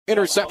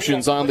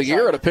interceptions on the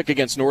year at a pick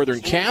against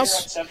Northern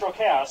Cass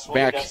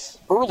back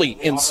early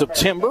in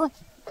September.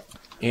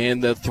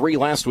 And the 3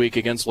 last week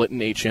against Lytton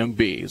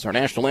HMBs. Our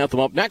national anthem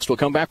up next. We'll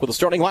come back with the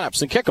starting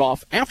lineups and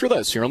kickoff after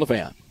this here on The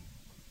Fan.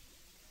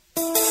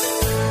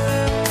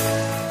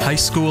 High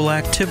school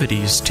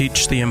activities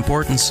teach the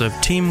importance of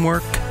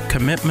teamwork,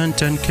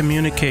 commitment, and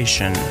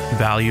communication,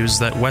 values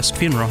that West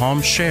Funeral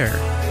Home share.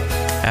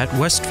 At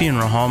West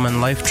Funeral Home and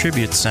Life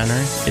Tribute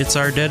Center, it's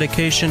our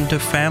dedication to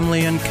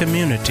family and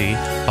community,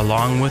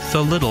 along with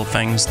the little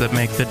things that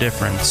make the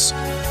difference.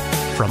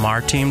 From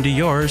our team to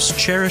yours,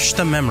 cherish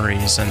the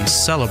memories and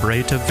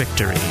celebrate a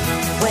victory.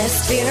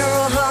 West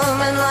Funeral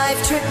Home and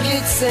Life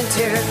Tribute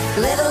Center,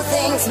 little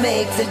things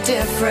make the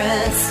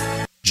difference.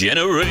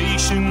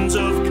 Generations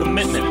of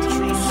commitment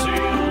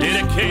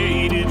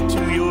dedicated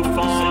to your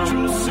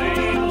farm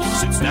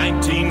since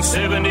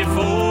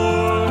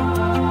 1974.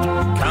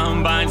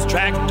 Combines,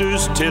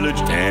 tractors, tillage,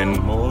 and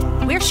more.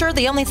 We're sure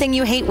the only thing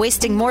you hate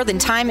wasting more than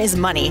time is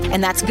money,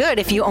 and that's good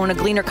if you own a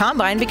Gleaner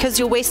combine because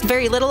you'll waste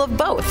very little of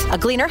both. A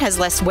Gleaner has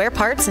less wear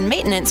parts and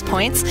maintenance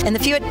points, and the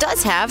few it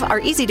does have are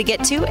easy to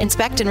get to,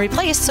 inspect, and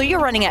replace, so you're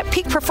running at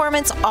peak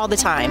performance all the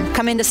time.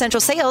 Come into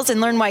Central Sales and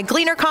learn why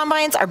Gleaner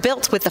combines are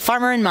built with the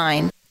farmer in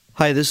mind.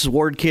 Hi, this is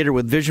Ward Cater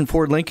with Vision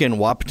Ford Lincoln,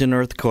 Wahpeton,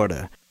 North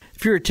Dakota.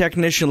 If you're a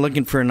technician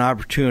looking for an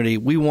opportunity,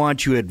 we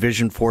want you at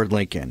Vision Ford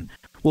Lincoln.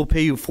 We'll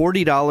pay you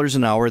 $40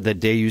 an hour the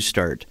day you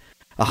start.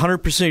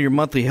 100% of your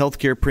monthly health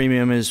care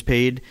premium is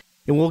paid,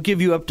 and we'll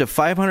give you up to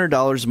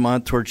 $500 a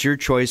month towards your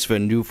choice of a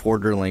new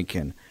Ford or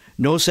Lincoln.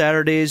 No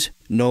Saturdays,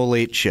 no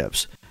late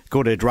shifts.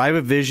 Go to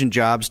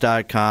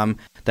drivewithvisionjobs.com.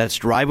 That's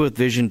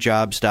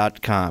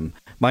drivewithvisionjobs.com.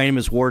 My name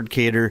is Ward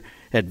Cater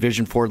at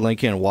Vision Ford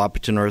Lincoln in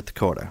Wahpeton, North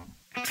Dakota.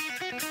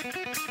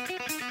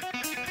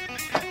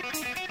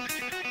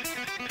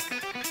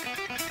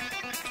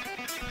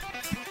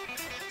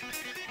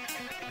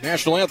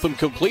 National anthem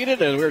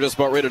completed, and we're just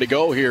about ready to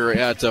go here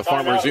at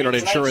Farmers Union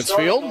Insurance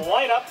Field.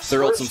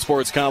 Thurlton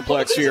Sports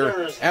Complex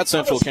here at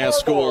Central Cass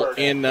School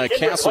in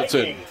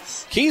Castleton.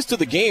 Keys to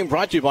the game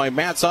brought to you by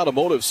Matt's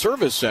Automotive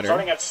Service Center.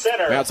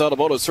 Matt's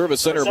Automotive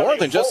Service Center, more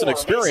than just an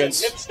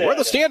experience. We're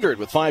the standard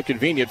with 5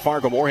 convenient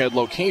Fargo-Moorhead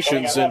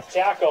locations. And,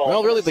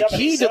 well, really the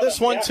key to this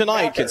one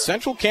tonight, can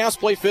Central Cass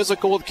play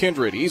physical with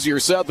Kindred?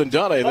 Easier said than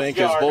done, I think,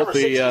 as both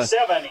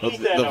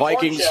the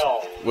Vikings,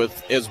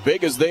 with as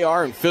big as they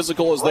are and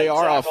physical as they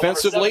are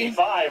offensively,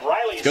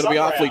 it's going to be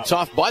awfully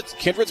tough. But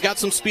Kindred's got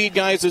some speed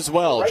guys as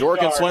well.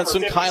 Jorgen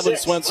Swenson, Kylan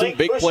Swenson,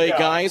 big play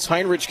guys.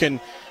 Heinrich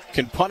can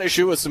punish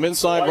you with some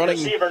inside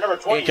running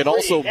and can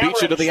also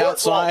beat you to the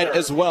outside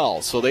as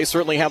well. So they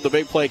certainly have the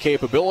big play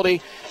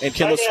capability. And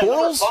can the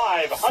Squirrels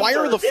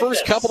fire the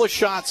first couple of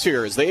shots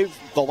here? As the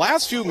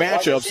last few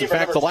matchups, in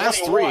fact, the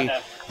last 3,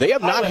 they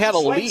have not had a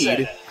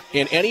lead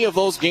in any of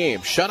those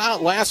games. Shut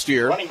out last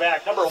year,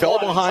 fell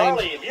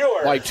behind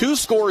by 2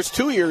 scores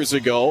 2 years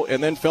ago,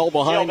 and then fell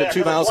behind in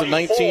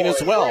 2019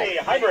 as well.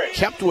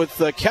 Kept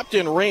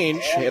in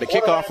range, had a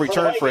kickoff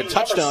return for a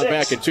touchdown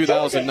back in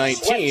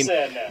 2019,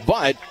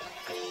 but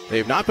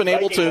they've not been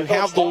able to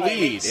have the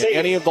lead in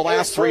any of the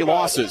last 3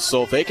 losses.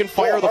 So if they can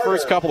fire the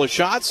first couple of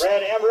shots,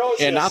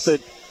 and not that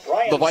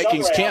the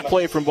Vikings can't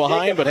play from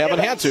behind, but haven't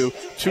had to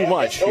too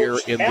much here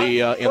in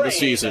the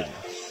season.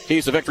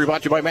 Keys to victory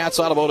brought to you by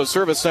Matt's Automotive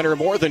Service Center.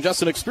 More than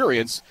just an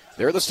experience,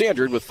 they're the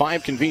standard with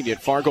 5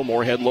 convenient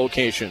Fargo-Moorhead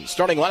locations.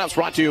 Starting lineups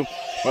brought to you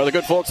by the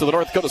good folks of the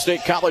North Dakota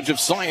State College of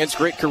Science.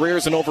 Great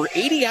careers and over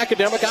 80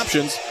 academic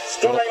options.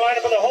 Starting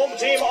lineup of the home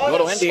team on go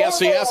to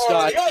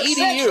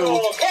ndscs.edu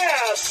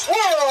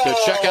to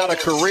check out a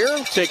career,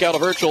 take out a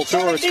virtual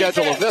tour, or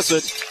schedule a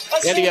visit.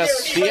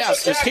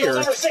 NDSCS is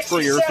here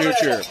for your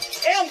future.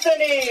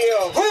 Anthony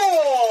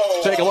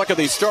Houle. Take a look at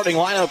the starting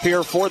lineup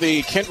here for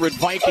the Kindred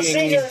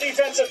Viking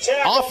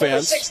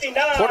offense.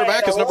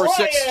 Quarterback is number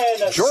 6,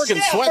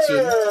 Jorgen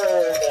Swenson.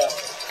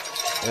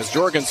 As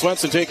Jorgen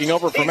Swenson taking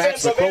over for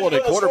Max McQuillan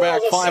at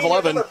quarterback,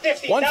 5'11",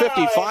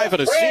 155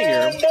 and a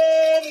senior.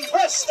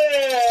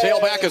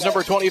 Tailback is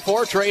number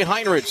 24, Trey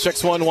Heinrich,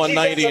 6'1",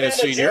 190 and a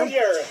senior.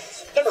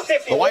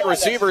 The wide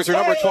receivers are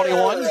number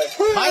 21,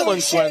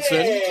 Kylan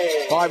Swenson,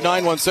 5'9",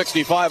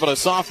 165 and a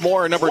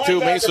sophomore, and number 2,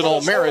 Mason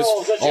Almaris.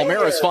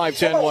 Almaris,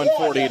 5'10",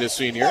 140 and a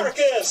senior.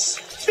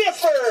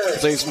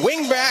 The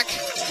wingback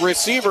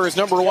receiver is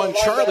number 1,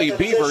 Charlie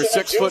Beaver,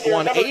 6',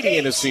 180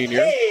 and a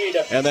senior.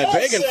 And that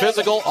big and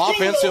physical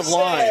offensive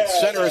line.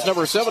 Center is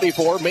number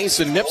 74,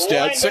 Mason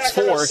Nipstead,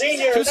 6'4",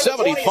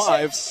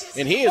 275,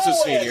 and he is a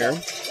senior.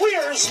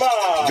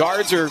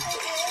 Guards are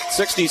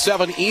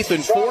 67,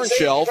 Ethan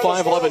Fornshell,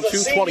 5'11",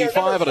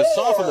 225 and a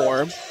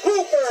sophomore.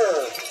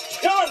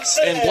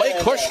 And Blake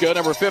Kushka,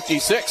 number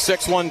 56,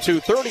 6'1",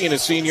 230 and a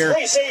senior.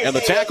 And the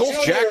tackles,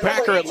 Jack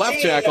Packer at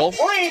left tackle,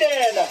 6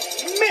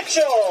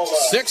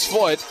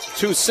 foot,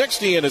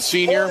 260 and a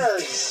senior.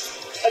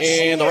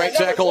 And the right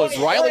tackle is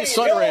Riley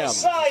Sunram,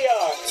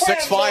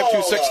 6'5",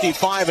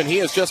 265, and he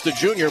is just a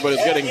junior, but is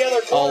getting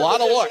a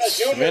lot of looks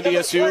from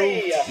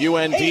NDSU,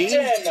 UND,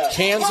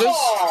 Kansas,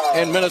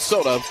 and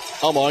Minnesota,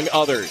 among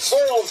others.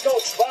 Squirrels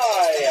coached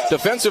by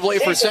Defensively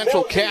for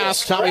Central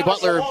Cass, Tommy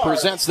Butler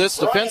presents this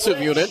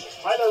defensive unit.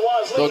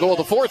 They'll go with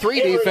a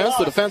 4-3 defense.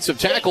 The defensive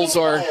tackles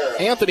are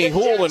Anthony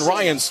Houle and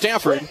Ryan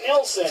Stafford.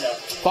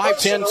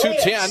 5'10",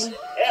 210.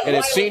 And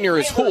his senior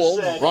is Houle.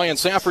 Ryan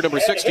Stafford, number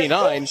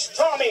 69.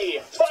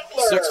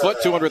 6 foot,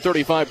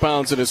 235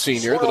 pounds in his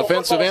senior. The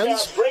defensive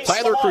ends,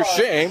 Tyler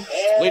Crochet,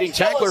 leading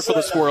tackler for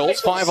the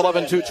Squirrels,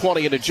 5'11",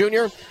 220 and a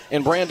junior.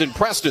 And Brandon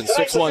Preston,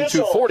 6'1",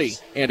 240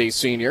 and a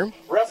senior.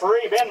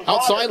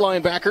 Outside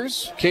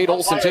linebackers, Cade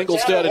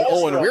Olsen-Tinglestead and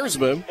Owen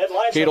Wiersma.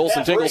 Cade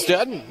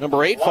Olsen-Tinglestead,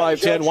 number 8,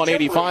 5'10",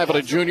 185 and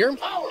a junior.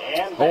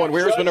 Owen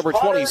Wiersma, number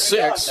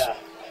 26.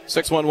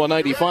 6'1",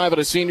 195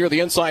 and a senior. The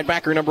inside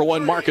backer, number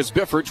 1, Marcus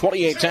Bifford,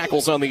 28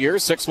 tackles on the year,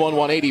 6'1",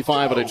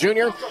 185 and a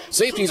junior.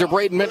 Safeties are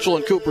Braden Mitchell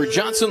and Cooper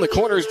Johnson. The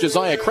corners,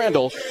 Josiah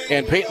Crandall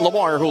and Peyton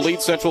Lamar, who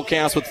leads Central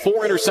Cass with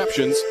 4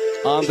 interceptions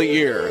on the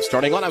year.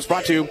 Starting lineups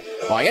brought to you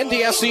by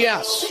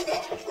NDSCS.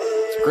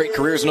 Great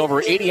careers and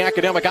over 80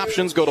 academic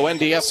options. Go to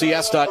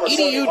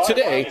ndscs.edu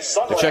today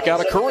to check out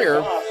a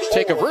career,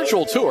 take a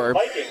virtual tour,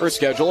 or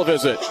schedule a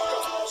visit.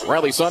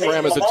 Riley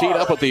Sunram is teed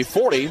up at the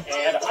 40.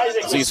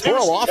 The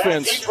Squirrel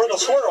offense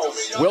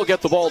will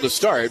get the ball to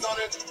start.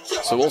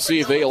 So we'll see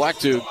if they elect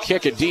to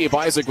kick it deep.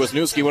 Isaac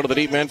Wisniewski, one of the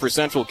deep men for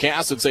Central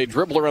Cass. It's a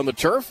dribbler on the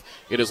turf.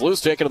 It is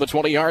loose, taken to the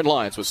 20-yard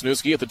line.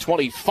 Wisniewski at the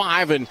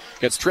 25 and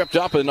gets tripped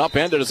up and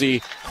upended as he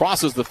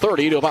crosses the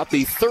 30 to about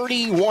the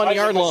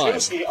 31-yard line.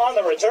 On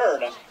the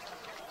return.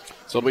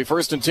 So it'll be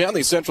 1st and 10.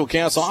 The Central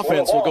Cass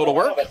offense will go to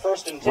work.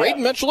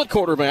 Braden Mitchell at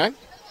quarterback.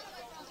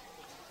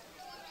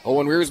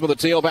 Owen Wiersma, the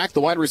tailback.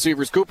 The wide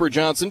receivers, Cooper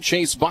Johnson,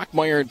 Chase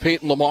Bachmeyer, and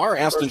Peyton Lamar.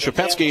 Aston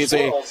Shepetsky is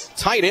a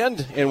tight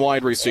end and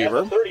wide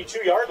receiver.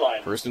 32-yard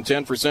line. 1st and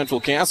 10 for Central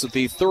Cass at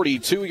the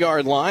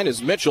 32-yard line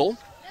is Mitchell.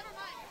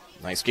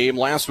 Nice game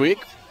last week.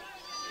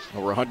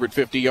 Over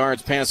 150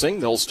 yards passing.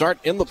 They'll start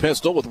in the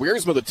pistol with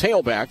Wiersma, the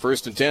tailback.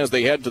 1st and 10 as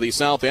they head to the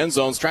south end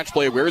zone. Stretch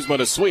play, Wiersma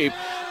to sweep.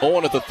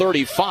 Owen at the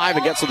 35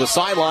 and gets to the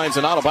sidelines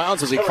and out of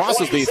bounds as he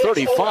crosses the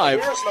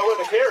 35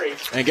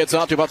 and gets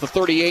out to about the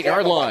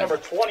 38-yard line.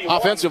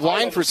 Offensive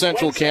line for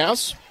Central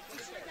Cass.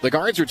 The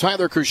guards are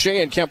Tyler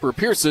Crochet and Kemper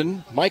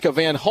Pearson. Micah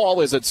Van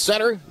Hall is at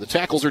center. The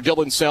tackles are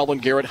Dylan Sell and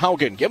Garrett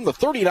Haugen. Give him the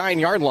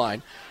 39-yard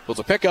line. It was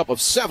a pickup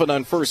of 7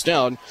 on 1st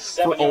down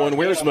for Owen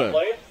Wiersma.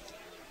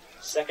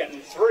 2nd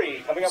and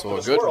 3 coming up So for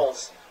a the good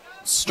Squirrels.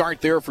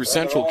 start there for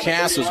Central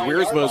Cass as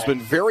Wiersma has been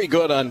very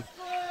good on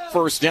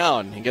 1st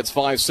down. He gets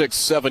 5, 6,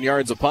 7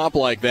 yards a pop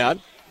like that.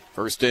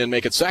 1st and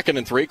make it 2nd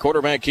and 3.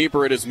 Quarterback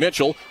keeper, it is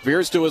Mitchell.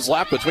 Veers to his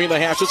left between the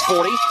hashes.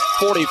 40,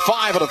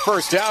 45 and a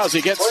 1st down as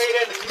he gets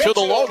to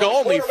the logo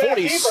on the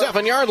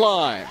 47-yard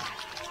line.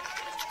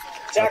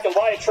 Tackled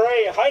by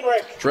Trey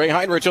Heinrich. Trey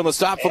Heinrich on the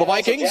stop for the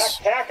Vikings.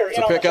 It's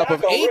a pickup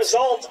of 8.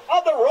 Result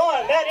of the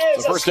run. That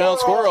is the 1st down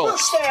Squirrels.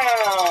 1st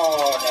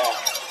down.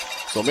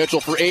 So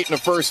Mitchell for 8 and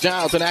a 1st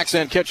down. It's an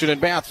Accent Kitchen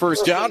and Bath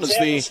 1st down as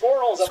the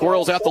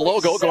Squirrels at the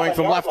logo going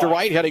from left to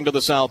right heading to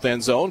the south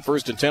end zone.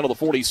 1st and 10 to the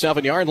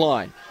 47-yard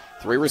line.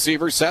 3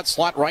 receivers set.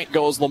 Slot right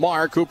goes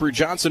Lamar. Cooper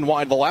Johnson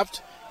wide to the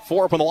left.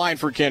 4 up on the line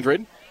for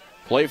Kindred.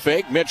 Play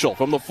fake. Mitchell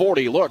from the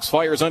 40 looks,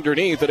 fires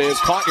underneath. It is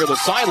caught near the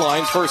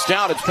sidelines. 1st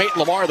down. It's Peyton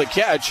Lamar the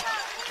catch.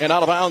 And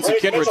out of bounds in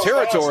Kindred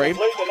territory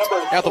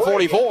at the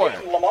 44.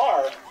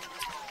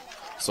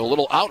 So a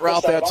little out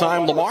route that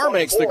time. Lamar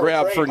makes the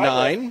grab for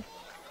 9.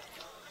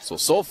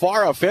 So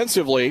far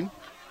offensively,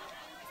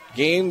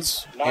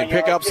 gains and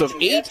pickups of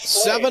 8,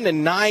 7,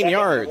 and 9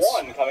 yards.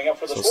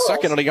 So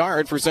 2nd and a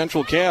yard for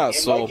Central Cass.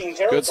 So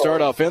good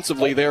start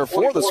offensively there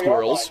for the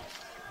Squirrels.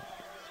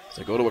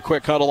 So go to a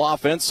quick huddle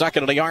offense. 2nd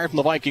and a yard from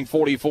the Viking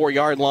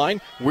 44-yard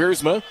line.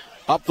 Wiersma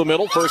up the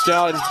middle. 1st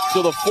down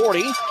to the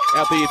 40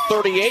 at the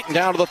 38 and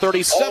down to the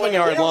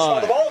 37-yard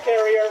line.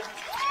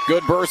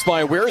 Good burst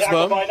by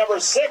Wiersma. By number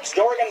 6,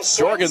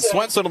 Jorgen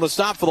Swenson on the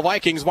stop for the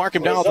Vikings. Mark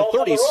him down at the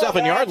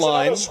 37-yard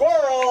line.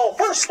 Squirrel,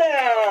 1st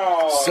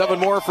down. 7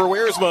 more for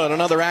Wiersma and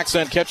another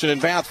Accent Kitchen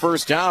and Bath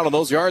 1st down. And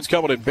those yards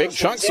coming in big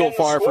chunks so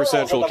far for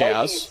Central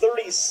Cass.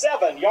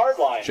 37-yard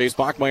line. Chase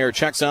Bachmeyer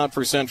checks out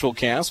for Central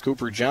Cass.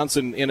 Cooper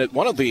Johnson in at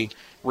one of the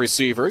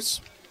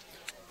receivers.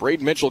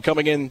 Braden Mitchell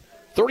coming in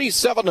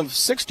 37 of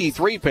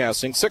 63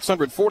 passing,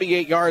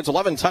 648 yards,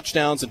 11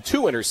 touchdowns, and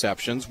 2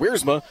 interceptions.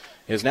 Wiersma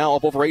is now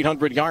up over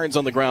 800 yards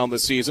on the ground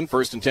this season.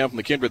 1st and 10 from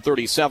the Kindred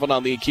 37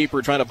 on the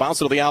keeper, trying to bounce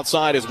it to the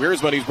outside as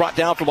Wiersma. He's brought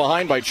down from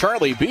behind by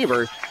Charlie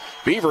Beaver.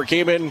 Beaver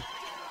came in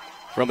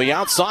from the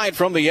outside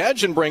from the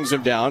edge and brings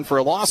him down for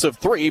a loss of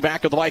 3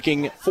 back at the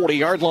Viking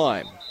 40-yard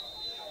line.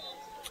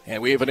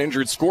 And we have an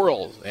injured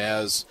Squirrel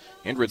as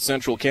injured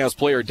Central Cass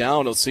player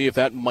down. Let's see if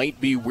that might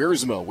be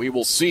Wiersma. We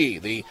will see.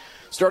 The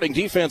starting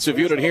defensive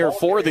unit here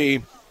for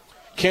the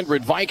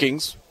Kindred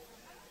Vikings.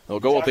 They'll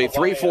go with a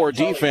 3-4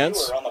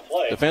 defense.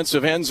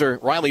 Defensive ends are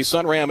Riley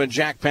Sunram and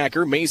Jack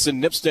Packer. Mason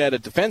Nipstead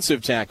at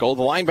defensive tackle.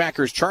 The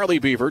linebackers Charlie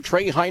Beaver,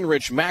 Trey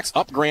Heinrich, Max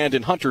Upgrand,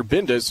 and Hunter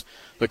Bindus.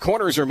 The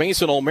corners are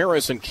Mason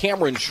Olmeris and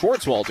Cameron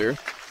Schwartzwalter.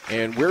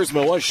 And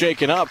Wiersma was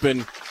shaken up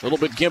and a little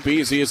bit gimpy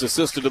as he is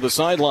assisted to the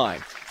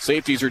sideline.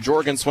 Safeties are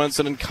Jorgen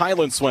Swenson and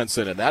Kylan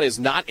Swenson, and that is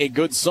not a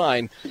good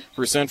sign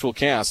for Central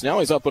Cass. Now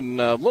he's up and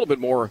a little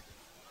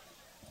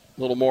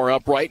more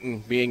upright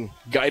and being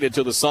guided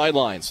to the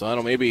sidelines. So I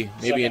don't know, maybe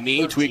a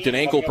knee, tweaked an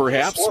ankle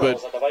perhaps,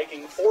 but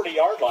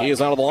he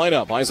is out of the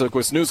lineup. Isaac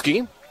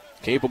Wisniewski,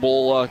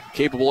 capable at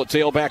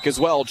tailback as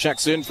well,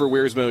 checks in for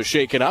Wiersma, who's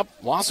shaken up.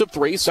 Loss of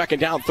 3, second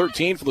down,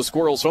 13 for the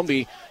Squirrels from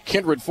the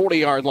Kindred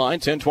 40-yard line.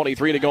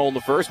 10:23 to go in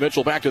the first.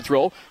 Mitchell back to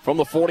throw from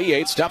the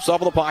 48, steps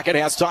off of the pocket,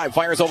 has time,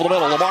 fires over the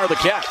middle. Lamar the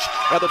catch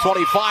at the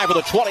 25 of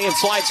the 20 and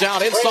slides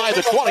down inside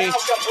the 20.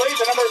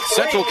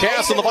 Central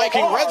Cass in the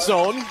Viking red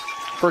zone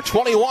for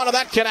 21 of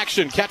that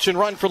connection. Catch and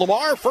run for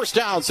Lamar. First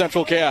down,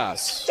 Central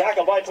Cass.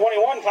 Tackled by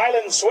 21,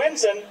 Kylan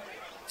Swenson.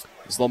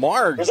 As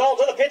Lamar Result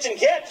of the pitch and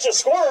catch, a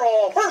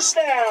Squirrel. First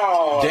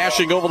down.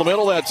 dashing over the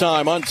middle that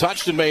time,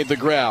 untouched and made the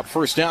grab.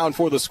 First down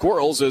for the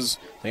Squirrels as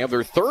they have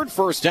their third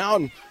first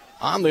down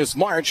on this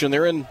march, and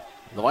they're in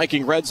the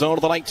Viking red zone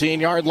of the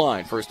 19-yard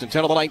line. First and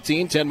 10 of the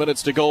 19, 10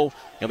 minutes to go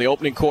in the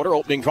opening quarter,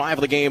 opening drive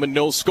of the game, and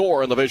no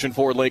score on the Vision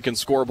Ford Lincoln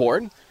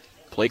scoreboard.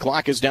 Play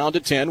clock is down to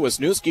 10.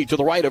 Wisniewski to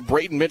the right of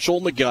Braden Mitchell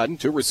in the gun.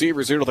 Two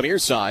receivers here to the near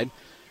side.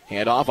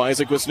 Hand off,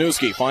 Isaac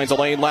Wisniewski finds a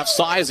lane left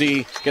side as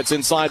he gets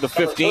inside the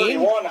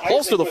 15,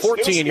 close to the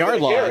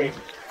 14-yard line.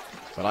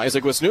 But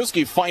Isaac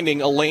Wisniewski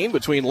finding a lane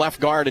between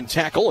left guard and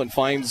tackle and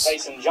finds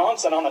Tyson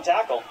Johnson on the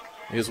tackle.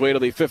 his way to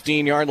the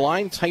 15-yard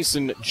line.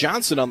 Tyson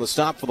Johnson on the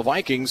stop for the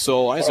Vikings,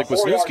 so Isaac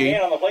Wisniewski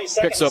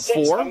picks up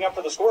 4.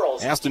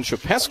 Aston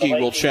Shapesky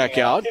will check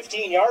out.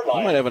 He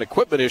might have an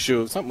equipment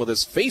issue, something with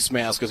his face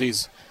mask as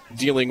he's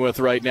dealing with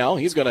right now.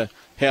 He's going to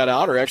head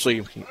out, or actually,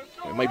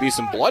 it might be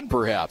some blood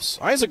perhaps.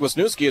 Isaac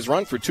Wisniewski has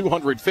run for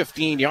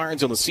 215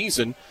 yards in the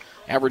season,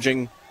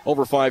 averaging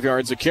over 5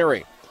 yards a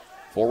carry.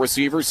 4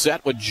 receivers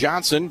set with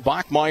Johnson,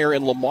 Bachmeyer,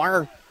 and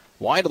Lamar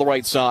wide to the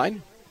right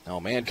side. Now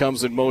man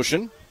comes in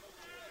motion.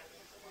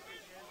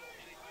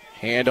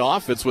 Hand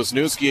off. It's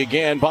Wisniewski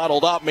again,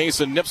 bottled up.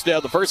 Mason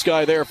Nipstead, the first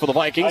guy there for the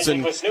Vikings,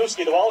 and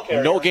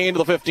no gain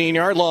to the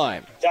 15-yard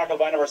line. Tackled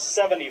by number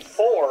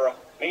 74,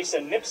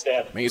 Mason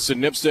Nipstead. Mason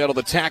Nipstead of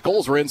the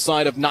tackles. We're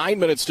inside of 9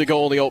 minutes to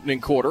go in the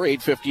opening quarter.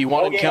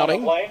 8:51 and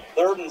counting.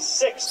 3rd and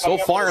 6. So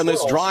far in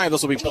this drive,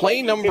 this will be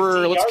play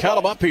number, let's count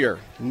them up here.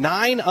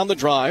 9 on the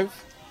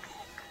drive.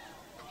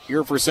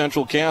 Here for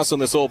Central Cass on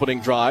this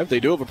opening drive. They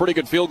do have a pretty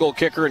good field goal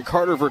kicker in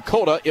Carter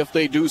Verkota if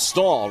they do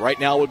stall. Right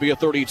now would be a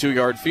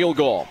 32-yard field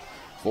goal.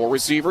 4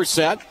 receivers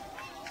set.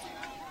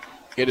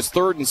 It is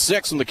 3rd and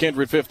 6 on the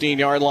Kindred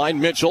 15-yard line.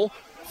 Mitchell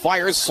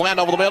fires, slant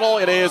over the middle.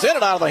 It is in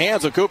and out of the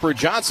hands of Cooper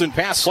Johnson.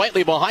 Pass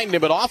slightly behind him,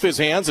 but off his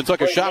hands, and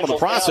took a shot in the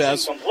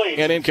process,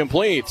 and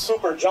incomplete.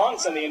 Cooper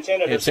Johnson, the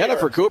intended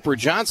for Cooper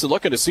Johnson,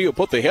 looking to see who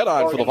put the hit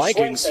on for the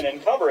Vikings. Swenson in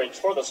coverage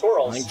for the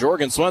Squirrels. I think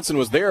Jorgen Swenson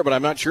was there, but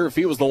I'm not sure if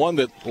he was the one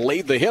that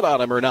laid the hit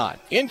on him or not.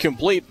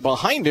 Incomplete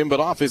behind him,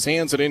 but off his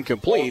hands and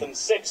incomplete. 4th and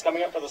 6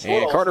 coming up for the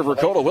Squirrels. And Carter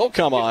Verkota will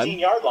come on.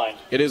 15-yard line.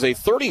 It is a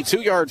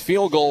 32-yard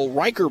field goal.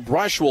 Riker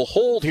Brush will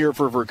hold here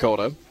for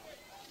Verkota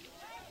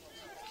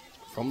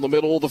from the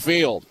middle of the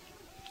field.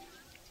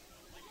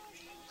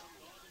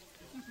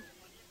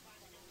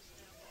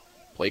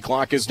 Play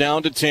clock is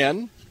down to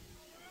 10.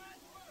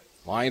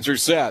 Lines are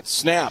set.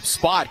 Snap.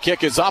 Spot.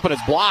 Kick is up and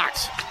it's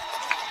blocked.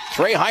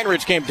 Trey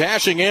Heinrich came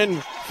dashing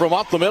in from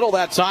up the middle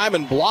that time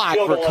and blocked.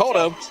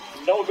 Verkota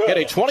hit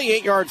a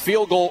 28-yard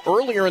field goal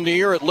earlier in the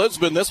year at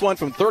Lisbon. This one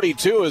from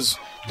 32 is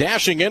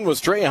dashing in was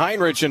Trey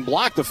Heinrich and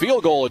blocked the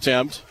field goal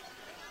attempt.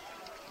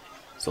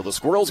 So the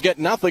Squirrels get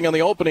nothing on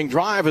the opening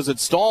drive as it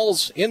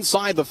stalls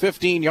inside the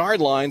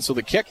 15-yard line. So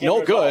the kick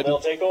no good. They'll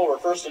take over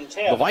 1st and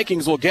 10. The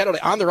Vikings will get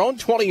it on their own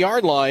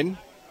 20-yard line.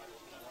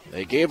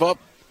 They gave up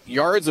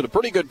yards at a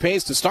pretty good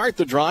pace to start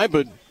the drive,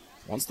 but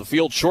once the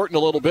field shortened a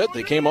little bit,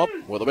 they came up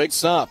with a big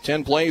stop.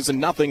 10 plays and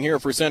nothing here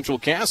for Central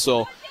Cass,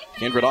 so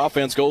Kindred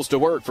offense goes to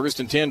work. 1st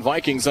and 10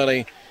 Vikings on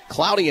a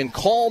cloudy and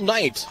calm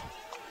night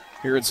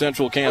here in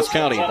Central Cass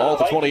County. Ball at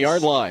the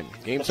 20-yard line.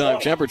 Game time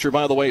temperature,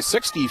 by the way,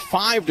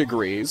 65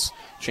 degrees.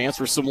 Chance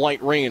for some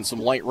light rain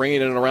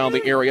in and around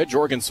the area.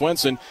 Jorgen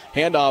Swenson,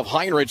 handoff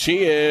Heinrich.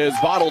 He is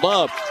bottled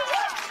up.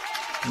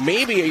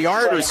 Maybe a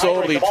yard or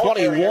so to the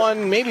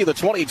 21, maybe the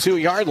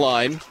 22-yard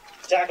line.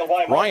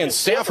 Ryan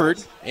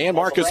Stafford and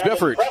Marcus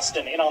Bifford.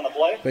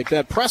 Make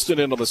that Preston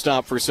into the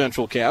stop for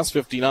Central Cass.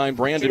 59,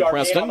 Brandon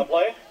Preston.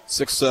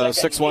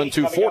 6'1",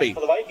 240,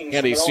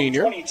 and a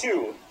senior.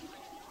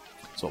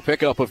 So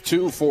pickup of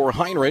 2 for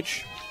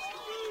Heinrich.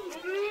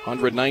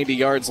 190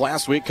 yards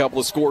last week. Couple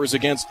of scores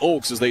against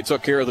Oaks as they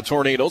took care of the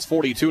Tornadoes.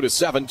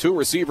 42-7. 2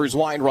 receivers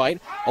wide right.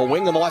 A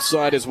wing on the left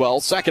side as well.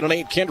 2nd and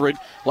 8. Kindred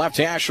left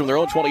hash from their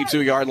own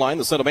 22-yard line.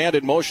 The set of man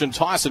in motion.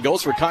 Toss. It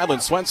goes for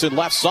Kylan Swenson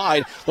left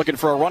side. Looking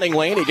for a running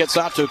lane. He gets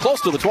out to close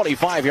to the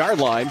 25-yard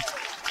line.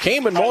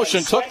 Came in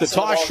motion. Took the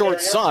toss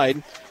short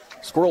side.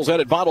 Squirrels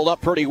had it bottled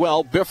up pretty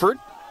well. Bifford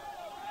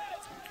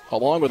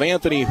along with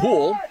Anthony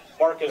Houle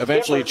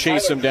eventually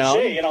chase him down.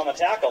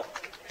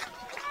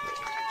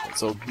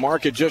 So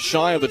mark just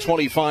shy of the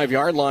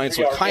 25-yard line.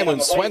 So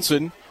Kylan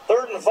Swenson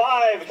 3rd and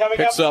 5 coming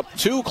picks up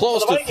 2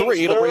 close to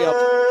 3 to bring up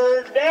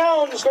Third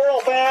down, Squirrel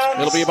fans.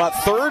 It'll be about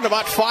third and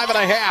about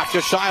 5.5,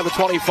 just shy of the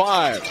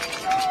 25.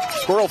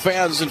 Squirrel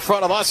fans in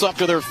front of us up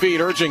to their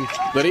feet, urging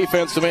the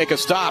defense to make a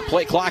stop.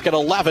 Play clock at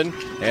 11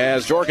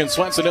 as Jorgen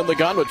Swenson in the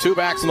gun with two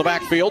backs in the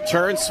backfield.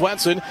 Turns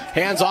Swenson,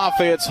 hands off,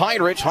 it's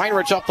Heinrich.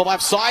 Heinrich up the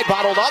left side,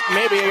 bottled up,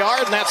 maybe a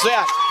yard, and that's it.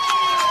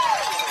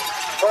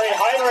 Trey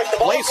Heinrich, the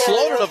ball Play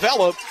slow to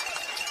develop,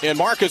 and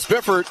Marcus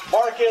Biffert.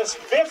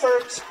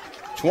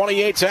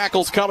 28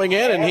 tackles coming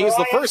in, and he's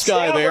the first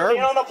guy there.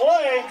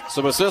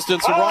 Some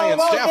assistance from Ryan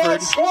Stafford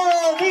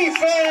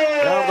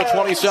down the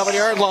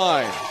 27-yard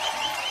line.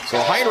 So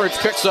Heinrich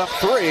picks up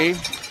 3, and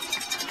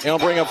he'll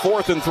bring up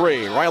 4th and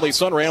 3. Riley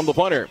Sunram, the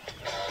punter.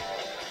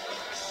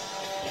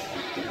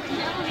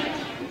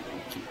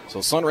 So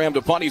Sunram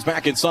to punt. He's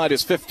back inside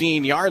his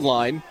 15-yard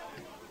line.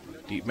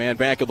 Deep man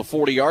back at the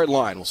 40-yard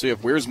line. We'll see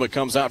if Wiersma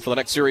comes out for the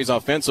next series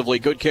offensively.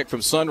 Good kick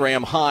from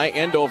Sunram, high,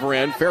 end over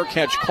end. Fair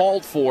catch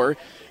called for.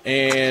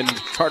 And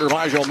Carter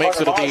Maggio makes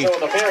it at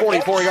the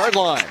 44-yard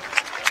line.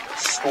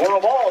 Score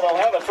a ball, they'll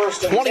have it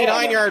first and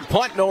 29-yard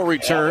punt, no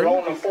return.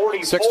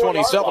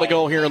 6:27 to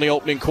go here in the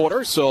opening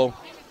quarter. So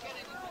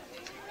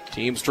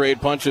teams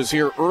trade punches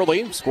here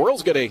early.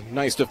 Squirrels get a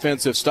nice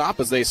defensive stop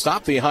as they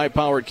stop the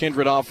high-powered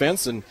Kindred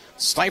offense and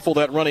stifle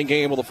that running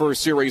game with the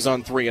first series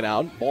on 3 and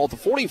out. Ball at the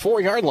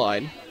 44-yard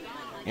line.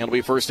 And it'll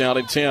be first down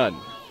and 10.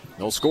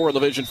 No score on the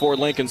Vision Ford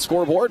Lincoln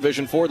scoreboard.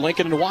 Vision Ford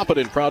Lincoln and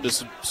Wahpeton proud to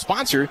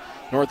sponsor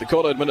North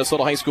Dakota and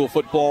Minnesota high school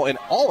football and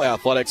all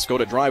athletics. Go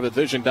to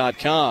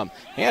driveatvision.com.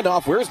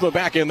 Handoff, Wiersma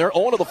back in there.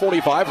 Owen to the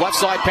 45. Left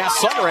side pass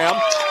Sunram.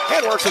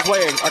 And works his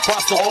way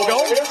across the logo.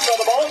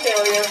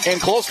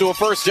 And close to a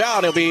first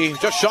down. He'll be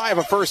just shy of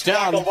a first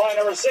down.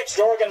 Number 6,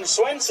 Jorgen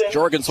Swenson.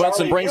 Jorgen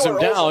Swenson brings him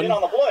down.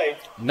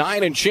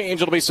 9 and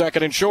change. It'll be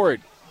second and short.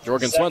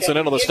 Jorgen Swenson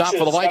into the stop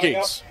for the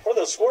Vikings. For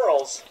the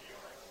Squirrels.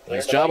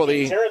 Nice job of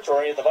the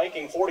territory at the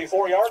Viking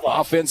 44-yard line.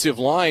 Offensive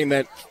line,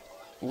 that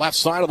left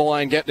side of the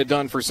line getting it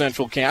done for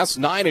Central Cass.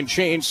 9 and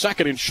change,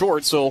 second and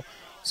short, so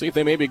see if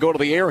they maybe go to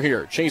the air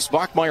here. Chase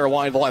Bachmeyer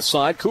wide the left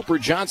side. Cooper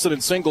Johnson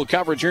in single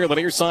coverage here on the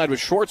near side with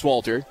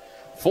Schwartzwalter.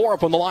 4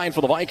 up on the line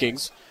for the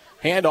Vikings.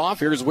 Handoff,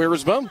 here's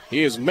Wiersma.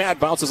 He is mad,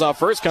 bounces off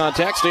first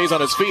contact, stays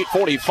on his feet,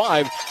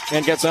 45,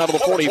 and gets out of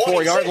the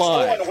 44-yard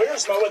line.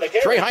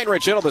 Trey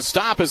Heinrich into the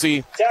stop as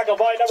he tackled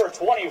by number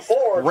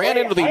 24. ran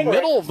into the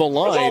middle of the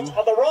line.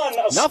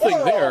 Nothing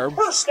there.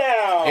 First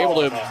down.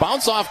 Able to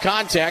bounce off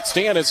contact,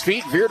 stay on his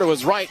feet, veer to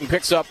his right, and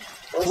picks up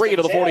 3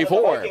 to the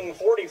 44.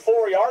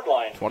 44-yard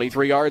line.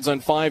 23 yards on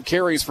 5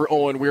 carries for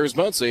Owen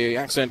Wiersma. It's the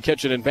Accent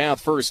Kitchen and Bath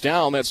first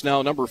down. That's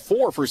now number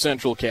 4 for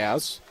Central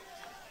Cass.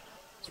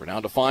 So we're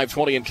down to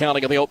 5:20 and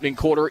counting in the opening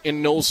quarter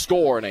in no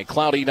score in a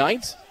cloudy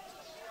night.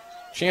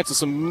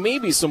 Chances of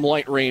maybe some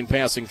light rain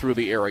passing through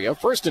the area.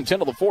 First and 10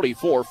 to the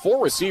 44.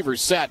 4 receivers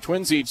set,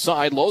 twins each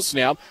side. Low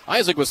snap.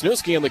 Isaac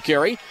Wisniewski in the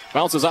carry.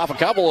 Bounces off a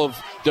couple of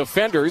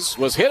defenders.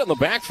 Was hit in the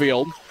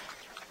backfield.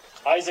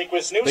 Isaac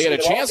Wisniewski. They had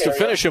a chance to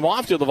finish him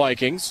off to the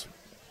Vikings.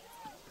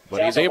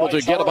 But he's able to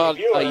get about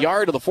a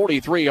yard to the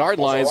 43-yard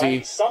line.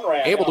 He's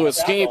able to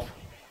escape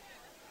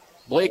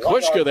Blake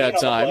Kushka that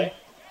time.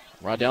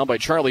 Brought down by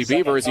Charlie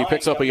Beaver as he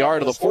picks up a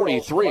yard to the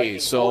 43.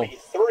 So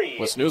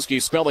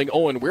Wisniewski spelling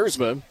Owen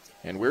Wiersma.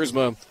 And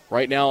Wiersma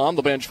right now on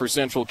the bench for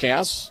Central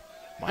Cass.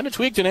 Might have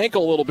tweaked an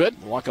ankle a little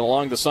bit, walking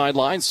along the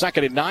sideline.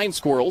 2nd and 9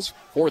 Squirrels.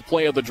 4th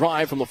play of the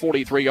drive from the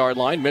 43-yard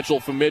line.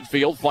 Mitchell from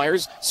midfield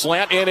fires.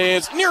 Slant and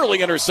is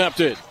nearly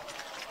intercepted.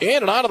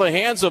 In and out of the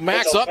hands of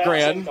Max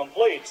Upgren.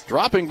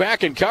 Dropping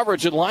back in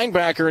coverage at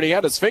linebacker, and he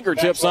had his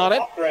fingertips on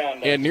it.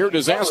 And near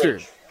disaster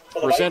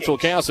for Central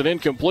Cass and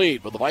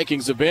incomplete. But the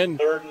Vikings have been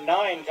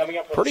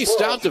pretty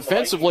stout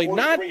defensively.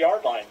 Not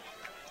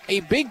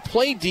a big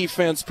play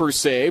defense per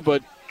se,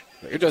 but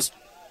they're just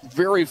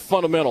very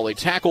fundamental. They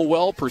tackle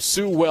well,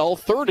 pursue well.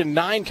 3rd and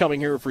 9 coming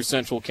here for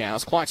Central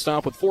Cass. Clock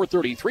stop with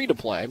 4:33 to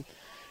play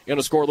in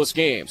a scoreless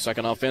game.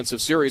 Second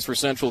offensive series for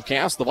Central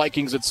Cass. The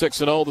Vikings at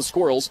 6-0. The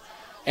Squirrels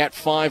at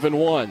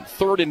 5-1.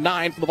 3rd and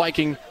 9 from the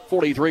Viking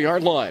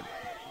 43-yard line.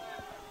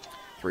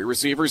 3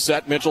 receivers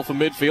set. Mitchell from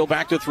midfield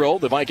back to throw.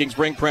 The Vikings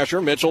bring pressure.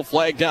 Mitchell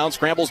flagged down,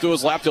 scrambles to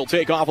his left. He'll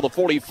take off of the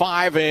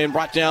 45 and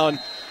brought down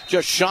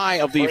just shy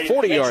of the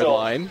 40-yard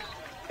line.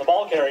 The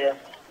ball carrier.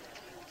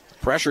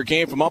 Pressure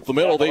came from up the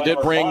middle. They did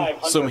bring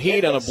some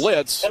heat on a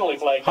blitz.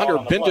 Hunter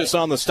Bindus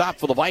on the stop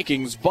for the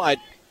Vikings, but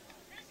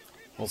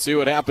we'll see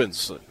what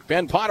happens.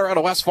 Ben Potter out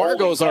of West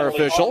Fargo is our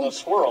official.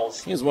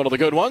 He's one of the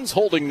good ones,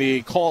 holding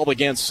the call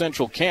against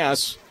Central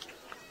Cass.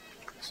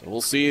 So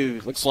we'll see.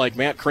 Looks like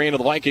Matt Crane of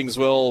the Vikings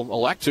will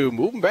elect to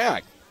move him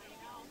back.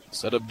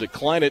 Instead of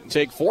decline it and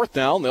take 4th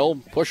down, they'll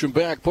push him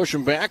back,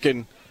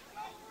 and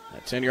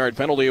that 10-yard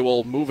penalty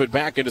will move it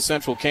back into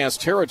Central Cass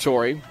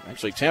territory.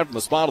 Actually 10 from the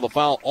spot of the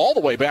foul all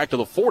the way back to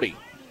the 40.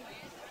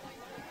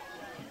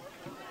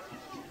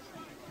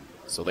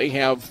 So they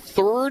have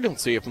 3rd,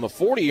 let's see, from the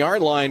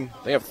 40-yard line,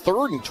 they have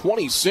 3rd and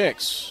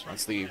 26.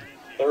 That's the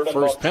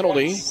first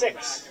penalty.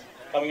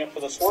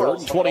 3rd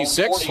and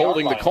 26,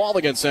 holding the call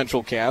against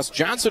Central Cass.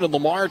 Johnson and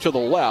Lamar to the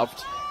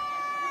left.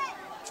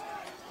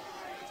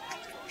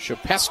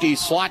 Shapesky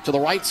slot to the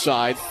right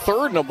side.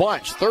 Third and a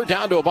bunch. Third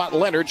down to about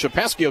Leonard.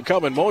 Shapesky will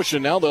come in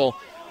motion. Now they'll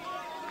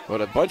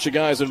put a bunch of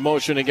guys in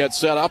motion and get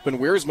set up. And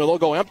Wiersma will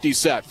go empty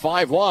set.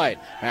 5 wide.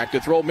 Back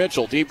to throw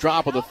Mitchell. Deep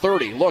drop of the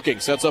 30. Looking.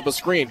 Sets up a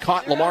screen.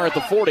 Caught Lamar at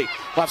the 40.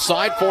 Left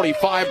side.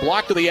 45.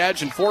 Blocked to the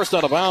edge and forced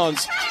out of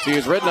bounds. He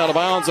was ridden out of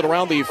bounds at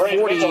around the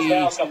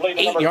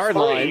 48-yard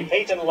line.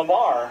 Peyton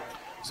Lamar.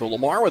 So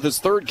Lamar with his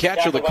third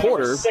catch of the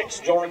quarter.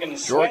 6,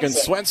 Jorgen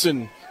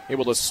Swenson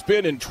able to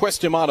spin and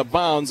twist him out of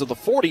bounds at the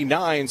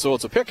 49, so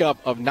it's a pickup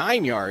of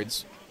 9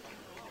 yards.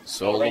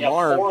 So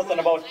Lamar,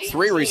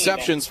 3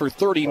 receptions for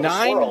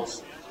 39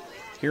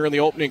 here in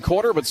the opening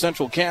quarter, but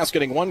Central Cass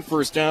getting 1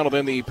 first down, and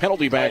then the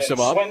penalty backs him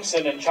up.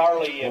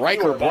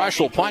 Riker Brush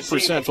will punt for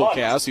Central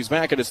Cass. He's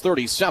back at his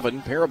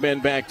 37. Pair of men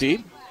back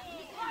deep.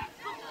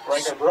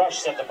 Riker Brush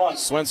set the punt.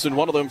 Swenson,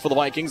 one of them for the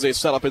Vikings. They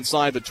set up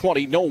inside the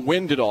 20. No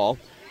wind at all.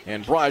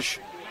 And Brush,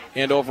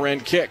 end over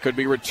end kick, could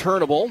be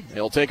returnable.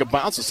 He'll take a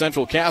bounce. The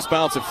Central Cass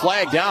bounce and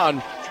flag down.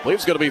 I believe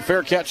it's going to be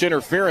fair catch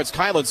interference.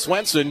 Kylan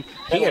Swenson,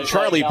 he and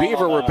Charlie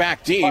Beaver were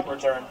back deep.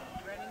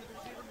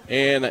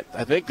 And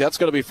I think that's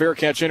going to be fair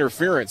catch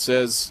interference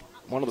as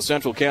one of the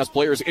Central Cass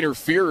players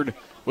interfered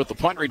with the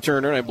punt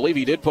returner. And I believe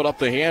he did put up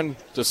the hand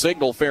to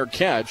signal fair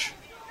catch.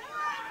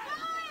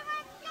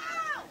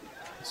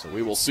 So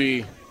we will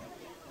see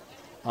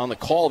on the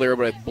call there,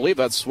 but I believe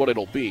that's what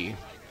it'll be.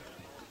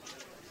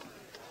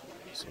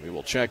 So we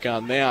will check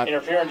on that.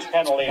 Interference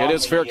penalty. It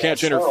is fair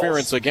catch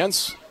interference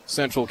against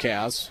Central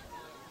Cass.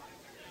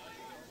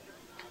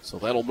 So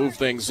that'll move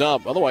things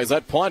up. Otherwise,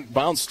 that punt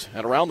bounced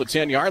at around the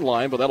 10-yard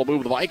line, but that'll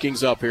move the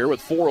Vikings up here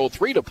with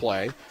 4:03 to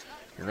play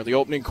here in the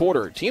opening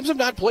quarter. Teams have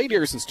not played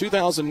here since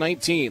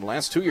 2019.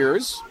 Last 2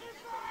 years,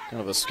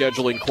 kind of a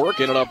scheduling quirk.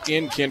 Ended up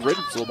in Kindred.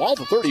 So the ball at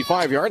the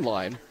 35-yard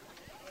line.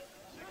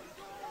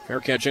 Fair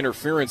catch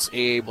interference,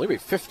 I believe a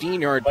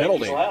 15-yard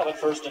penalty.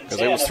 Because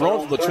it was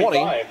thrown from the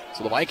 20.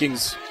 So the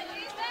Vikings,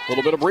 a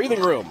little bit of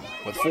breathing room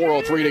with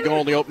 4:03 to go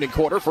in the opening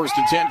quarter. 1st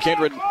and 10,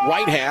 Kindred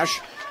right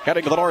hash,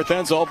 heading to the north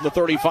end zone from the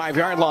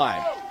 35-yard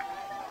line.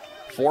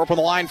 4 up on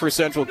the line for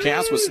Central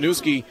Cass.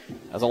 Wisniewski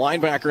as a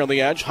linebacker on the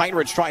edge.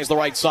 Heinrich tries the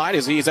right side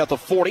as he's at the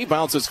 40,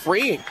 bounces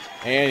free,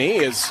 and he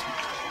is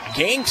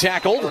gang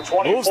tackled,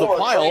 moves the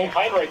pile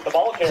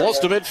close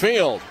to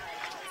midfield.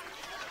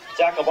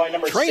 Tackled by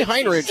number Trey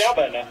Heinrich,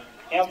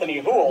 Anthony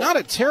Houle. Not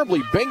a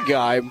terribly big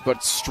guy,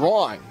 but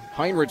strong.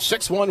 Heinrich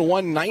 6'1",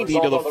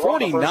 190 to the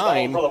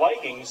 49. For the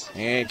Vikings.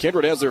 And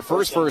Kindred has their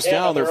first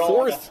down, their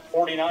 4th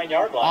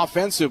 49-yard line.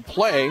 offensive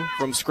play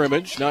from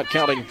scrimmage, not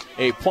counting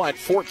a punt.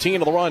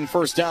 14 of the run,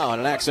 first down.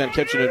 An Accent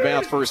Kitchen and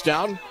Bath first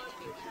down.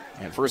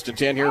 And 1st and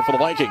 10 here for the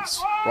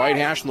Vikings. Right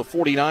hash from the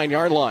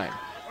 49-yard line.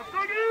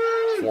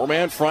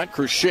 4-man front,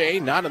 Crochet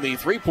not in the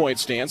three-point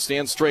stance,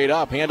 stands straight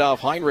up. Handoff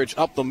Heinrich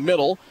up the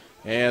middle.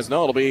 As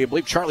no, it'll be, I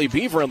believe, Charlie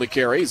Beaver on the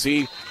carries.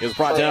 He is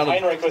brought down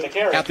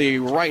at the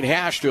right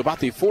hash to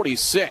about the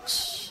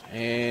 46.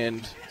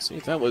 And see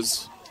if that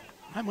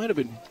might have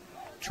been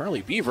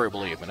Charlie Beaver, I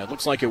believe. And it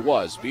looks like it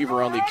was.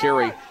 Beaver on the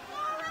carry.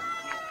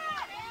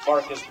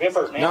 Marcus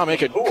Bifford. Now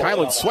make it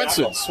Kylan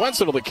Swenson.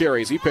 Swenson on the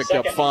carries. He picked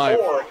up 5.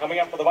 Coming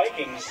up for the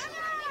Vikings.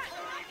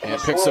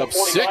 And picks up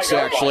 6,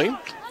 actually,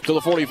 to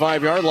the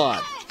 45-yard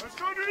line.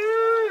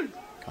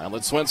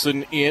 Kylan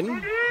Swenson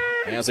in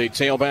as a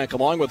tailback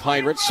along with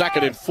Heinrich.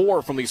 2nd and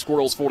 4 from the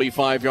Squirrels'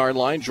 45-yard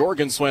line.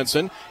 Jorgen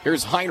Swenson.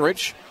 Here's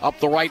Heinrich up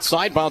the right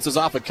side. Bounces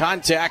off a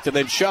contact and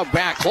then shoved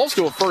back close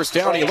to a first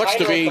down. He looks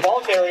to be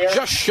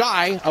just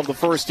shy of the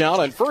first down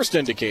on first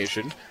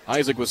indication.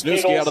 Isaac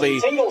Wisniewski out of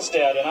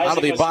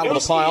the bottom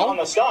of the pile.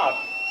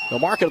 They'll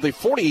mark it at the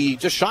 40,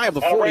 just shy of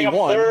the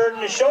 41. 3rd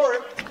and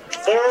short.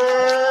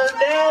 3rd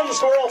down,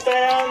 Squirrel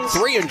fans.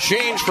 3 and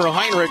change for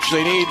Heinrich.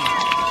 They need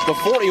the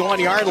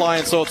 41-yard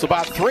line, so it's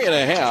about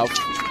 3.5.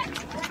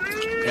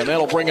 And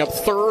that'll bring up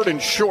 3rd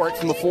and short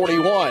from the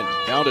 41.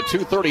 Down to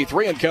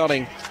 2:33 and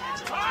counting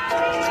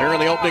here in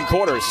the opening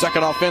quarter.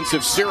 Second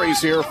offensive series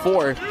here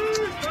for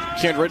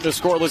Kindred in a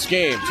scoreless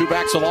game. 2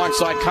 backs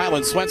alongside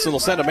Kylan Swenson.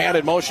 They'll send a man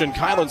in motion.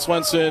 Kylan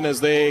Swenson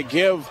as they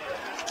give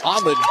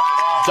on the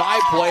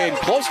dive play and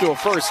close to a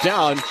first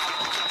down.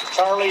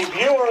 Charlie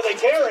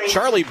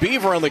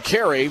Beaver on the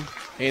carry.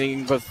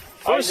 And the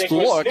first Isaac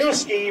look,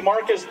 Wisniewski,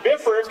 Marcus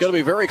Bifford. It's going to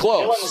be very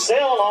close. Dylan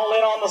Sell all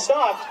in on the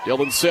stop.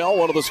 Dylan Sell,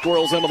 one of the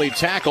Squirrels, into the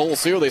tackle. We'll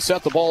see where they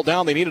set the ball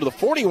down. They needed the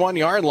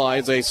 41-yard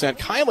line. They sent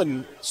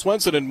Kylan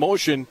Swenson in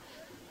motion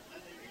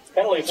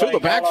to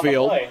the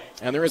backfield.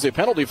 And there is a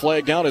penalty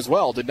flag down as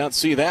well. Did not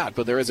see that,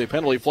 but there is a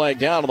penalty flag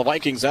down, and the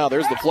Vikings out.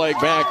 There's the flag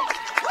back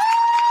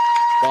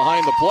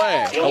behind the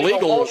play.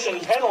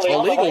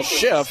 Illegal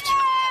shift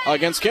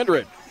against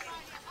Kindred.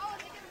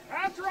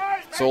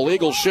 So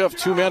illegal shift,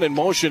 2 men in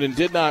motion and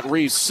did not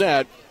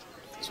reset.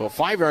 So a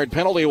 5-yard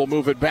penalty will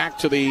move it back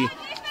to the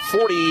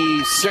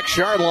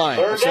 46-yard line.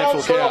 3rd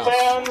down, Squirrel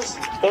fans.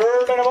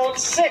 3rd and about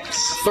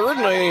 6. 3rd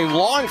and a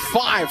long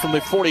 5 from the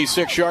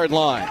 46-yard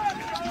line.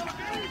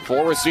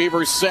 4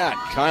 receivers set.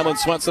 Kylan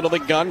Swenson of the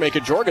gun. Make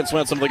it Jorgen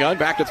Swenson of the gun.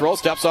 Back to throw.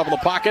 Steps up in the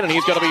pocket, and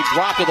he's going to be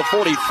dropped to the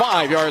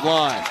 45-yard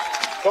line.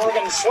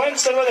 Jorgen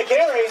Swenson with a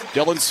carry.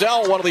 Dylan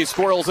Sell, one of these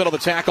squirrels into the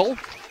tackle.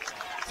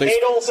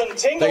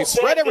 They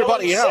spread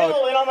everybody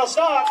out in on the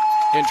stop.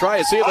 and try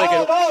to see if they How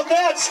can about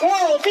that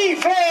Squirrel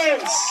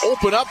defense?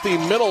 open up the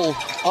middle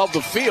of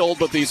the field,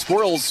 but the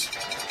Squirrels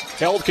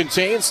held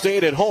contained,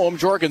 stayed at home.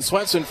 Jorgen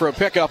Swenson for a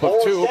pickup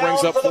of 2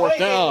 brings up 4th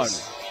down.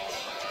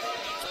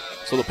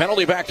 So the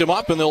penalty backed him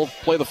up, and they'll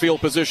play the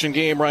field position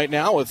game right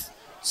now with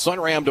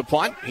Sunram to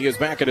punt. He is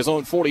back at his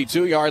own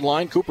 42-yard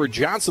line. Cooper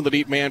Johnson, the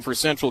deep man for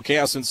Central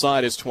Cass,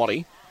 inside his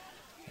 20.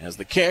 As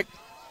the kick,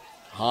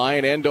 high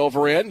and end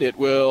over end, it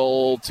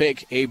will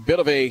take a bit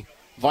of a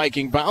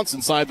Viking bounce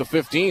inside the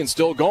 15,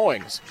 still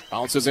going.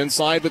 Bounces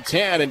inside the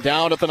 10 and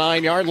down at the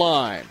 9-yard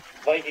line.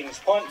 Vikings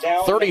punt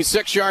down.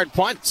 36-yard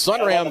punt.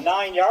 Sunram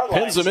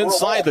pins him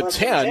inside the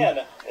 10.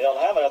 They'll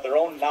have it at their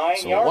own 9-yard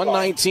So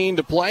line. 1:19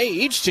 to play.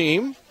 Each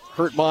team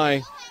hurt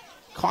by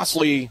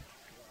costly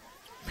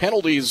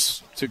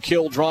penalties to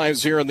kill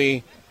drives here in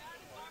the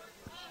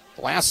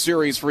last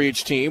series for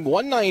each team.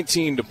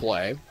 1:19 to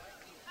play.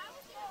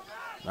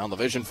 Now the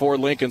Vision Ford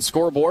Lincoln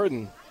scoreboard,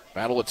 and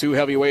battle of 2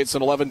 heavyweights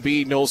and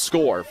 11B, no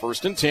score.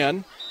 1st and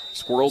 10.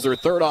 Squirrels their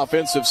 3rd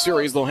offensive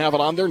series. They'll have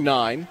it on their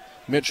 9.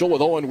 Mitchell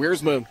with Owen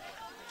Wiersma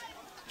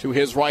to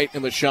his right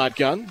in the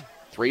shotgun.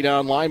 3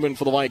 down linemen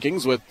for the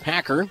Vikings with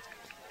Packer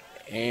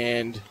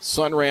and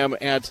Sunram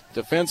at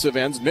defensive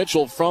ends.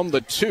 Mitchell from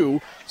the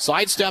 2.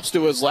 Sidesteps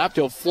to his left.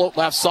 He'll float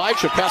left side.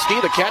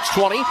 Shapesky, the catch,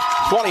 20,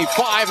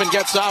 25, and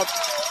gets out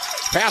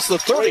past the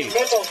 30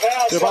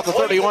 to about the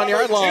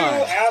 31-yard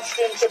line.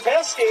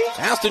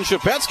 Aston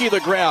Shapetsky the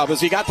grab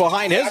as he got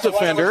behind his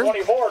defender.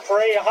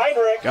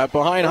 Got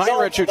behind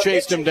Heinrich, who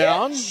chased him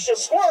down.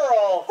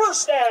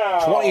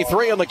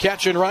 23 on the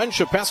catch and run.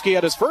 Shapetsky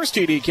had his first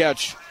TD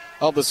catch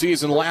of the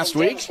season last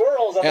week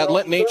at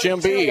Linton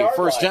HMB.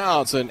 First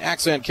down. It's an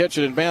Accent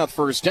Kitchen and Bath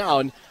first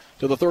down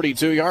to the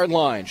 32-yard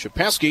line.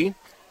 Shapetsky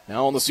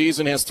now in the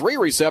season has 3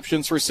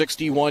 receptions for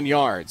 61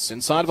 yards.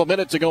 Inside of a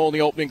minute to go in the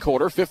opening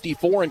quarter,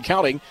 54 and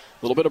counting. A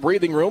little bit of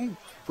breathing room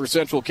for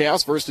Central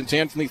Cass. 1st and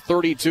 10 from the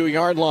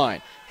 32-yard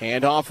line.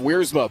 Handoff,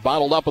 Wiersma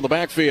bottled up in the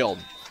backfield.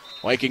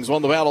 Vikings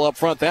won the battle up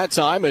front that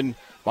time and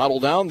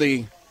bottled down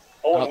the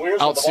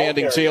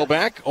outstanding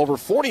tailback. Over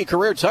 40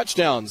 career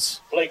touchdowns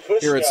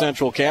here at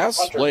Central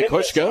Cass. Blake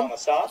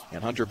Hushka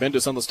and Hunter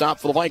Bendis on the stop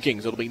for the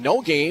Vikings. It'll be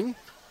no gain,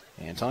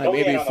 and time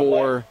maybe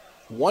for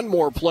one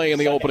more play in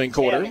the opening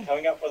quarter.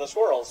 Coming up for the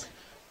Squirrels.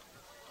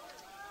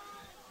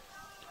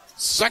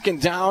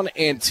 2nd down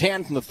and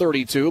 10 from the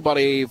 32. About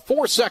a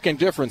 4-second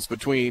difference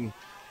between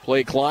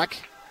play clock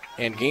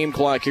and game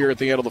clock here at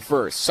the end of the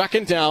first.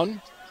 2nd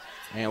down,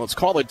 and let's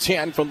call it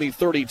 10 from the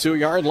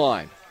 32-yard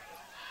line.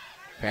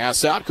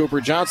 Pass out, Cooper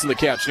Johnson the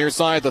catch. Near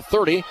side the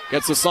 30,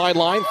 gets the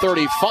sideline,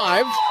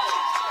 35.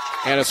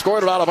 And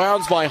escorted out of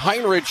bounds by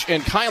Heinrich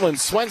and Kylan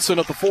Swenson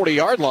at the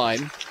 40-yard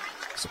line.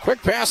 It's a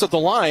quick pass at the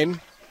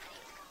line.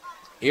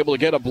 Able to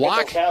get a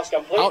block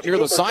out near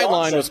the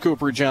sideline was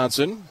Cooper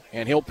Johnson.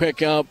 And he'll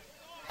pick up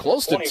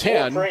close to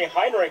 10.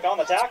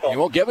 He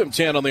won't give him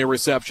 10 on the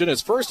reception.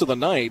 His first of the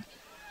night.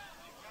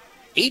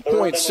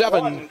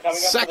 8.7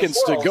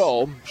 seconds to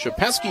go.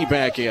 Shapetsky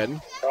back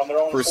in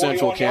for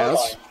Central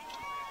Cass.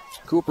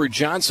 Cooper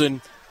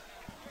Johnson,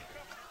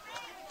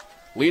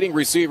 leading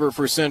receiver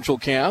for Central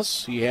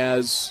Cass. He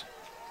has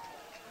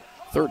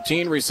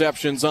 13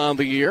 receptions on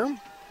the year.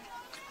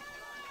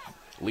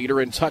 Leader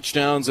in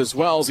touchdowns as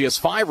well, as he has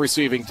 5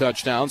 receiving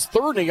touchdowns.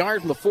 3rd and a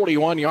yard from the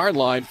 41-yard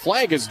line.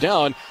 Flag is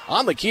down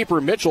on the keeper,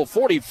 Mitchell,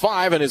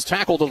 45, and is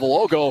tackled to the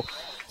logo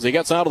as he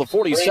gets out of the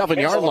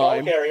 47-yard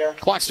line.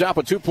 Clock stop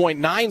at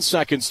 2.9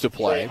 seconds to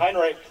play.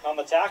 Heinrich on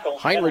the tackle.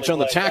 Heinrich on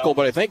the tackle,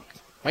 but I think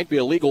might be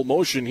a legal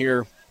motion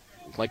here.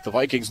 Like the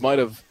Vikings might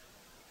have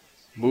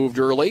moved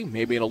early.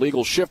 Maybe an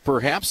illegal shift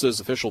perhaps, as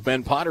official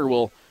Ben Potter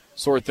will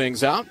sort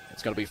things out.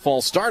 It's going to be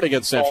false start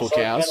against Central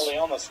Cass. Penalty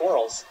on the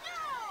Swirls.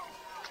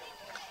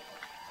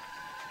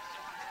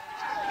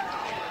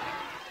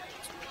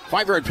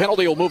 5-yard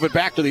penalty will move it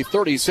back to the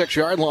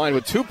 36-yard line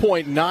with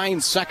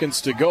 2.9 seconds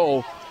to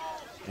go.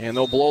 And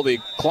they'll blow the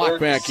clock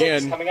back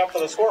in. Coming up for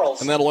the Squirrels.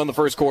 And that'll end the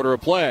first quarter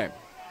of play.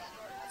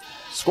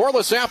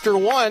 Scoreless after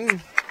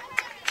 1.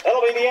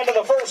 That'll be the end of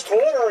the first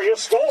quarter. Your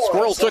score.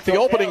 Squirrels took the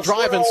opening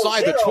drive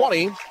inside the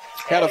 20.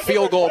 Had a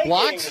field goal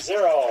blocked.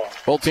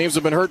 Both teams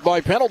have been hurt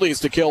by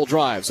penalties to kill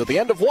drives. At the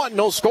end of 1,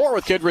 no score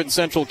with Kidron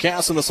Central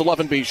Cass in this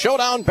 11B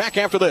showdown. Back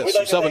after this,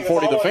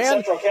 740 The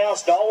Fan.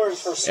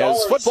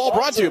 As football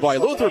brought to you by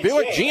Luther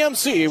Buick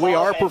GMC. We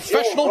are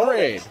professional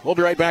grade. We'll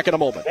be right back in a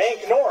moment.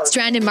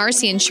 Strand &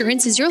 Marcy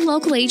Insurance is your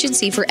local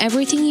agency for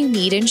everything you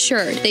need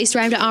insured. They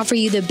strive to offer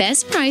you the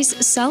best price,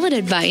 solid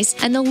advice,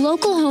 and the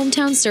local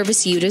hometown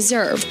service you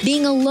deserve.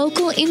 Being a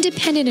local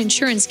independent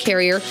insurance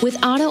carrier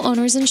with Auto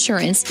Owners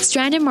Insurance,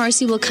 Strand &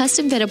 Marcy will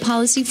custom fit a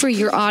policy for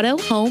your auto,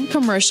 home,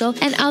 commercial,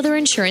 and other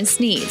insurance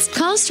needs.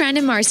 Call Strand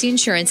 & Marcy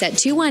Insurance at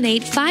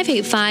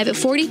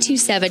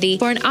 218-585-4270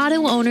 for an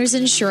Auto Owners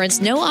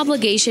Insurance no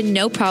obligation,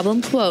 no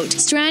problem quote.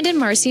 Strand &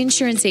 Marcy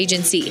Insurance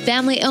Agency,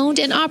 family owned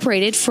and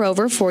operated for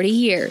over 40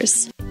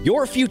 years.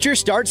 Your future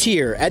starts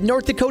here at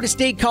North Dakota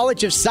State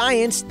College of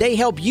Science. They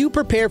help you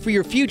prepare for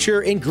your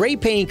future in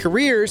great-paying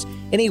careers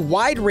in a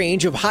wide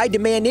range of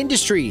high-demand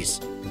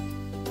industries.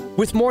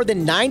 With more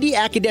than 90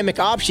 academic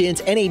options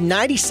and a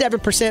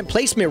 97%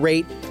 placement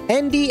rate,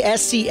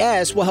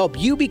 NDSCS will help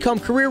you become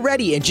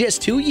career-ready in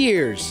just 2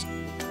 years.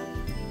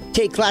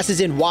 Take classes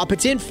in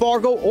Wahpeton,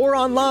 Fargo, or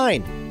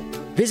online.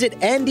 Visit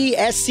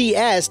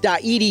ndscs.edu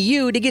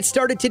to get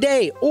started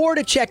today or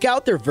to check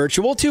out their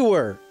virtual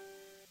tour.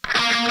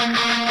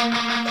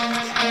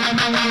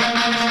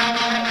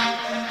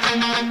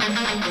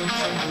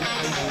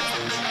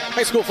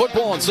 High school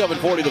football on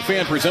 740 The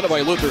Fan, presented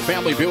by Luther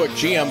Family Buick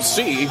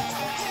GMC.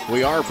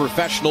 We are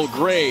professional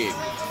grade.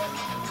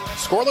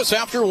 Scoreless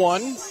after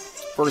one.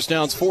 First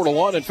down's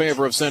 4-1 in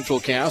favor of Central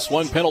Cass.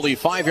 One penalty,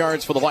 5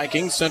 yards for the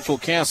Vikings. Central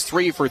Cass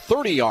 3 for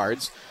 30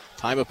 yards.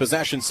 Time of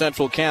possession,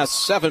 Central Cass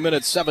 7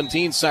 minutes,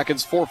 17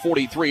 seconds,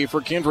 4:43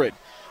 for Kindred.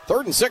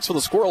 3rd and 6 for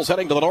the Squirrels,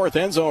 heading to the north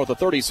end zone at the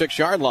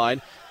 36-yard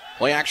line.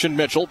 Play action,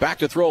 Mitchell back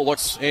to throw,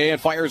 looks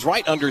and fires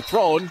right,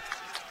 underthrown.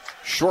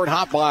 Short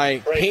hop by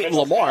Peyton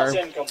Lamar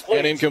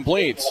and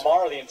incomplete. Peyton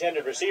Lamar, the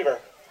intended receiver.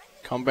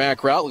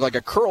 Comeback route, looked like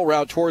a curl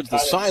route towards the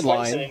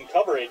sideline.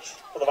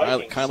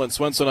 Kylan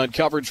Swenson on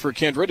coverage for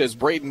Kindred as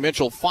Braden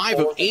Mitchell 5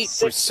 of 8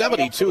 for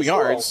 72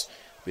 yards.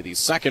 Be the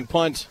second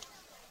punt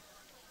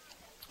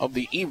of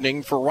the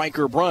evening for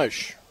Riker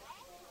Brush.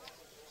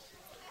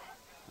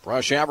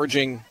 Brush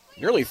averaging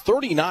nearly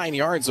 39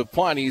 yards of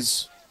punt.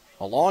 He's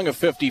along a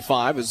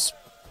 55, has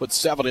put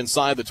 7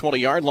 inside the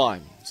 20-yard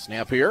line.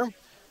 Snap here.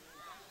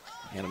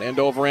 And an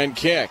end-over-end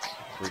kick.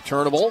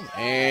 Returnable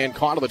and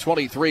caught on the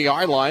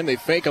 23-yard line. They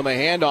fake on the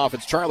handoff.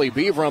 It's Charlie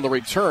Beaver on the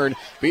return.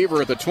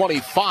 Beaver at the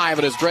 25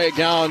 and is dragged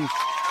down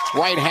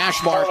right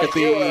hash mark at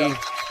the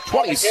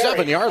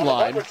 27-yard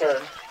line.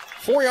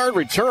 4-yard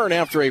return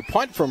after a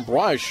punt from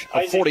Brush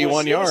of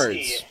 41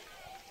 yards.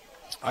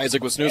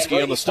 Isaac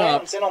Wisniewski on the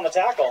stop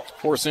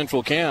for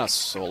Central Cass.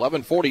 So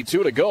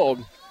 11:42 to go.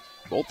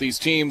 Both these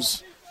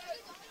teams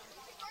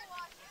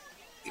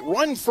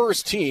run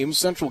first team.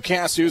 Central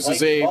Cass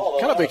uses a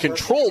kind of a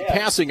controlled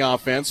passing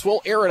offense.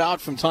 We'll air it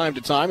out from time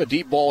to time, a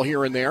deep ball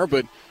here and there,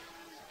 but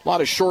a lot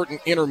of short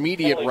and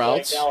intermediate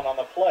routes.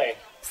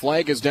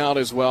 Flag is down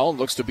as well.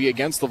 Looks to be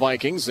against the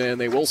Vikings, and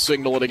they will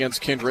signal it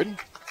against Kindred.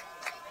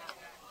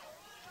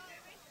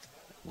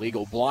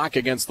 Legal block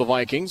against the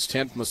Vikings.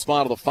 10th in the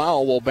spot of the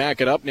foul. We'll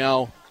back it up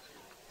now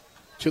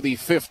to the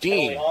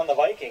 15. On the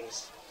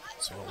Vikings.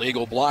 So a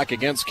legal block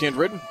against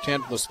Kindred.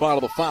 10th in the spot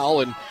of the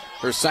foul, and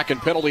their second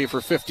penalty for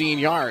 15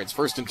 yards.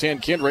 1st and 10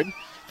 Kindred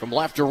from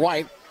left to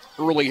right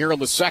early here in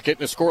the second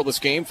in a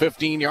scoreless game,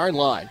 15-yard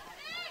line.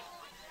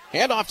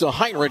 Handoff to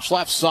Heinrich,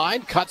 left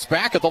side, cuts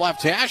back at the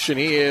left hash, and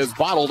he is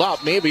bottled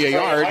up, maybe a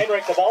yard.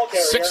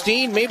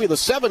 16, maybe the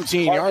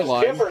 17-yard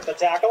line. Bifford, the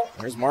tackle.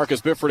 There's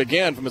Marcus Bifford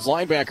again from his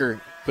linebacker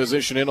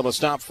position into the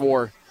stop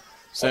for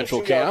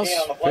Central Cass.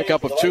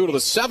 Pickup of 2 to the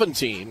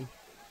 17.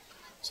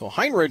 So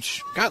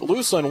Heinrich got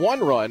loose on one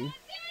run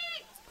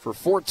for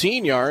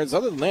 14 yards.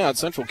 Other than that,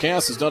 Central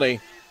Cass has done a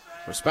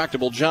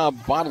respectable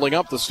job bottling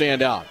up the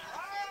standout.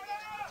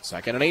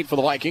 2nd and 8 for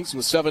the Vikings from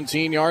the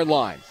 17-yard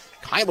line.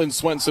 Kylan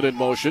Swenson in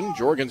motion,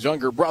 Jorgen's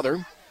younger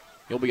brother.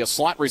 He'll be a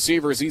slot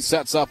receiver as he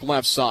sets up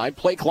left side.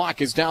 Play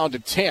clock is down to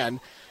 10.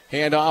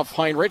 Handoff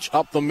Heinrich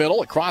up the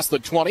middle, across the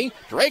 20.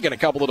 Dragging a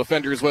couple of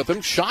defenders with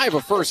him, shy of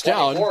a first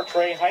down.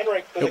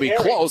 He'll be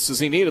close as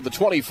he needed the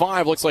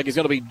 25. Looks like he's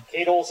going to be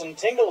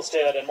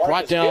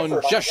brought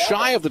down just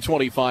shy of the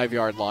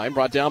 25-yard line.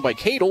 Brought down by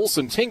Kate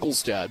Olson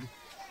Tinglestead.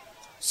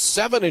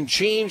 7 and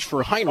change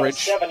for Heinrich.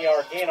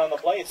 7-yard gain on the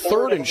play.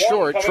 3rd and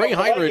short. Trey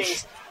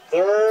Heinrich,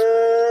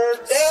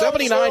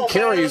 79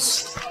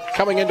 carries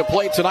coming into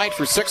play tonight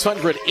for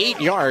 608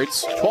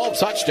 yards, 12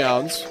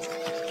 touchdowns,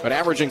 but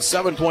averaging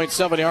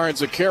 7.7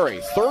 yards a carry.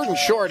 3rd and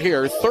short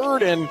here.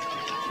 3rd and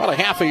about a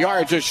half a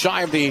yard just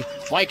shy of the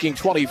Viking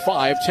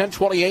 25.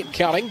 10:28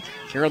 counting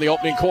here in the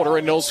opening quarter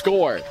and no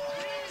score.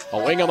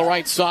 A wing on the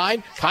right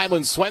side.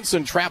 Kylan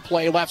Swenson, trap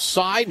play left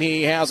side, and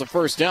he has a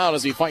first down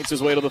as he fights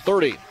his way to the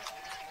 30.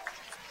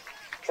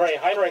 Trey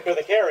Heinrich with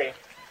a carry.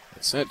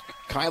 It sent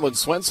Kylan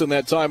Swenson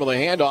that time on the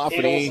handoff,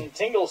 and he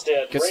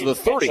gets to the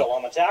 30.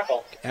 On the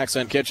tackle.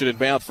 Accent Kitchen and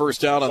Bath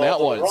first down on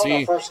that one.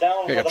 See,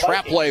 a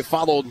trap play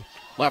followed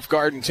left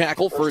guard and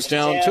tackle. First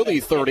down to the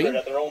 30.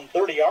 At their own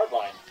 30-yard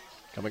line.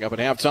 Coming up at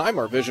halftime,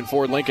 our Vision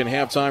Ford Lincoln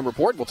halftime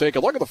report. We'll take a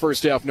look at the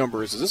first half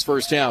numbers as this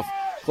first half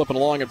clipping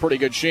along in pretty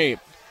good shape.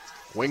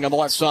 Wing on the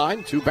left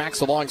side, 2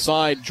 backs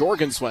alongside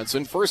Jorgen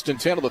Swenson. 1st and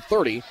 10 of the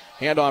 30.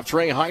 Handoff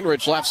Trey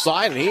Heinrich left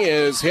side, and he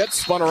is hit,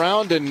 spun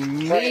around,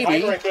 and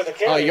maybe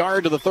a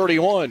yard to the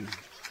 31.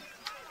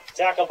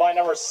 Tackled by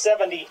number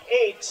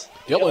 78,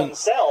 Dylan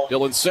Sell.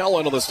 Dylan Sell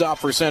into the stop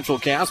for Central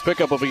Cass.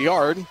 Pickup of a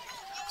yard.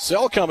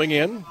 Sell coming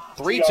in.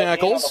 3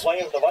 tackles.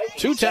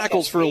 2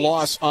 tackles for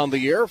loss on the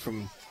year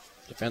from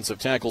defensive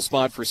tackle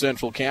spot for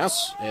Central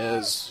Cass,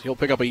 as he'll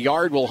pick up a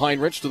yard. Will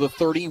Heinrich to the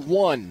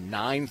 31.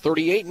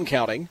 9:38 and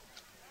counting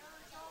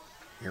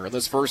here in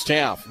this first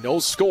half. No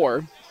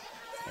score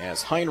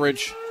as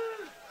Heinrich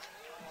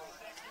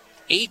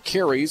 8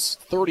 carries,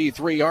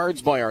 33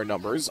 yards by our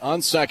numbers.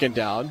 On second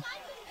down,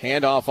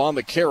 handoff on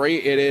the carry.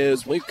 It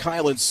is, I believe,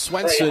 Kylan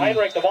Swenson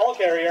Heinrich, the ball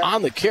carrier.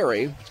 on the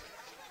carry.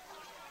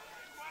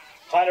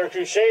 Tyler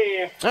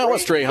Cruchet. That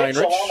was Trey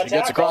Heinrich. He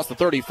gets across the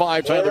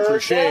 35. Tyler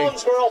Cruchet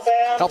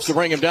helps to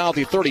bring him down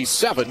to the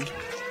 37.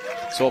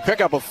 So a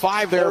pickup of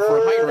 5 there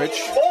for Heinrich.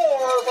 4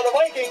 for the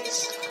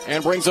Vikings.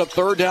 And brings up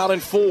 3rd down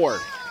and 4.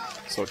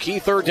 So key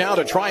 3rd down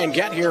to try and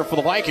get here for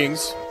the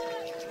Vikings.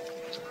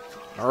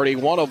 Already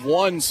 1 of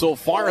 1 so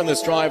far in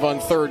this drive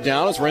on 3rd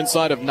down as we're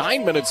inside of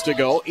 9 minutes to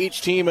go.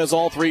 Each team has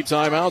all 3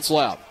 timeouts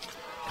left.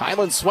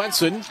 Kylan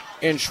Swenson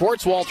and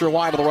Schwartzwalter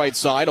wide to the right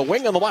side. A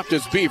wing on the left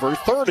is Beaver.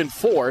 3rd and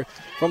 4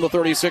 from the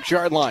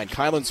 36-yard line.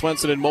 Kylan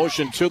Swenson in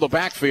motion to the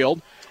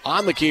backfield.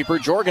 On the keeper,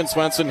 Jorgen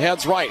Swenson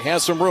heads right,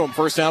 has some room.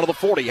 First down to the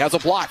 40, has a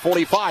block,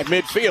 45,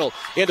 midfield,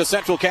 into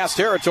Central Cass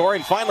territory,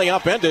 and finally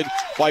upended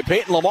by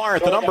Peyton Lamar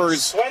at the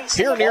numbers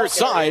here near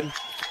side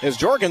as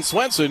Jorgen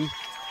Swenson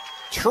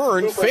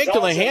turned, faked to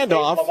the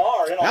handoff.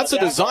 That's a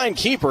design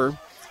keeper.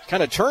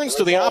 Kind of turns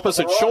to the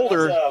opposite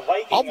shoulder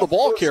of the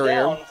ball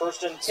carrier.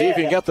 See if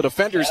he can get the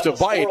defenders to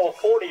bite.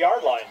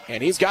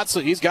 And he's got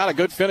a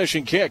good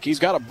finishing kick. He's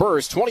got a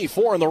burst.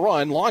 24 in the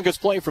run. Longest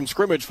play from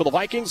scrimmage for the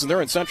Vikings, and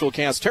they're in Central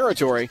Cass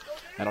territory.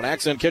 And an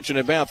Accent Kitchen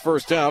and Bath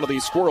first down to the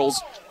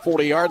Squirrels'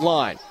 40-yard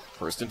line.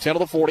 First and 10 of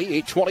the 40,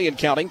 8:20 and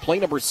counting. Play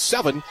number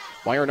 7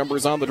 by our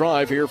numbers on the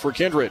drive here for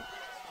Kindred.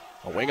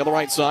 A wing on the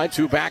right side,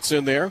 2 backs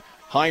in there.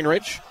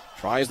 Heinrich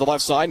tries the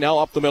left side, now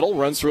up the middle,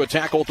 runs through a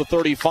tackle at the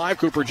 35.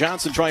 Cooper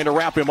Johnson trying to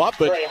wrap him up,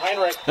 but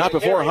not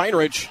before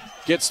Heinrich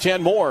gets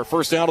 10 more.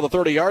 First down to the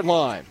 30-yard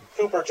line.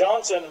 Cooper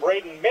Johnson,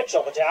 Braden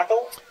Mitchell the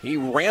tackle. He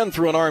ran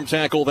through an arm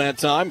tackle that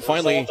time.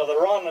 Finally, to the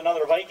run,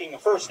 another Viking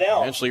first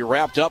down. Eventually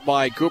wrapped up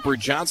by Cooper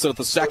Johnson at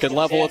the second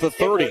level at the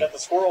 30. At the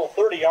Squirrel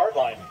 30-yard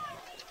line.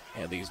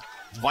 And these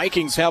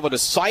Vikings have a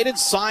decided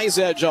size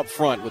edge up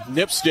front with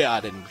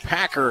Nipstad and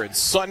Packer and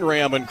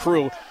Sunram and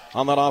crew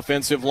on that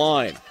offensive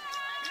line.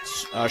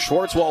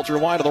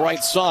 Schwartzwalter wide to the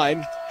right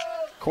side.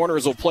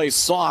 Corners will play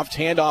soft.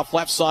 Handoff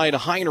left side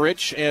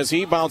Heinrich as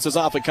he bounces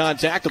off the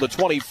contact to the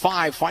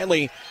 25.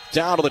 Finally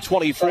down to the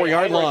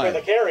 24-yard line.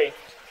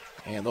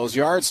 And those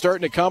yards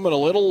starting to come in a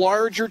little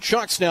larger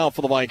chunks now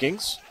for the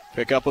Vikings.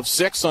 Pickup of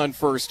 6 on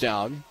first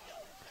down.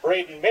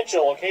 Braden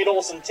Mitchell, Kate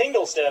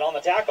Olsen-Tinglestead on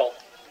the tackle.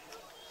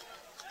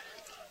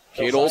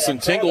 Kate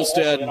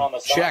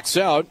Olsen-Tinglestead checks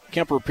out.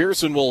 Kemper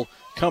Pearson will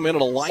come in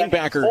at a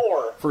linebacker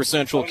for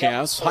Central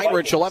Cass.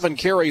 Heinrich, 11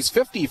 carries,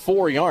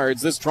 54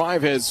 yards. This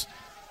drive has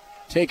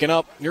taken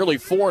up nearly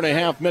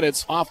 4.5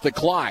 minutes off the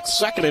clock.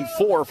 2nd and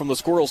 4 from the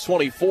Squirrels'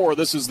 24.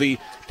 This is the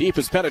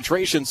deepest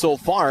penetration so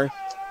far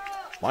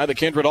by the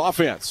Kindred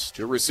offense.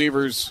 2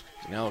 receivers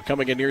now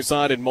coming in near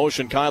side in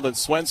motion. Kylan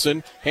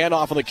Swenson,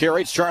 handoff on the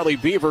carry. It's Charlie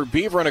Beaver.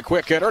 Beaver in a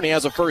quick hitter, and he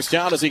has a first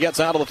down as he gets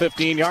out of the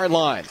 15-yard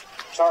line.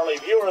 Charlie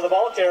Beaver, the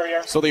ball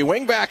carrier. So the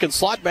wingback and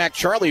slot back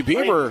Charlie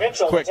Beaver,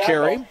 quick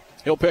carry.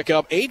 He'll pick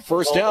up 8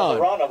 first down.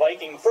 A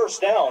Viking first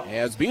down.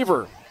 As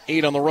Beaver,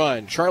 8 on the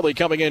run. Charlie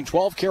coming in,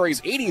 12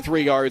 carries,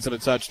 83 yards and a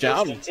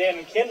touchdown. First and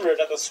 10, Kindred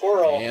at the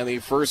Squirrel. And the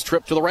first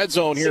trip to the red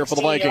zone here for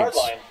the Vikings.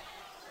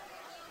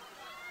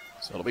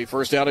 So it'll be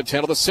first down at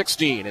 10 of the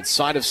 16.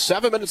 Inside of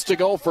 7 minutes to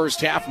go, first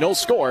half, no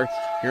score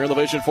here in the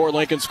Vision 4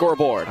 Lincoln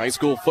scoreboard. High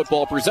school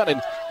football presented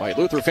by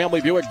Luther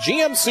Family Buick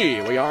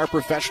GMC. We are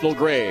professional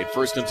grade.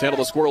 First and 10 of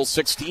the Squirrels'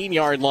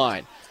 16-yard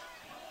line.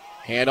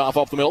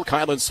 Handoff up the middle.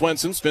 Kylan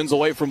Swenson spins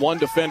away from one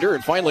defender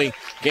and finally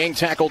gang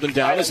tackled and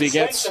down as he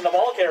gets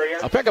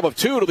a pickup of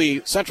 2 to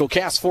the Central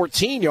Cass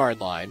 14-yard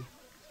line.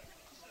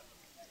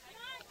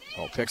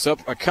 So picks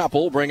up a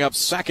couple, bring up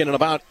 2nd and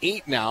about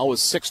 8 now with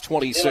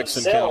 6:26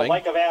 and counting.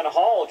 Micah Van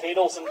Hall, Kate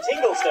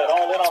Olsen-Tinglestead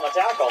all in on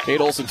the tackle. Kate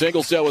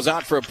Olsen-Tinglestead was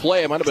out for a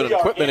play. It might have been an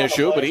equipment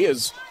issue, but he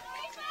is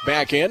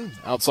back in.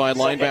 Outside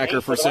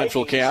linebacker for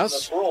Central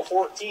Cass.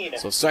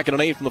 So 2nd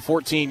and 8 from the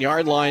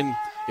 14-yard line.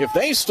 If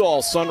they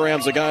stall,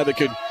 Sunram's a guy that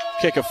could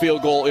kick a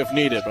field goal if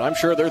needed. But I'm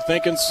sure they're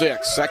thinking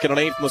 6. 2nd and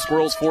 8 from the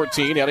Squirrels'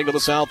 14, heading to the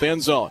south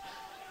end zone.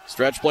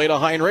 Stretch play to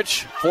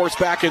Heinrich. Forced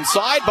back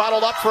inside.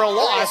 Bottled up for a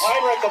loss.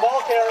 Heinrich, the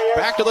ball carrier.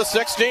 Back to the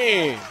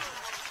 16.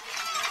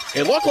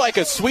 It looked like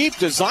a sweep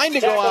designed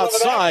to go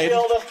outside.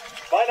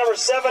 By number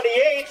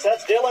 78,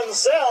 that's Dylan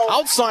Sell.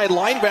 Outside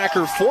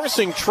linebacker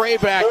forcing Trey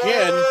back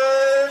in.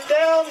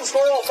 Down,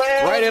 Squirrel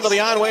fans. Right into the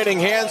on-waiting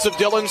hands of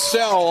Dylan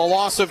Sell. A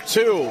loss of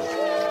 2.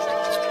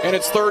 And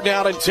it's 3rd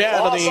down and 10.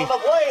 And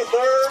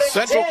the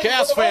Central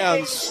Cass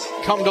fans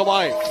come to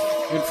life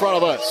in front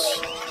of us.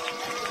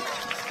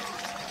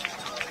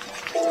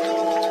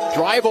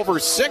 Drive over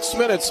 6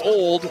 minutes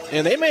old,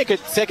 and they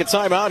take a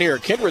timeout here.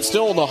 Kindred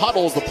still in the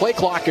huddles. The play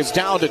clock is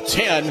down to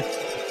 10. And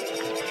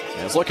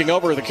it's looking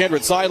over the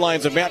Kindred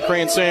sidelines, and Matt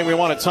Crane saying we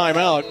want a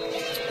timeout,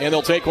 and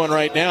they'll take one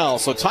right now.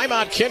 So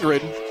timeout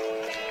Kindred.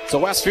 It's a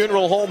West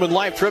Funeral Home and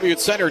Life Tribute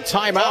Center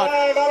timeout.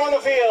 Timeout on the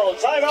field.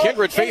 Timeout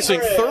Kindred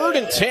facing 3rd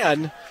and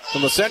 10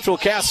 from the Central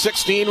Cass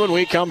 16 when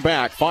we come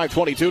back.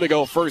 5:22 to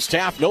go first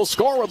half. No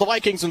score with the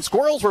Vikings and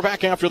Squirrels. We're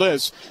back after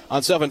this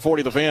on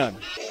 740 The Fan.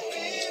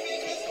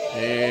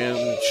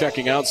 And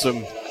checking out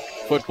some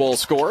football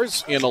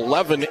scores in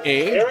 11A.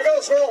 Here we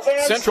go, Squirrel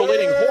fans. Central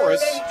leading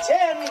Horace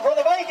 10 for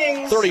the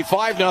Vikings.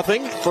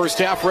 35-0. First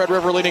half, Red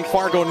River leading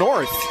Fargo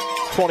North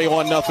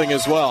 21-0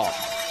 as well.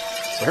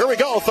 So here we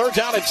go. Third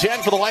down and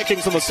 10 for the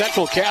Vikings on the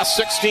Central Cass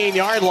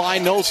 16-yard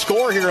line. No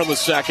score here in the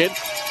second.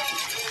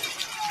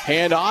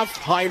 Handoff.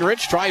 Heinrich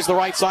tries the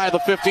right side of the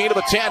 15 to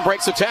the 10.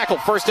 Breaks the tackle.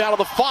 First down to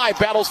the 5.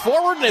 Battles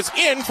forward and is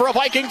in for a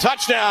Viking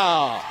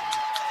touchdown.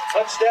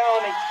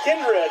 Touchdown,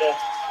 Kindred.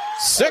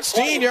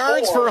 16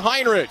 yards for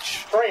Heinrich.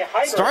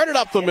 Started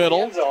up the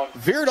middle.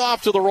 Veered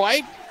off to the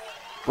right.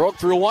 Broke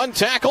through one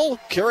tackle.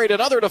 Carried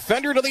another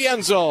defender to the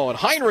end zone.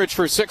 Heinrich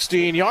for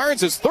 16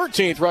 yards. His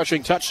 13th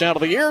rushing touchdown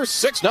of the year.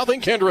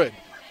 6-0 Kindred.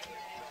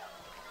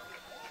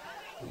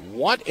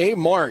 What a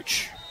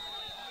march.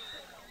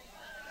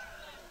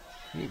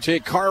 You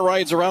take car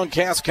rides around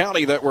Cass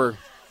County that were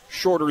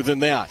shorter than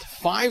that.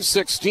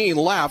 5:16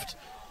 left.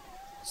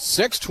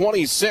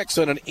 6:26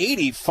 and an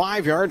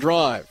 85-yard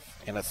drive.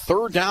 And a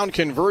third down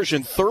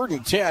conversion, 3rd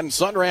and 10.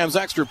 Sunrams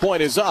extra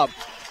point is up.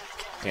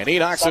 And he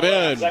knocks it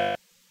in.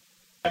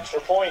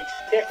 Extra point,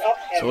 kick up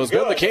and so it's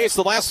been the case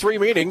the last 3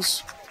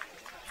 meetings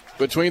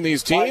between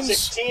these teams.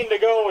 5:16 to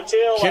go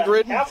till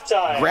Kindred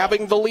halftime.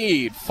 Grabbing the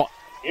lead.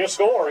 Your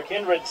score,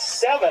 Kindred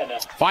 7.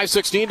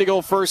 5:16 to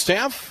go first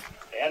half.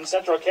 And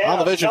Central Cass on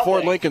the Vision nothing.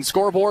 Ford Lincoln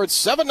scoreboard,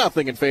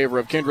 7-0 in favor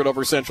of Kindred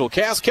over Central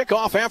Cass.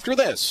 Kickoff after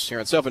this here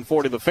at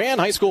 740 The Fan.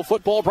 High school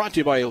football brought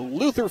to you by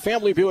Luther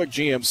Family Buick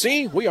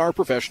GMC. We are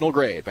professional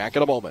grade. Back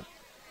in a moment.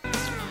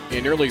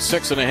 In nearly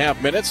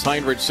 6.5 minutes,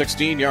 Heinrich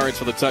 16 yards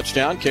for the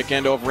touchdown. Kick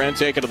end over end,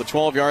 taken to the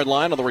 12-yard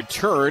line on the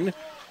return.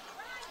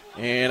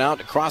 And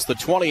out across the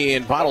 20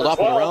 and bottled up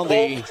and around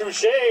the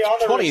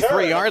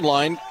 23-yard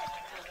line.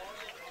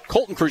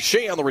 Colton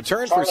Crochet on the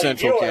return for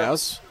Central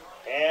Cass.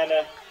 And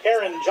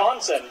Aaron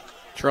Johnson.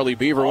 Charlie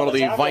Beaver, one of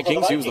the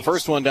Vikings. He was the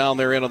first one down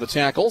there in on the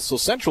tackle. So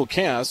Central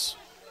Cass,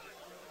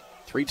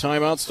 3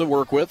 timeouts to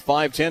work with.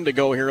 5:10 to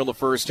go here in the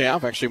first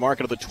half. Actually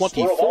marking at the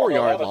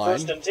 24-yard line.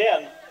 First and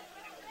 10.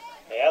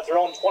 At their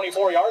own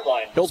 24-yard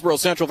line. Hillsborough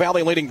Central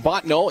Valley leading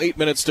Bottineau. 8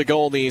 minutes to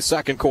go in the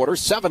second quarter.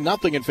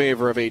 7-0 in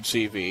favor of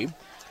HCV.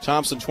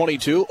 Thompson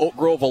 22, Oak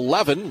Grove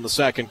 11 in the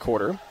second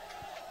quarter.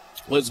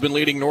 Lisbon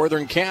leading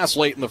Northern Cass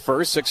late in the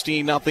first,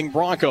 16-0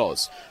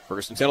 Broncos.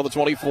 First and 10 of the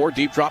 24,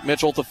 deep drop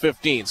Mitchell to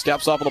 15.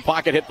 Steps up in the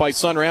pocket, hit by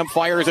Sunram,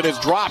 fires it, is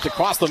dropped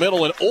across the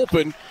middle and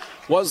open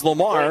was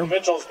Lamar.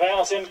 Mitchell's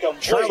pass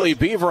incomplete. Charlie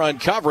Beaver on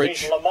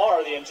coverage.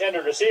 Lamar, the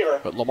intended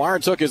receiver. But Lamar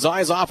took his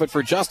eyes off it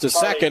for just a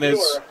second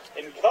as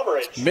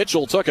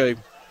Mitchell took a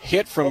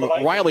hit from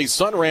Riley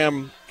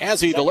Sunram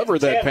as he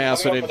delivered that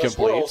pass and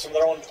incomplete. From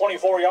their own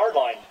 24-yard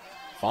line.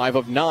 5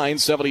 of 9,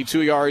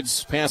 72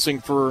 yards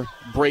passing for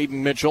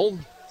Braden Mitchell.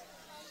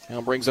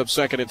 Now brings up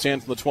second and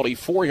 10 from the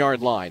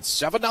 24-yard line.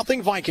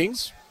 7-0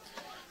 Vikings.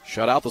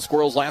 Shut out the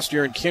Squirrels last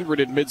year in Kindred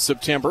in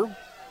mid-September.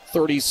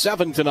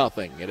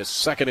 37-0. It is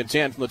second and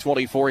 10 from the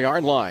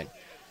 24-yard line.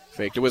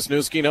 Fake to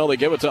Wisniewski. No, they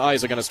give it to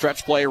Isaac on a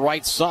stretch play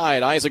right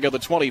side. Isaac at the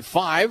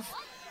 25.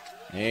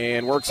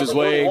 And works his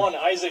way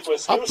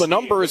up the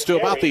numbers to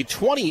about the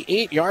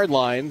 28-yard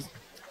line.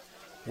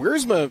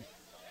 Wiersma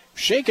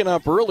shaken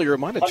up earlier,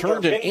 might have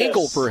turned an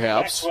ankle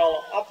perhaps.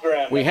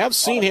 We have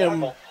seen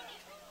him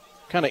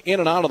kind of in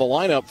and out of the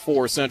lineup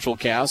for Central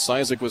Cass.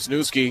 Isaac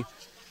Wisniewski.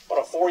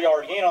 What a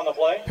 4-yard gain on the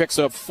play. Picks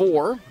up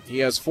 4. He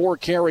has 4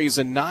 carries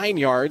and 9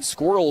 yards.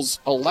 Squirrels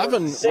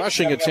 11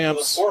 rushing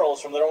attempts.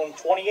 Squirrels from their own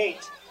 28.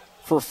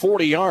 For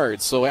 40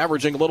 yards, so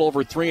averaging a little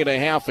over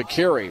 3.5 a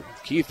carry.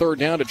 Key third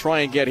down to try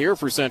and get here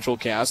for Central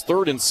Cass.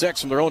 3rd and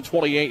 6 from their own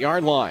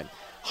 28-yard line.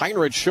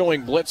 Heinrich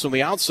showing blitz on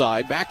the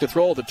outside. Back to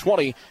throw at the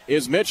 20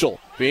 is Mitchell.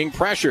 Being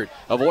pressured.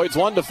 Avoids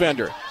one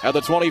defender. At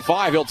the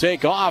 25, he'll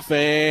take off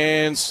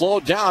and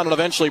slowed down and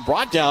eventually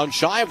brought down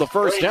shy of the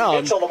first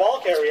down Mitchell, the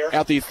ball carrier.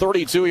 At the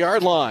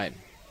 32-yard line.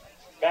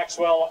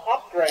 Maxwell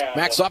Upgrand.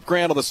 Max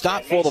Upgrand on the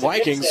stop for the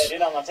Vikings.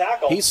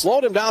 He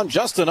slowed him down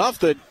just enough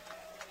that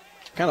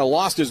kind of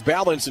lost his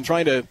balance in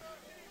trying to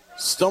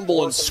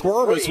stumble and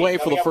squirm his way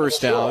for the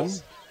first down.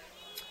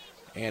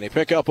 And a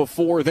pickup of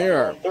 4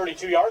 there.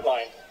 32-yard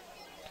line.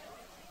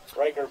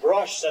 Riker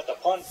Brush set the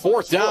punt.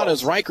 4th down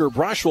as Riker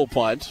Brush will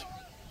punt.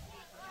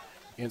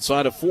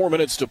 Inside of 4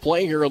 minutes to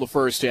play here in the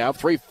first half.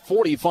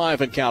 3:45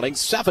 and counting.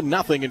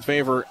 7-0 in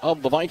favor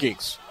of the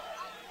Vikings.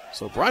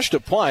 So Brush to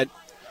punt.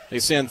 They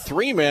send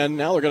 3 men.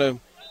 Now they're going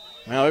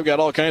to. Now they've got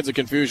all kinds of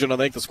confusion. I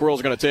think the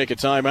Squirrels are going to take a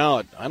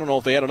timeout. I don't know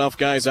if they had enough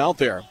guys out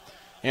there.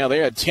 Yeah, they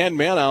had 10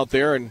 men out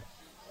there, and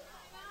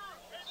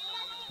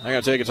I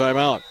got to take a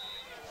timeout.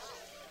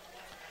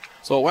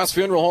 So West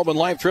Funeral Home and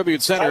Life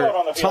Tribute Center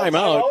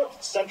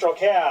timeout. Central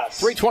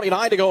Cass.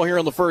 3:29 to go here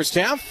in the first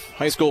half.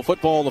 High school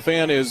football on the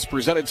Fan is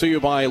presented to you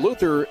by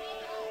Luther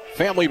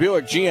Family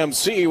Buick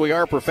GMC. We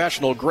are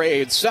professional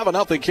grade.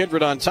 7-0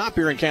 Kindred on top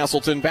here in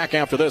Castleton. Back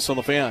after this on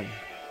the Fan.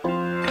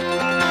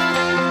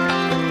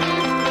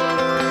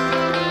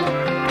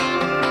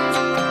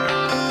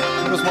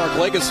 Bismarck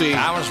Legacy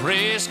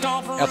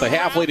at the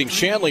half leading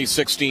Shanley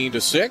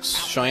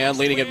 16-6. Cheyenne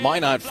leading at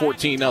Minot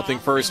 14-0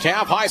 first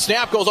half. High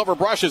snap goes over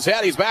Brush's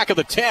head. He's back at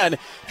the 10,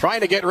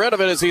 trying to get rid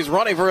of it as he's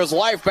running for his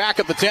life back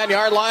at the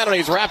 10-yard line, and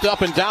he's wrapped up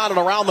and down and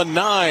around the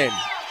 9.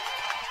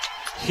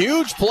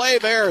 Huge play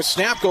there.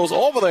 Snap goes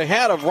over the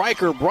head of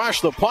Riker Brush,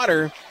 the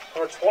punter.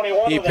 Number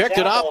 21 he picked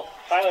it up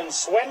Kylan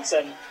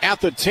Swenson at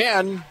the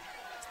 10.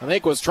 I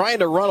think was trying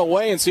to run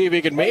away and see if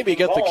he could maybe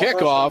get the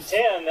kickoff.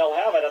 10, they'll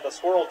have it at the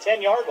Squirrel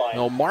 10-yard line.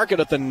 They'll mark it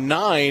at the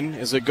 9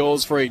 as it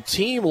goes for a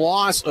team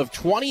loss of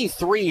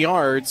 23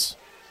 yards.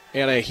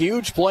 And a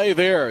huge play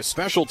there.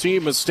 Special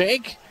team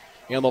mistake.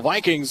 And the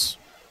Vikings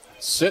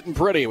sitting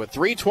pretty with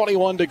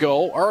 3:21 to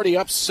go. Already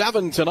up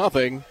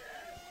 7-0.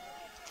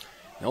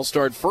 They'll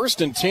start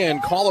 1st and 10.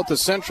 Call it the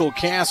Central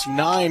Cass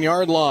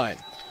 9-yard line.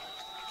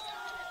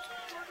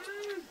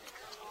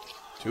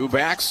 Two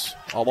backs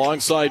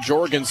alongside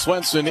Jorgen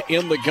Swenson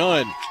in the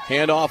gun.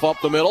 Handoff up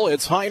the middle.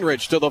 It's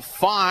Heinrich to the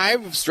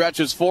 5.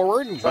 Stretches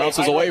forward and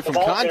bounces away from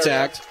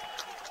contact.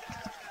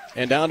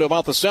 And down to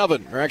about the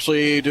 7. Or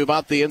actually to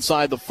about the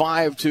inside the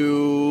 5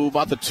 to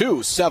about the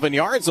 2. 7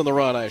 yards on the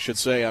run, I should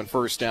say, on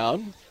first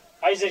down.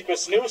 Isaac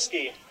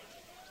Wisniewski,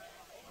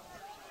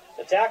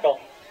 the tackle.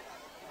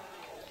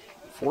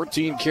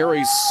 14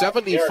 carries,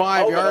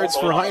 75 yards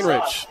for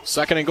Heinrich.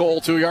 2nd and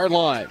goal, 2-yard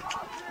line.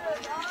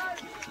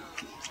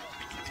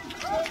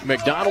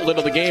 McDonald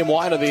into the game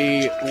wide of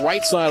the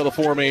right side of the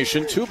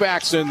formation. Two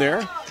backs in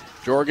there.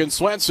 Jorgen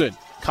Swenson.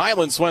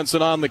 Kylan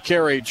Swenson on the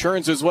carry.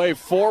 Churns his way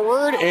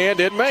forward and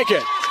didn't make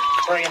it.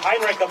 Trey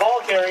Heinrich, the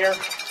ball carrier.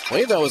 I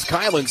believe that was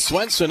Kylan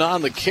Swenson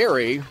on the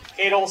carry.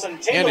 Kate Olsen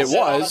and it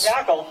was.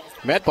 On the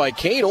met by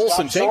Kate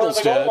Olsen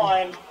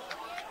Tinglestead.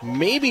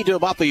 Maybe to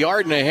about the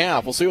 1.5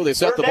 yards. We'll see where they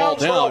set the ball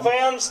down.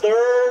 Fans,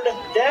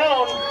 3rd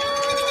down.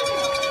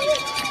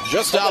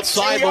 Just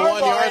outside the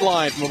 1-yard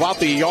line from about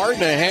the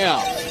 1.5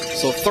 yards.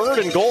 So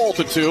 3rd and goal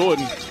to 2,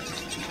 and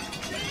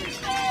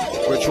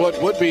which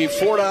would be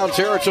 4-down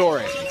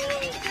territory.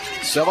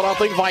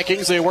 7-0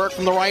 Vikings. They work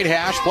from the right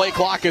hash. Play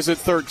clock is at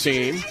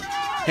 13.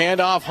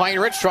 Handoff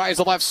Heinrich tries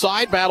the left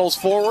side, battles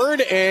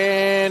forward,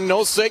 and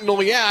no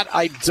signal yet.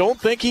 I don't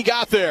think he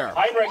got there.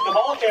 Heinrich, the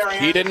ball carrier.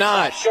 He did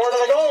not. Short of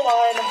the goal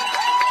line.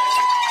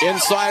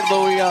 Inside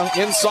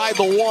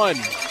the 1.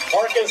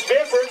 Marcus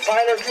Bifford,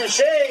 Tyler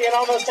Couchet in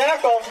on the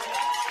tackle.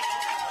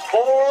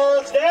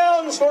 4th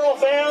down, Squirrel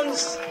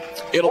fans.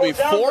 It'll be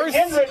 4th.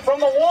 Kindred from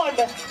the 1.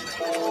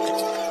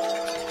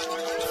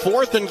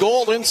 4th and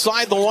goal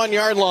inside the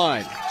 1-yard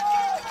line.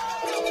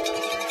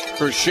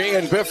 Couchet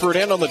and Bifford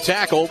in on the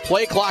tackle.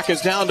 Play clock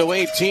is down to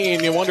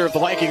 18. You wonder if the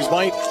Vikings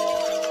might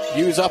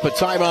use up a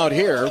timeout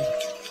here,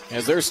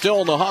 as they're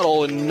still in the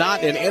huddle and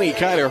not in any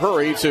kind of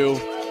hurry to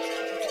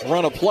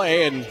run a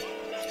play. And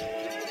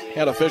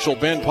had official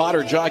Ben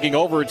Potter jogging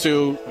over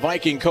to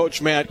Viking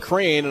coach Matt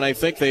Crane, and I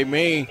think they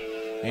may.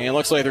 And it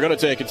looks like they're going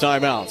to take a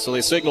timeout. So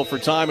they signal for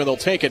time, and they'll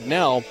take it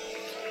now.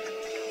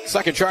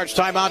 Second charge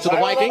timeout to the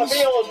Vikings.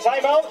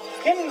 Timeout,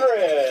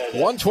 Kindred.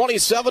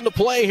 1:27 to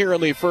play here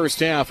in the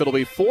first half. It'll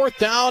be 4th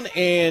down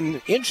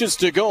and inches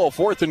to go.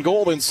 4th and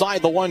goal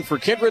inside the 1 for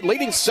Kindred,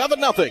 leading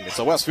 7-0. It's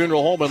a West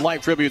Funeral Home and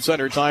Life Tribute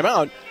Center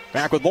timeout.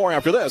 Back with more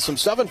after this from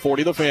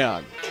 740 The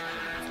Fan.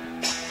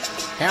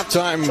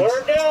 Halftime.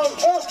 3rd down,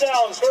 4th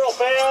down, Squirrel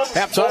fans.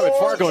 Halftime at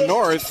Fargo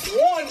North.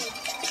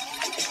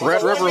 1.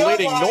 Red River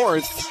leading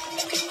North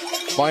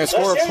by a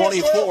score of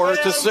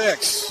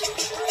 24-6.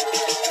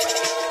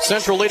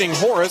 Central leading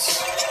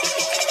Horace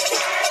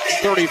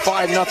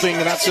 35-0,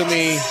 and that's in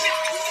the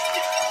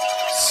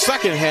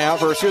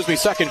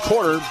second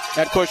quarter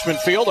at Cushman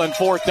Field. And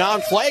 4th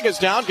down, flag is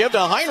down, give to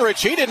Heinrich.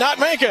 He did not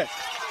make it.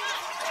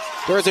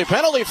 There's a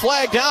penalty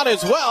flag down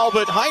as well,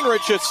 but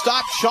Heinrich is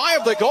stopped shy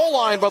of the goal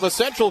line by the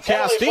Central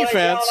Cass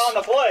defense.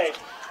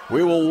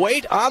 We will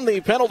wait on the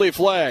penalty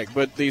flag,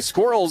 but the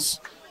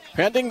Squirrels,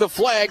 pending the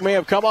flag, may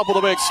have come up with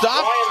a big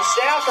stop. Ryan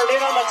Stafford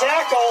in on the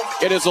tackle.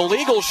 It is a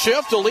legal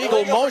shift, a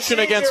legal motion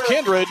against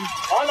Kindred.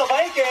 On the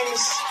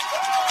Vikings.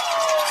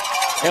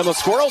 And the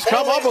Squirrels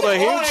come up with a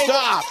huge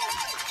stop.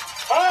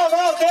 How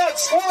about that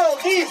Squirrel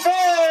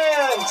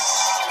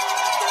defense?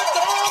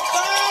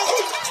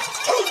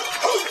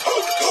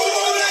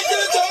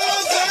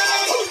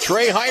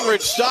 Trey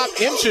Heinrich stopped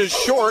inches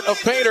short of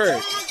Pater.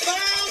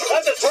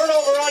 That's a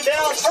turnover on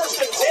down.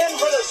 1st and 10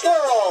 for the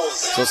Squirrels.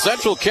 So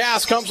Central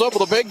Cass comes up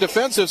with a big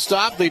defensive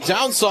stop. The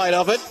downside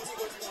of it,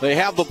 they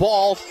have the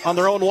ball on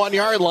their own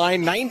 1-yard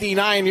line,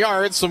 99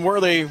 yards from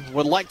where they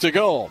would like to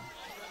go.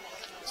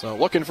 So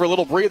looking for a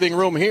little breathing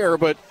room here,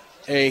 but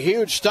a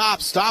huge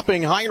stop,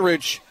 stopping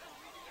Heinrich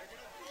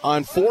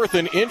on 4th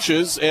and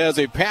inches as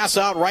a pass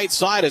out right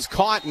side is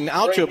caught and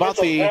out to about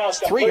the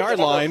 3-yard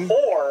line.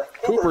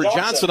 Cooper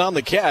Johnson on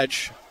the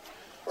catch.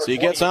 So he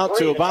gets out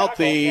to about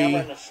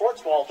the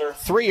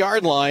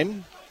 3-yard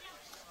line.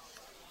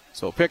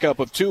 So pickup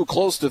of 2,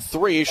 close to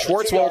 3.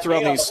 Schwartzwalter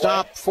on the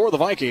stop for the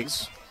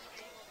Vikings.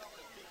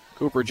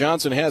 Cooper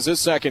Johnson has his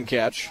second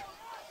catch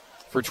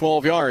for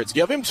 12 yards.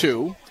 Give him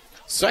 2.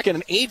 2nd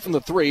and 8 from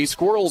the 3.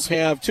 Squirrels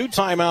have 2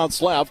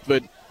 timeouts left,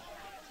 but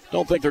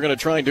Don't think they're going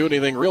to try and do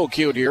anything real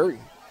cute here.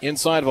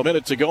 Inside of a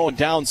minute to go and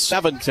down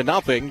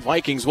 7-0.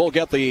 Vikings will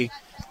get the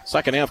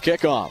second half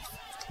kickoff.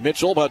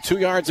 Mitchell about 2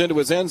 yards into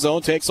his end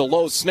zone, takes a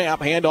low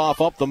snap,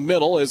 handoff up the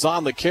middle, is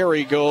on the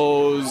carry,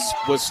 goes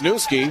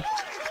Wisniewski,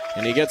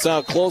 and he gets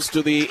out close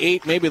to the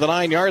 8, maybe the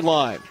 9-yard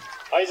line.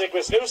 Isaac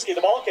Wisniewski,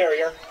 the ball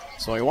carrier.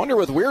 So I wonder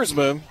with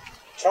Wiersma,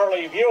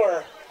 Charlie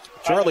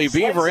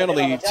Beaver in on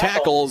the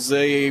tackles.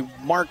 They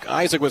mark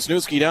Isaac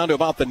Wisniewski down to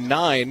about the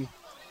 9.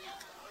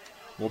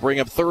 We'll bring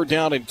up 3rd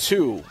down and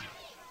 2.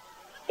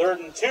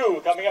 3rd and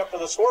 2 coming up for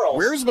the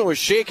Squirrels. Wiersma was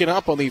shaken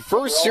up on the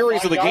first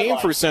series of the game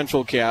for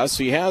Central Cass.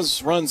 He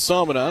has run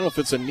some, and I don't know if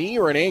it's a knee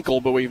or an ankle,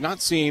 but we've not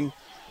seen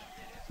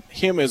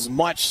him as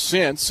much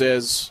since,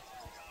 as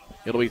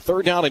it'll be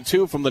 3rd down and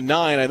 2 from the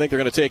 9. I think they're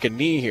going to take a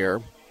knee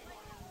here.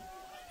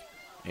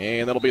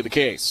 And that'll be the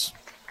case.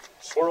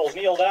 Squirrels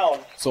kneel down.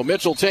 So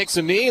Mitchell takes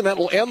a knee, and that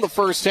will end the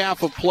first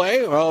half of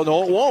play. Well,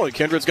 no, it won't.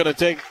 Kindred's going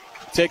to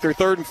take their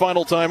 3rd and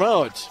final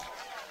timeout.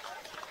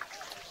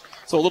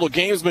 So a little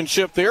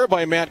gamesmanship there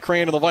by Matt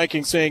Crane and the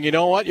Vikings, saying, you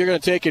know what, you're going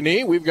to take a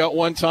knee. We've got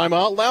one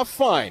timeout left.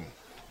 Fine.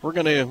 We're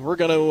going to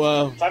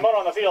timeout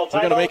on the field. We're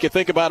going to make you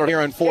think about it here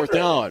on 4th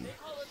down.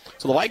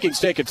 So the Vikings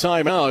take a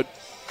timeout,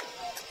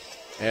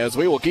 as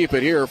we will keep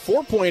it here.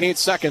 4.8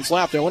 seconds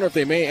left. I wonder if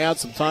they may add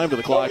some time to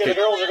the clock. The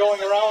girls are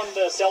going around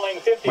selling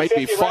 50. Might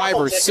be 5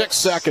 or 6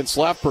 seconds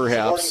left,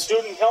 perhaps.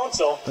 Student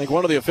council. I think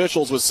one of the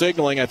officials was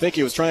signaling. I think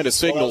he was trying to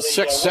signal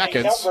 6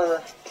 seconds.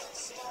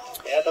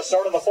 At the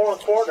start of the 4th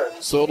quarter.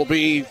 So it'll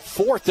be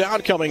 4th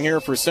down coming here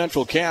for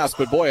Central Cass.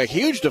 But boy, a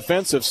huge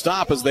defensive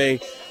stop as they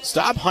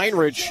stop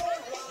Heinrich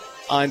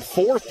on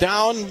 4th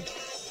down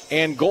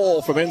and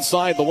goal from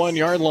inside the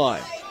 1-yard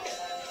line.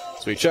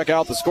 So we check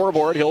out the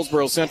scoreboard.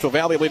 Hillsborough Central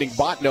Valley leading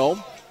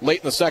Botno late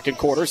in the second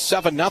quarter,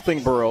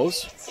 7-0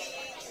 Burros.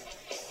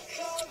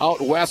 Out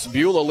west,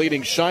 Beulah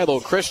leading Shiloh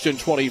Christian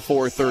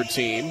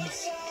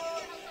 24-13.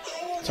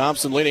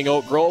 Thompson leading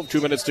Oak Grove, 2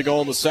 minutes to go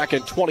in the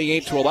second,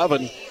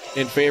 28-11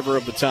 in favor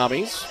of the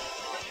Tommies.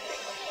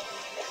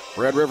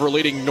 Red River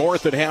leading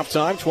North at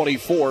halftime,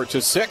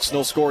 24-6.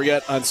 No score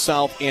yet on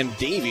South and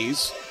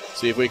Davies.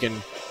 See if we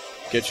can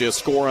get you a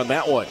score on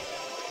that one.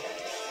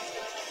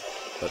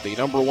 But the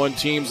number one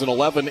teams in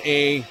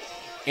 11A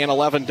and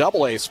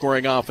 11AA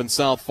scoring off in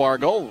South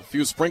Fargo. A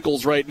few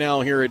sprinkles right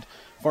now here at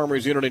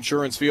Farmers Unit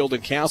Insurance Field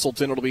in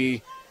Castleton. It'll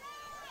be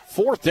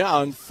 4th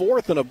down,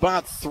 4th and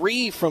about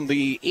 3 from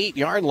the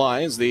 8-yard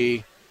lines.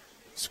 The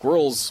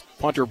Squirrels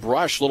punter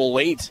Brush a little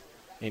late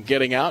in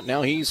getting out.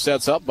 Now he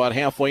sets up about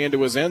halfway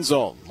into his end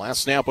zone.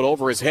 Last snap it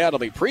over his head on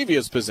the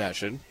previous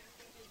possession.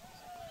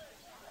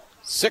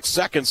 6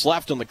 seconds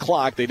left on the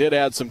clock. They did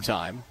add some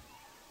time.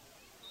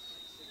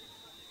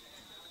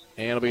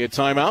 And it'll be a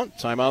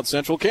timeout. Timeout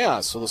Central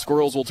Cass. So the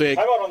Squirrels will take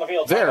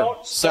their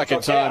second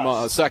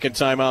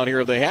timeout here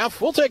of the half.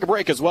 We'll take a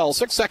break as well.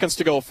 6 seconds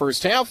to go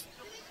first half.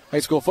 High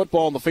school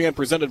football on the Fan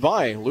presented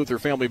by Luther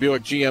Family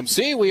Buick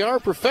GMC. We are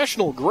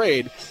professional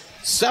grade.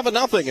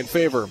 7-0 in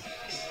favor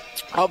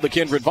of the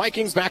Kindred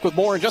Vikings. Back with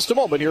more in just a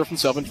moment here from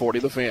 740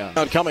 The Fan.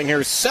 Coming here,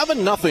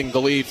 7-0 the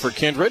lead for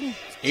Kindred.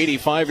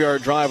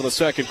 85-yard drive in the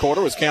second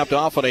quarter was capped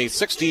off on a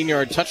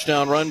 16-yard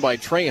touchdown run by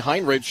Trey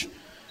Heinrich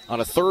on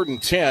a 3rd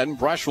and 10.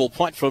 Brush will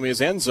punt from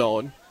his end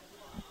zone.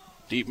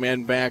 Deep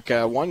man back,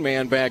 one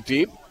man back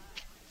deep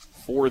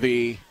for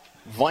the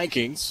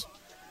Vikings.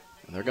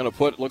 And they're going to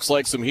put, looks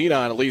like, some heat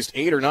on at least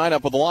 8 or 9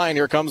 up on the line.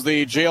 Here comes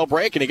the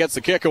jailbreak, and he gets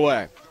the kick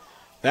away.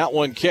 That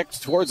one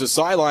kicked towards the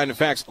sideline. In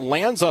fact,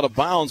 lands out of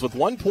bounds with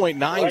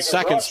 1.9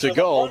 seconds to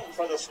go.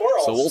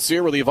 So we'll see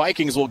where the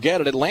Vikings will get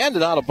it. It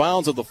landed out of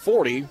bounds at the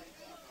 40.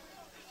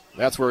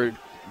 That's where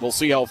we'll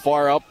see how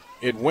far up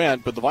it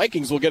went. But the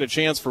Vikings will get a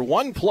chance for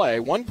one play.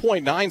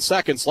 1.9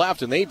 seconds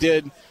left, and they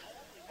did.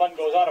 Punt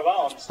goes out of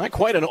bounds. Not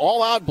quite an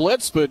all-out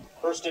blitz, but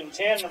 1st and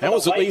 10. That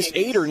was at least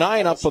 8 or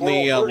 9 up on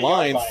the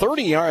line.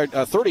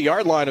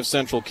 30-yard line of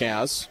Central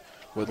Cass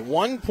with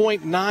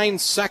 1.9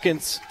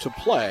 seconds to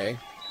play.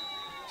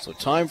 So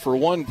time for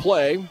one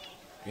play,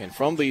 and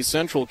from the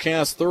Central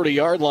Cass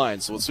 30-yard line.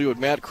 So let's see what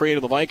Matt Crane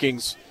and the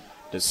Vikings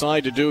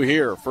decide to do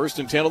here. 1st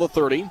and 10 of the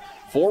 30.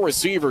 4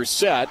 receivers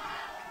set.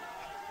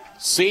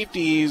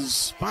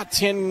 Safeties about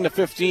 10 to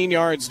 15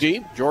 yards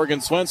deep.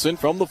 Jorgen Swenson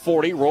from the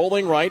 40,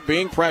 rolling right,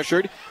 being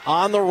pressured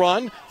on the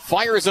run.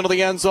 Fires into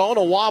the end zone.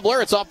 A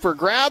wobbler. It's up for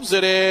grabs.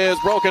 It is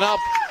broken up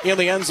in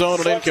the end zone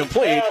and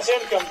incomplete.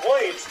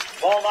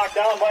 Ball knocked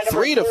down by number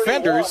 3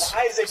 defenders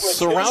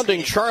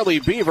surrounding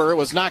Charlie Beaver. It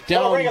was knocked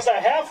down,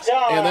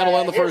 and that'll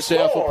end the first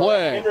half of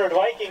play.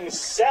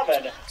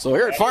 So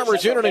here at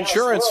Farmers Unit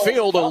Insurance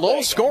Field, a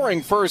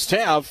low-scoring first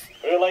half.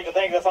 We would like to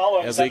thank the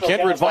following as the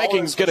Kindred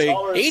Vikings get a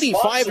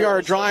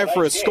 85-yard drive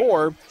for a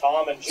score.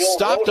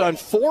 Stopped on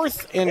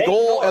 4th and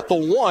goal at the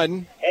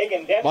 1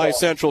 by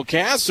Central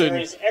Cass.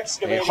 And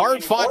a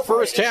hard-fought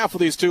first half for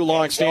these two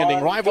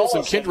long-standing rivals,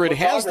 and Kindred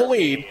has the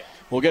lead.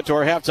 We'll get to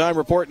our halftime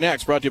report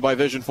next, brought to you by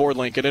Vision Ford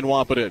Lincoln in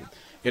Wahpeton.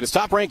 It is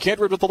top-ranked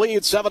Kindred with the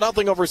lead,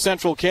 7-0 over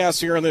Central Cass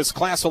here in this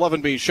Class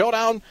 11B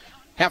showdown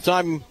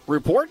halftime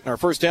report. Our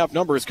first half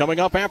numbers coming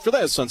up after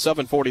this on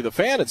 740 The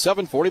Fan at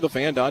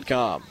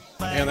 740thefan.com.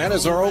 And that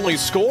is our only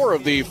score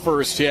of the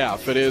first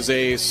half. It is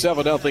a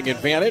 7-0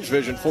 advantage.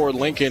 Vision Ford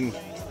Lincoln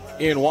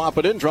in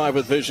Wahpeton.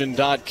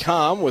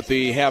 DriveWithVision.com with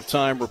the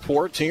halftime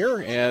report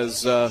here.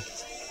 As our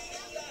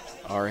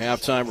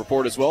halftime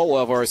report as well, we'll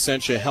have our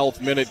Essentia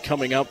Health Minute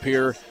coming up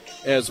here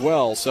as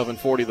well.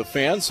 740 The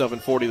Fan,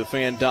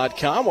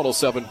 740thefan.com,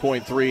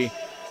 107.3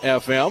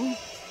 FM.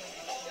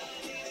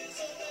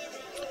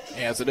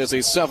 As it is a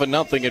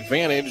 7-0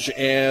 advantage,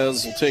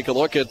 as we'll take a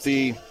look at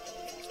the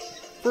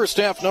first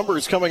half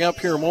numbers coming up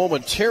here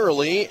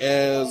momentarily.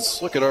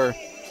 As look at our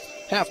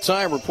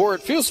halftime report.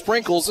 A few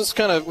sprinkles.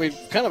 We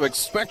kind of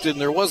expected,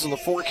 and there was in the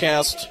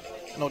forecast.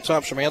 I know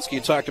Tom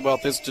Szymanski talked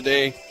about this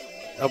today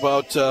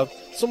about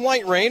some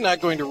light rain. Not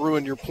going to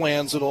ruin your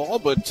plans at all,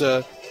 but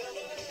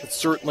it's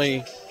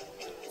certainly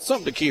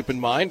something to keep in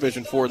mind.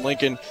 Vision Ford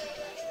Lincoln,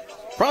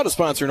 proud to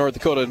sponsor North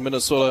Dakota and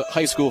Minnesota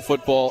high school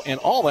football and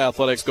all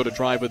athletics. Go to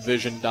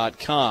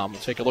drivewithvision.com.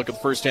 Take a look at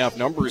the first half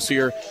numbers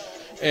here.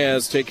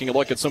 As taking a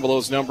look at some of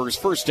those numbers,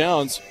 first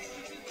downs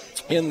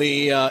in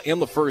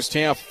the first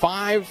half,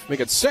 5, make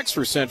it 6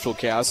 for Central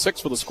Cass,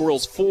 6 for the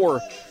Squirrels,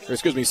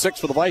 6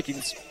 for the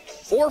Vikings,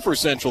 4 for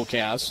Central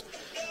Cass.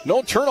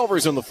 No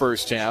turnovers in the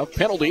first half.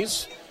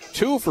 Penalties,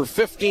 2 for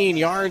 15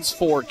 yards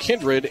for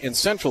Kindred. In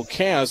Central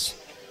Cass,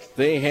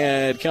 they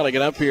had, counting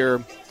it up here,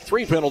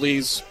 3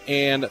 penalties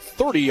and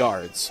 30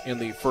 yards in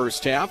the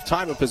first half.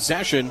 Time of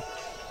possession,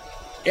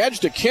 edge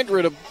to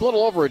Kindred, a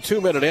little over a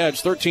 2-minute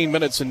edge, 13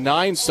 minutes and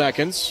 9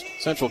 seconds.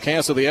 Central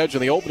Cass at the edge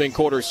in the opening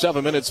quarter,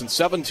 7 minutes and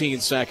 17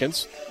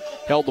 seconds.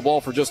 Held the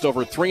ball for just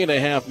over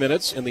 3.5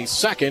 minutes in the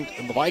second,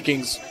 and the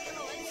Vikings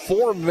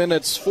 4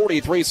 minutes,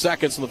 43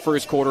 seconds in the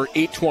first quarter,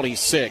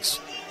 8:26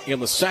 in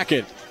the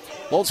second.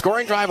 Lone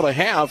scoring drive of the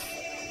half.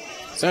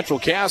 Central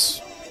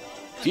Cass,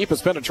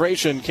 deepest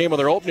penetration came on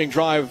their opening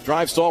drive.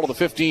 Drive stalled to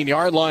the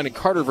 15-yard line, and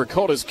Carter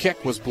Verkota's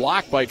kick was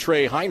blocked by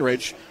Trey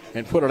Heinrich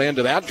and put an end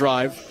to that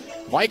drive.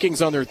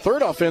 Vikings on their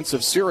third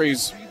offensive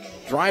series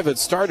drive that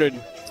started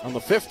on the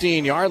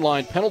 15-yard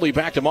line. Penalty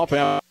backed them up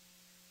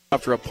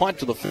after a punt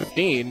to the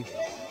 15.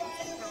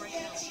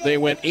 They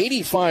went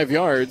 85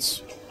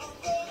 yards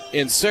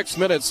in 6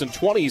 minutes and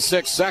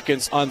 26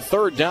 seconds on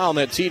third down.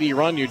 That TD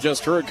run you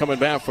just heard coming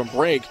back from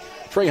break.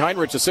 Trey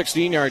Heinrich, a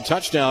 16-yard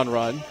touchdown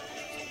run.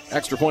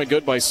 Extra point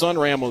good by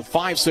Sunram with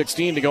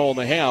 5:16 to go in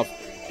the half.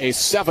 A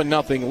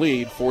 7-0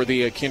 lead for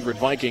the Kindred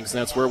Vikings.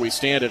 That's where we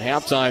stand at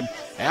halftime.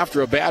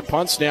 After a bad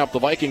punt snap, the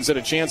Vikings had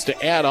a chance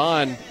to add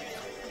on.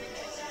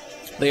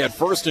 They had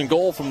first and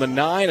goal from the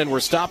 9 and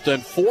were stopped on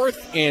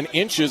 4th and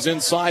inches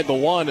inside the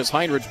 1 as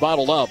Heinrich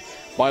bottled up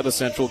by the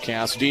Central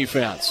Cass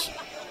defense.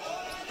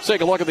 Let's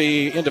take a look at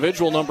the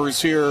individual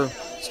numbers here.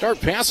 Start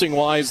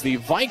passing-wise, the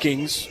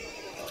Vikings,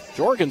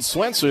 Jorgen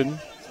Swenson,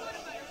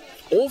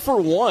 0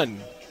 for 1.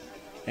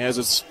 As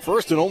his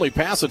first and only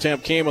pass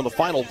attempt came on the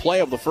final play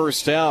of the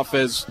first half,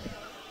 as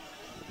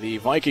the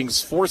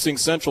Vikings forcing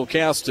Central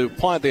Cass to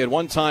punt. They had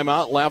one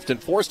timeout left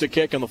and forced a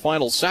kick in the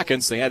final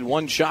seconds. They had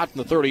one shot in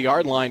the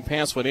 30-yard line.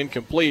 Pass went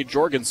incomplete.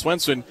 Jorgen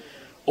Swenson,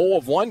 0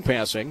 of 1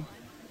 passing.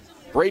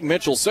 Braden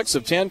Mitchell, 6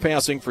 of 10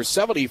 passing for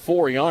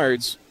 74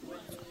 yards.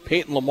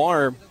 Peyton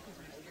Lamar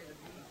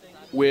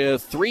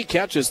with 3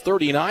 catches,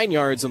 39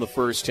 yards in the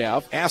first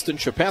half. Aston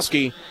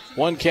Chapeski,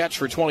 1 catch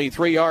for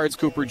 23 yards.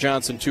 Cooper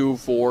Johnson, 2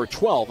 for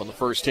 12 in the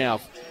first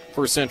half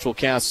for Central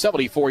Cass.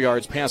 74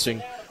 yards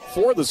passing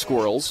for the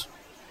Squirrels.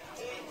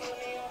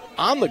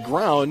 On the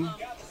ground,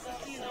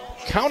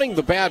 counting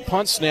the bad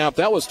punt snap,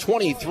 that was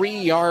 23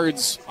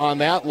 yards on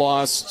that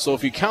loss. So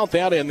if you count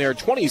that in there,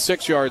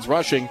 26 yards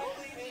rushing.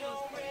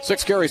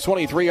 6 carries,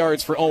 23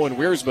 yards for Owen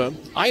Wiersma.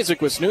 Isaac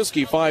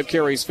Wisniewski, 5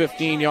 carries,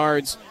 15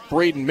 yards.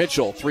 Braden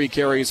Mitchell, 3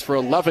 carries for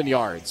 11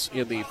 yards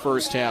in the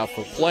first half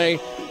of play.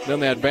 Then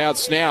that bad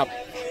snap,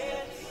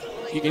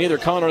 you can either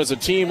count it as a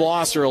team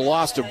loss or a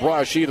loss to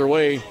Brush. Either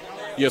way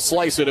you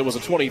slice it, it was a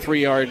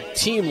 23-yard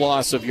team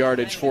loss of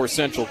yardage for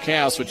Central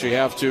Cass, which you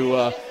have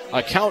to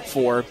account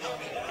for.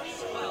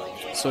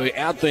 So you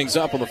add things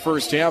up in the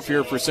first half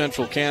here for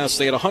Central Cass.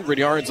 They had 100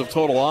 yards of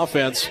total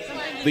offense.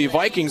 The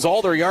Vikings,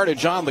 all their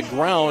yardage on the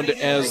ground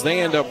as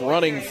they end up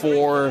running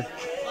for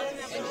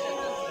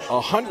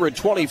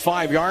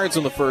 125 yards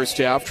in the first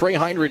half. Trey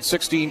Heinrich,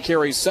 16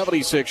 carries,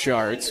 76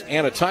 yards,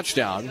 and a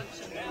touchdown.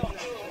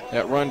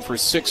 That run for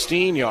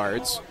 16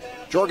 yards.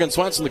 Jorgen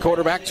Swenson, the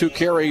quarterback, 2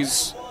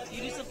 carries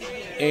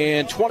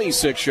and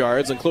 26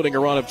 yards, including a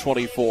run of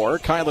 24.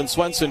 Kylan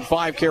Swenson,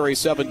 5 carries,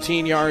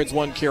 17 yards,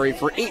 1 carry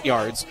for 8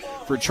 yards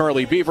for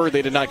Charlie Beaver.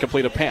 They did not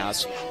complete a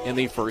pass in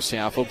the first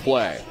half of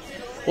play.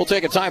 We'll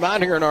take a time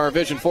out here in our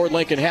Vision Ford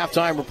Lincoln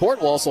halftime report.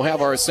 We'll also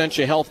have our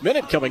Essentia Health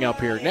Minute coming up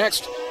here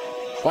next.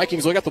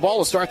 Vikings will get the ball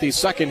to start the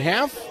second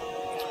half.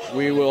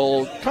 We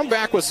will come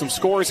back with some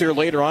scores here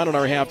later on in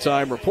our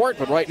halftime report,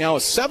 but right now a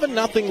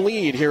 7-0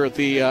 lead here at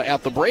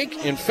the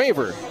break in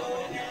favor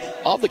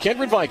of the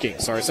Kindred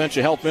Vikings. Our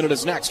Essentia Health Minute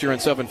is next here on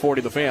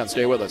 740 The Fan.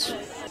 Stay with us.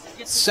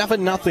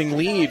 7-0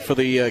 lead for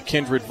the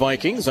Kindred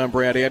Vikings. I'm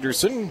Brad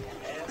Anderson.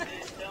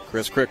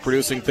 Chris Crick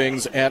producing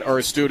things at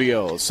our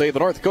studios. Say the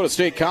North Dakota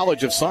State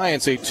College of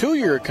Science, a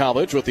 2-year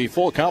college with the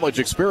full college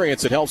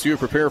experience that helps you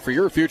prepare for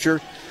your future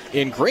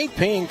in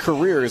great-paying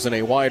careers in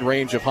a wide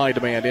range of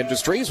high-demand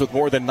industries with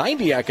more than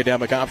 90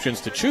 academic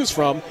options to choose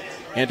from.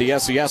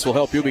 NDSCS will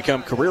help you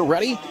become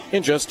career-ready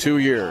in just 2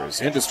 years.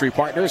 Industry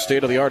partners,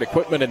 state-of-the-art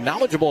equipment, and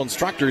knowledgeable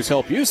instructors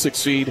help you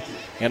succeed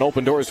and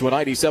open doors to a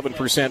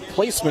 97%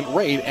 placement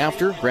rate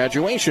after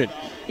graduation.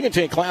 You can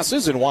take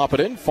classes in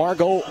Wahpeton,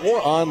 Fargo,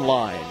 or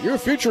online. Your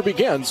future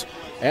begins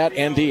at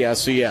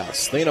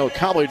NDSCS. They know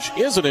college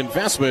is an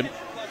investment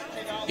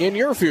in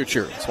your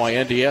future. That's why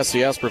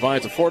NDSCS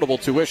provides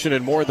affordable tuition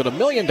and more than $1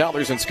 million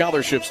in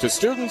scholarships to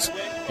students.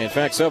 In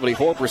fact,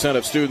 74%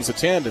 of students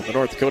attend the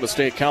North Dakota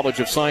State College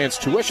of Science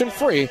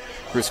tuition-free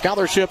through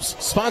scholarships,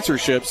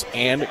 sponsorships,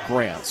 and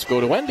grants. Go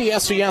to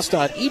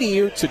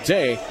ndscs.edu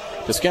today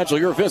to schedule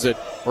your visit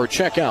or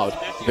check out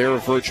their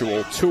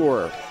virtual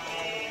tour.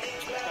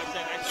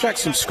 Check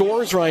some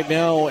scores right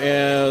now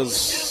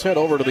as head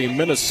over to the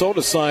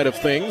Minnesota side of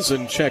things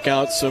and check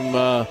out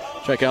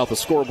the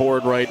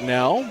scoreboard right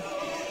now.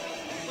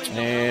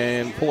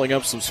 And pulling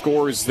up some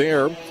scores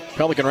there.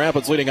 Pelican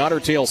Rapids leading Otter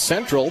Tail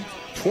Central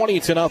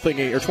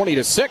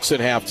 20-6 at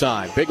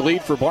halftime. Big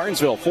lead for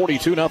Barnesville,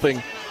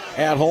 42-0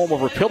 at home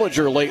over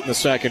Pillager late in the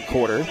second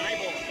quarter.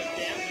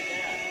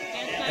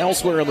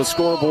 Elsewhere on the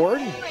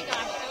scoreboard,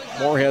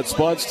 Moorhead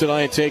Spuds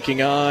tonight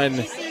taking on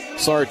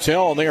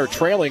Sartell, and they are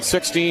trailing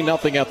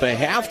 16-0 at the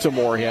half to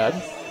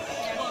Moorhead.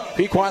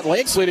 Pequot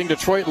Lakes leading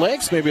Detroit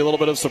Lakes. Maybe a little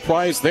bit of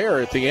surprise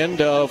there at the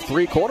end of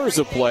 3 quarters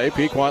of play.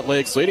 Pequot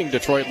Lakes leading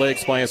Detroit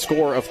Lakes by a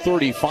score of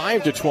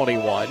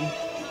 35-21.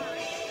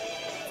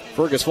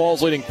 Fergus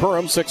Falls leading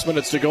Perham. 6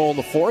 minutes to go in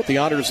the fourth. The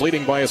Otters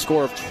leading by a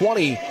score of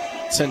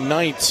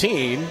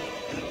 20-19.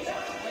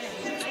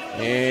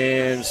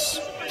 And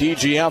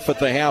DGF at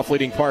the half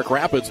leading Park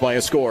Rapids by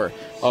a score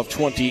of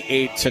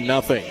 28-0.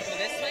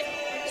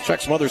 Let's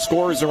check some other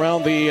scores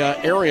around the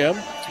area.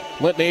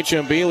 Linton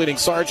HMB leading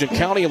Sargent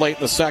County late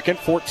in the second,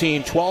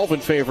 14-12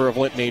 in favor of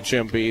Linton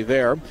HMB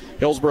there.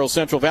 Hillsborough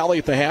Central Valley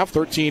at the half,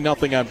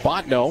 13-0 on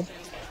Botno.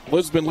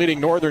 Lisbon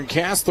leading Northern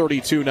Cass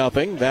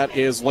 32-0. That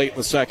is late in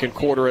the second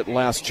quarter at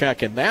last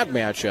check in that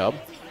matchup.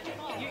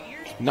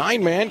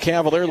 9-man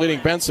Cavalier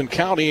leading Benson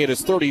County. It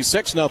is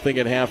 36-0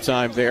 at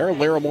halftime there.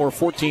 Larimore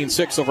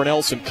 14-6 over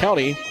Nelson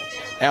County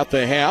at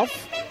the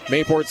half.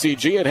 Mayport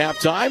CG at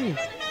halftime.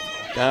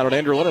 Down at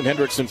Enderlin and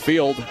Hendrickson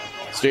Field.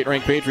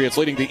 State-ranked Patriots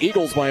leading the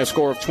Eagles by a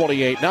score of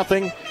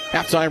 28-0.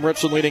 Halftime,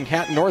 Richland leading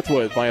Hatton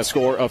Northwood by a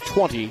score of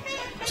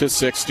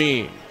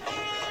 20-16.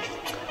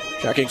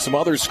 Checking some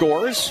other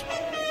scores.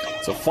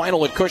 It's a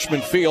final at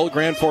Cushman Field.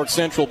 Grand Forks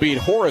Central beat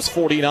Horace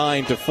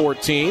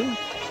 49-14.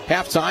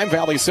 Halftime,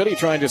 Valley City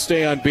trying to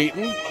stay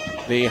unbeaten.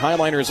 The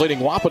Highliners leading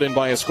Wahpeton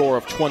by a score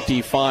of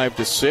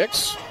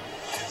 25-6.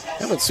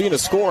 Haven't seen a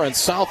score on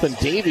South and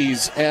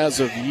Davies as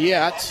of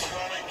yet.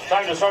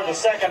 Time to start the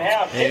second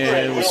half.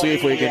 And we'll see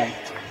if we can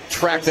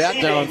track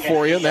that down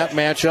for you in that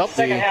matchup.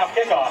 The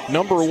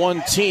number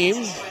one team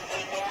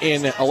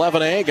in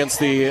 11A against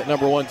the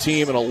number one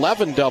team in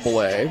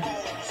 11AA.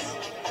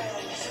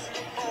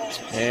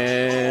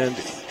 And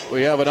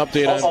we have an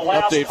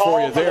update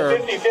for you there.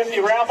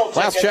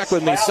 Last check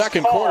in the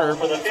second quarter,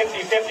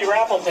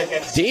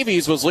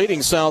 Davies was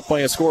leading South by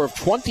a score of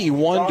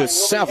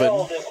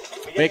 21-7.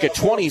 Make it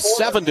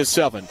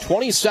 27-7.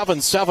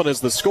 27-7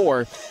 is the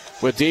score,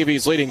 with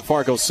Davies leading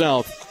Fargo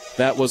South.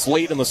 That was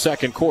late in the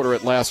second quarter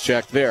at last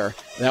check there.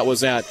 That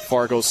was at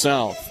Fargo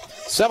South.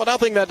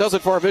 7-0, that does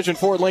it for our Vision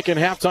Ford Lincoln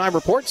halftime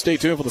report. Stay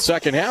tuned for the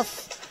second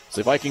half.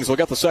 The Vikings will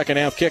get the second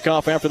half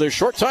kickoff after this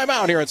short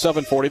timeout here at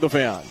 740 The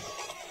Fan.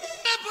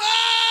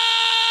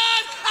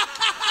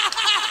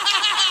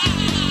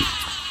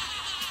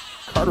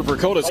 Carter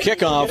Verkota's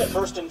kickoff.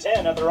 First and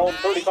 10 at their own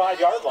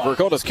 35-yard line.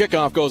 Verkota's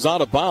kickoff goes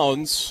out of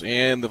bounds,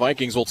 and the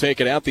Vikings will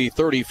take it at the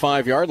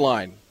 35-yard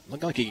line.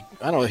 Looked like he,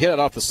 hit it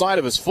off the side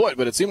of his foot,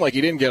 but it seemed like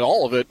he didn't get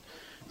all of it.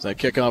 It's that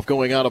kickoff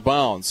going out of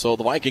bounds. So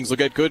the Vikings will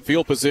get good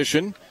field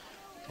position.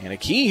 And a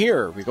key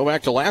here, we go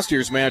back to last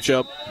year's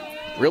matchup.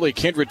 Really,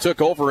 Kindred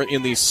took over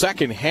in the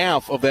second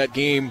half of that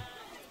game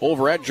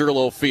over at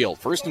Gerlow Field.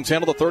 First and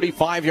 10 of the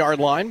 35-yard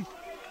line.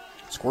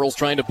 Squirrels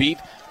trying to beat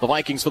the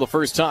Vikings for the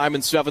first time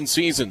in 7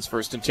 seasons.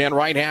 First and 10,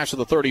 right hash of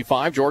the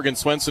 35. Jorgen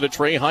Swenson to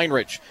Trey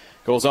Heinrich.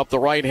 Goes up the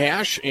right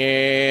hash,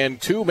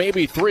 and 2,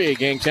 maybe 3.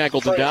 Gang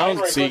tackled him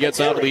down. So he gets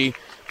out of the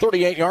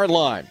 38-yard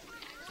line.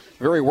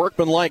 Very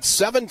workmanlike.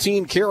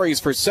 17 carries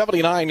for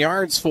 79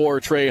 yards for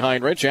Trey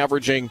Heinrich,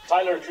 averaging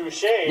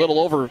a little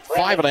over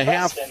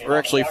 5.5, or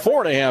actually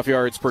 4.5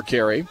 yards per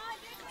carry.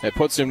 That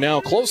puts him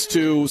now close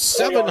to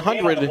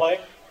 700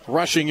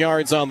 rushing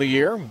yards on the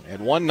year,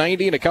 and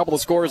 190 and a couple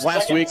of scores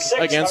last week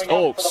against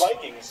Oaks.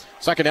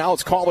 Second now,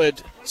 let's call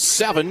it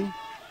 7.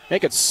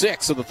 Make it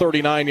 6 at the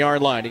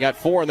 39-yard line. He got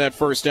 4 in that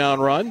first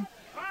down run.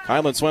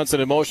 Kylan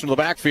Swenson in motion to the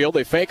backfield.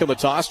 They fake on the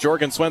toss.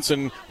 Jorgen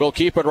Swenson will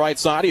keep it right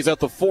side. He's at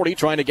the 40,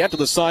 trying to get to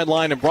the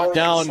sideline and brought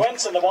down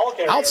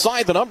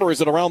outside the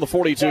numbers at around the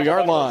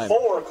 42-yard line.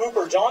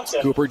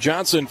 Cooper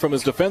Johnson from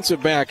his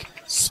defensive back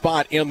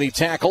spot in the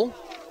tackle.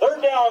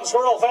 Third down,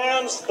 Squirrel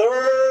fans.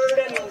 Third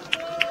and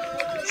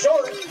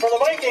short for the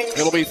Vikings.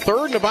 It'll be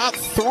third and about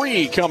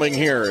 3 coming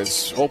here.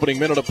 It's opening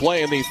minute of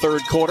play in the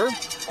third quarter.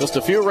 Just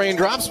a few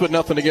raindrops, but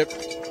nothing to get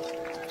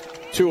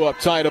too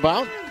uptight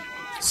about.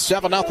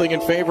 7-0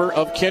 in favor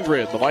of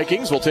Kindred. The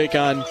Vikings will take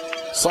on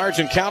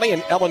Sargent County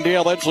and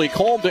Ellendale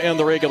Edgeley-Colm to end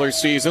the regular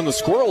season. The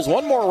Squirrels,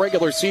 one more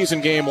regular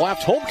season game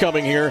left.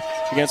 Homecoming here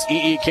against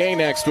EEK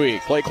next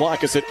week. Play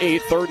clock is at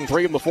 8, 3rd and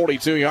 3 from the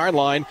 42-yard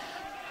line.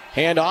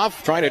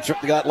 Handoff, trying to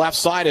that left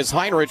side as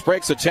Heinrich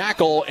breaks a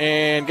tackle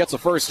and gets a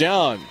first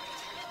down.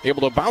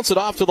 Able to bounce it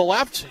off to the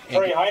left.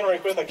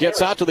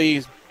 Gets out to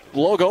the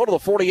logo to the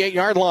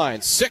 48-yard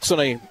line. 6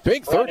 and a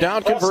big third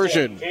down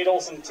conversion. Kate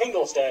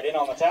Olsen-Tinglestead in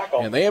on the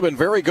tackle. And they have been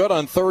very good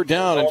on third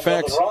down. In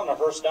fact,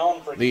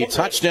 the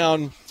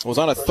touchdown was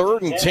on a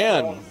 3rd and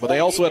 10, but they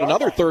also had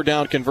another third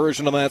down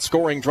conversion on that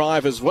scoring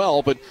drive as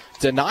well, but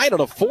denied on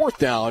a 4th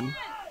down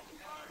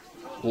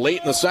late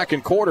in the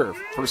second quarter.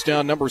 First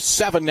down number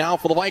 7 now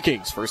for the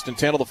Vikings. 1st and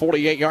 10 of the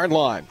 48-yard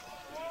line.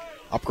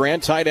 Up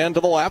grand tight end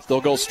to the left.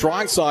 They'll go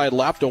strong side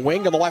left. A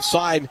wing on the left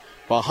side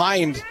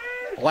behind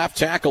left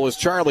tackle is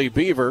Charlie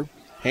Beaver.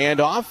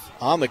 Handoff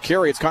on the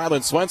carry. It's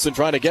Kylan Swenson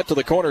trying to get to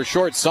the corner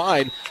short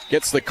side.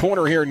 Gets the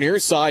corner here near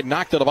side.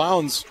 Knocked out of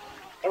bounds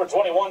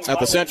at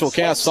the Central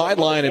Cass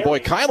sideline. And boy,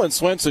 Kylan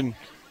Swenson,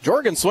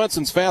 Jorgen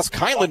Swenson's fast.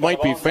 Kylan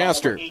might be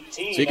faster.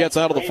 So he gets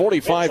out of the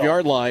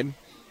 45-yard line.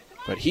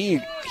 But he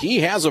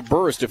has a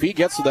burst. If he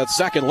gets to that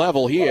second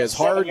level, he is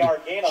hard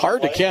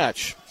to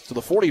catch. To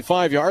the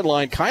 45-yard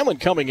line. Kylan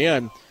coming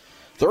in.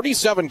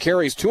 37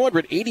 carries,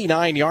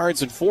 289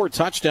 yards, and 4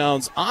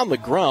 touchdowns on the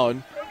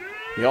ground.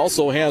 He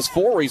also has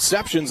 4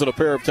 receptions and a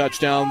pair of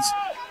touchdowns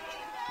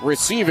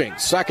receiving.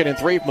 2nd and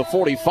 3 from the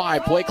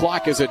 45. Play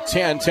clock is at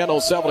 10.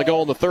 10:07 to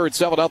go in the third.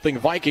 7-0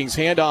 Vikings.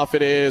 Handoff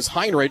it is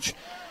Heinrich.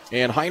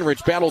 And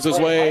Heinrich battles his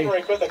way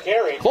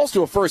close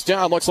to a first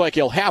down. Looks like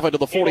he'll have it to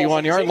the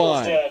 41-yard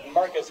line.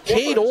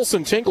 Cade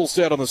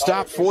Olsen-Tinglestead on the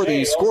stop for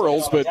the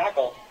Squirrels, but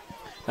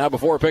now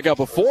before a pickup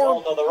of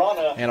 4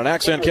 and an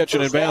Accent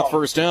Kitchen and Bath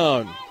first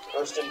down.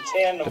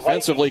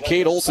 Defensively,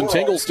 Cade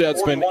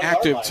Olsen-Tinglestead's been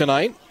active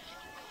tonight.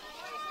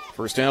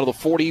 First down to the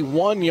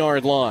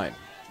 41-yard line.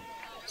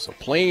 So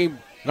play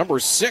number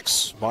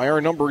 6 by our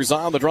numbers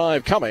on the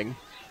drive coming.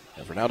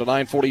 And we're now to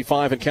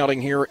 9:45 and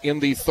counting here in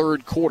the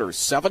third quarter.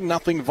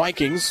 7-0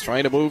 Vikings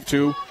trying to move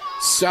to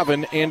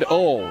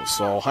 7-0.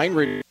 So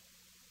Heinrich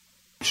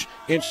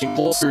inching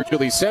closer to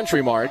the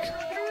century mark.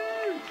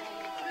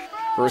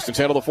 1st and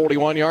 10 of the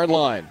 41-yard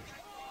line.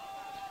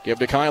 Give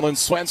to Kylan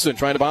Swenson,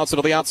 trying to bounce it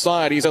to the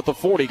outside. He's at the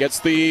 40, gets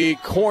the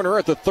corner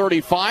at the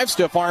 35.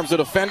 Stiff arms the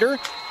defender.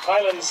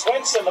 Kylan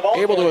Swenson, the ball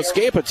able to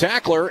escape a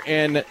tackler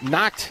and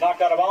knocked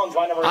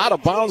out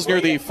of bounds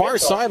near the far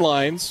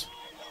sidelines.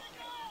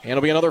 And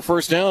it'll be another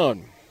first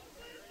down.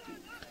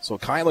 So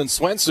Kylan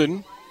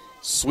Swenson,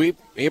 sweep,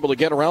 able to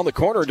get around the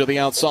corner to the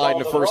outside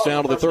and a first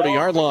down to the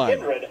 30-yard line.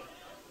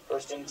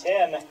 1st and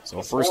 10.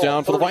 So first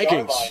down for the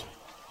Vikings.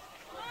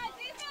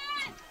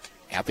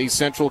 At the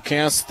Central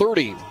Cass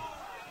 30.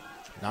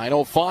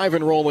 9:05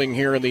 enrolling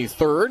here in the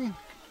third.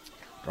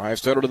 Drive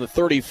started on the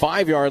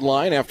 35-yard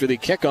line after the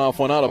kickoff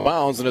went out of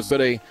bounds, and it's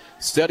been a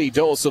steady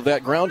dose of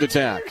that ground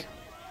attack.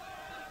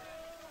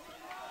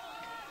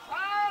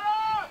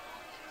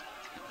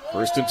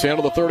 1st and 10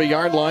 of the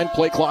 30-yard line.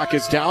 Play clock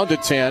is down to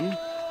 10.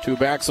 2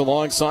 backs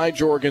alongside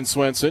Jorgen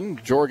Swenson.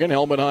 Jorgen,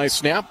 helmet high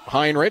snap.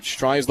 Heinrich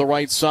tries the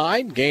right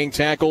side. Gang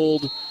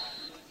tackled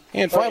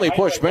and finally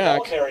pushed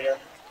back.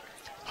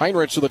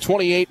 Heinrich to the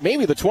 28,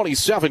 maybe the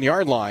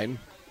 27-yard line.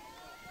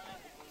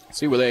 Let's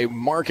see where they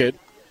mark it.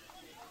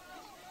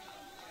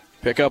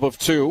 Pickup of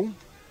 2.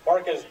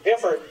 Marcus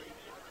Biffert,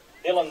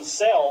 Dylan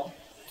Sell,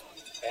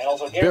 and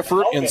also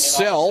Biffert and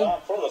Sell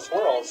for the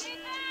Squirrels.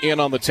 In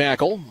on the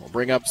tackle. We'll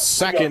bring up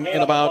second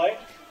in about,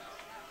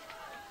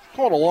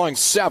 going along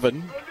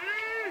 7.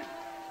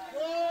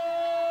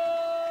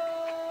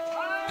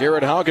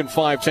 Garrett Haugen,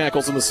 5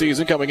 tackles in the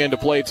season, coming into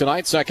play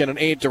tonight. 2nd and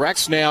 8, direct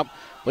snap.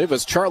 I believe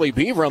it's Charlie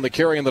Beaver on the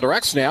carry in the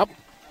direct snap.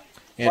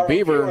 And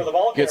Beaver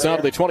gets out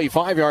of the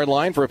 25-yard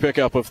line for a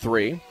pickup of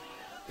 3.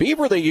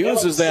 Beaver they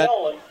use is that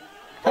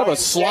kind of a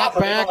slot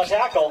back,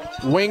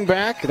 wing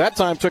back. That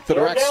time took the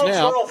direct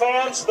snap.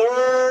 Fans,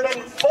 3rd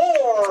and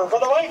 4 for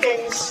the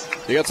Vikings.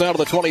 He gets out of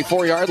the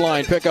 24-yard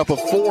line, pickup of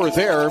 4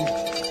 there.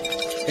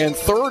 And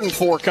 3rd and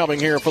 4 coming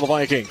here for the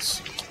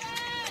Vikings.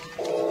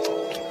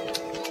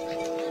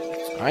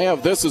 I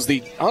have this as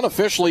the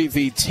unofficially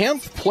the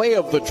 10th play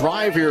of the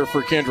drive here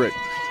for Kindred.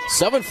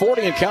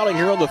 7:40 and counting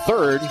here on the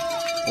third.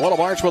 What a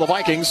march for the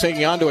Vikings,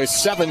 taking on to a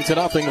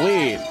 7-0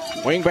 lead.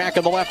 Wing back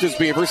on the left is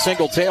Beaver.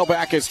 Single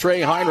tailback is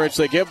Trey Heinrich.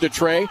 They give to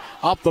Trey.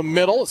 Up the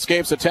middle.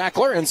 Escapes a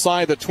tackler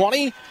inside the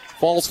 20.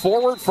 Falls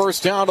forward.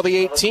 First down to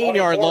the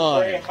 18-yard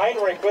line.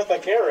 Heinrich with a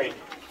carry.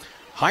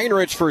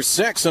 Heinrich for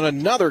 6 and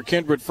another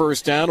Kindred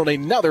first down and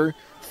another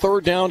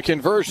third down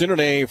conversion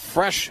and a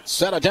fresh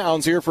set of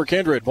downs here for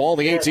Kindred. Ball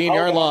the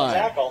 18-yard line.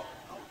 Tackle.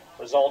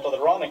 Result of the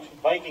run,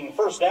 Viking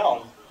first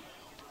down.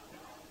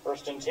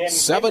 First and 10.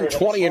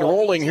 7:20 and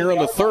rolling here in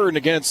the third. And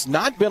again, it's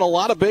not been a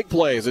lot of big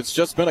plays. It's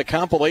just been a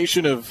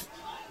compilation of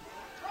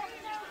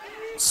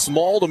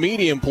small to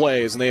medium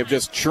plays, and they have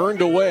just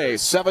churned away.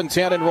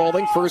 7:10 and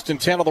rolling. First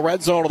and 10 of the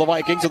red zone of the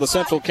Vikings to the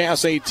Central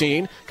Cass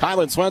 18.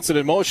 Kylan Swenson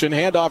in motion.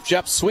 Handoff,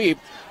 Jeff Sweep.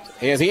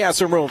 As he has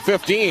some room.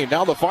 15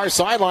 down the far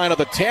sideline of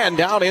the 10,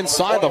 down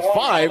inside the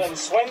 5.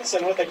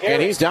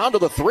 And he's down to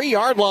the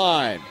 3-yard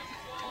line.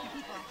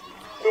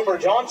 Cooper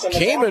Johnson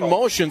came in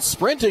motion,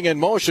 sprinting in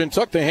motion,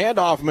 took the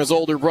handoff from his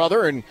older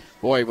brother, and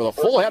boy, with a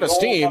full head of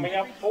steam,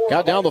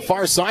 got down the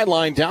far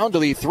sideline, down to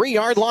the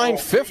 3-yard line.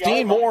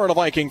 15 more and a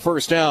Viking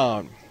first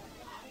down.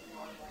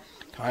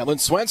 Kylan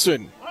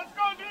Swenson.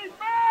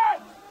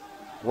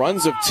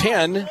 Runs of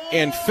 10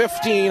 and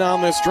 15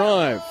 on this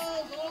drive.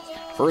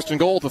 First and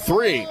goal to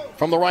 3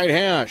 from the right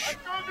hash.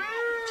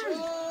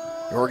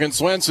 Jorgen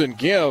Swenson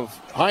give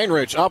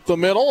Heinrich up the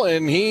middle,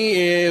 and he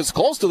is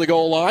close to the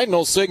goal line.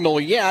 No signal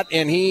yet,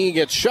 and he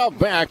gets shoved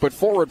back, but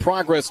forward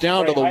progress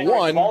down to the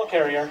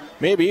 1,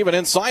 maybe even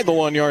inside the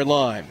 1-yard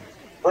line.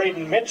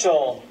 Braden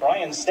Mitchell,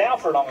 Brian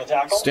Stafford on the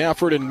tackle.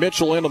 Stafford and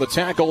Mitchell into the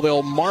tackle.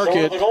 They'll mark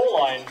it the goal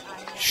line.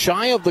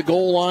 Shy of the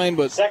goal line,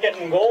 but second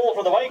and goal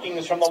for the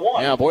Vikings from the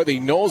 1. Yeah, boy,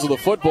 the nose of the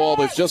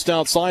football is just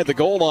outside the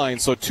goal line,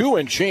 so 2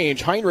 and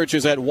change. Heinrich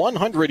is at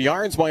 100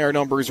 yards by our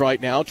numbers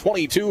right now,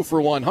 22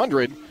 for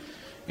 100.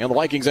 And the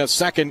Vikings have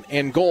second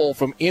and goal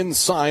from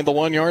inside the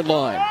 1-yard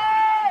line.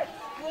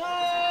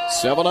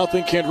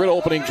 7-0 Kindred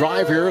opening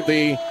drive here of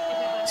the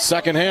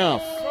second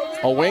half.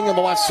 A wing on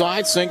the left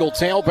side, single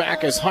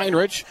tailback is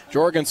Heinrich.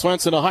 Jorgen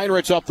Swenson to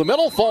Heinrich up the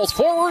middle, falls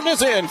forward and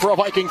is in for a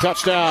Viking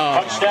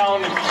touchdown.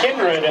 Touchdown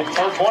Kindred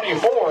for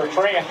 24.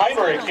 Trey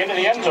Heinrich into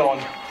the end zone.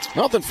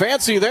 Nothing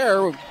fancy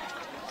there. We've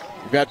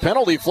got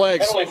penalty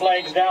flags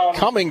down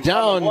coming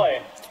down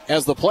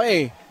as the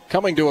play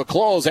coming to a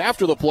close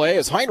after the play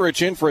as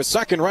Heinrich in for a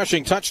second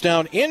rushing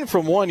touchdown in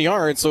from 1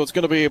 yard. So it's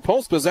going to be a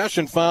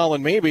post-possession foul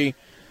and maybe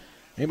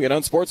an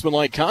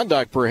unsportsmanlike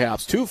conduct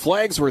perhaps. 2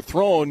 flags were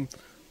thrown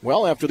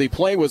well after the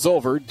play was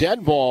over.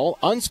 Dead ball,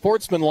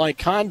 unsportsmanlike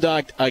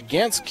conduct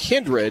against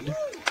Kindred.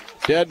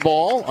 Dead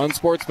ball,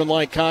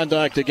 unsportsmanlike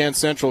conduct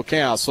against Central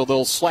Cass. So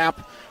they'll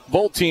slap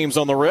both teams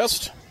on the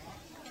wrist.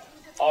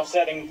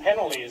 Offsetting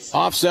penalties.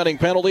 Offsetting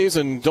penalties,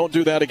 and don't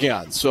do that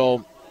again.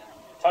 So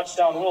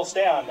touchdown will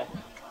stand.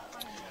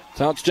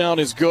 Touchdown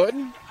is good.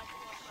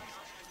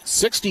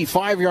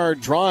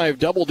 65-yard drive,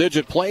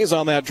 double-digit plays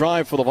on that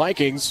drive for the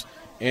Vikings,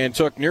 and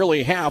took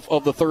nearly half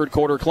of the third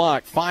quarter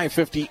clock,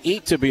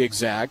 5:58 to be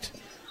exact.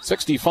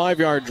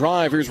 65-yard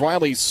drive. Here's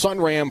Riley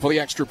Sunram for the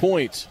extra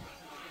point.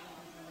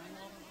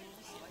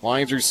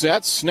 Lines are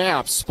set,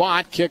 snap,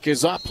 spot, kick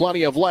is up,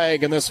 plenty of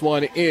leg, and this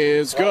one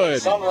is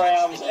good.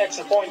 Sunram's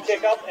extra point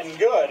kick up and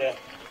good.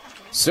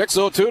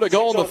 6:02 to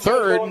go in the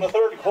third.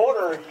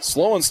 Quarter.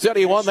 Slow and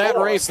steady won that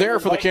race there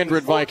for the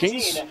Kindred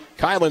Vikings.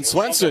 Kylan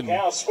Swenson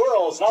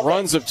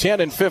runs of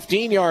 10 and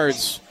 15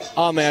 yards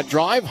on that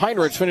drive.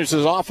 Heinrich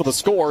finishes off with a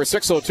score.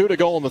 6:02 to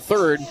go in the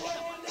third.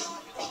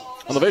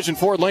 On the Vision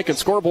Ford Lincoln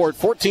scoreboard,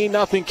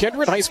 14-0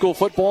 Kindred. High school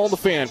football, The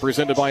Fan,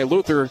 presented by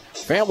Luther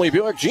Family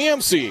Buick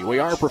GMC. We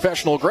are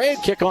professional grade.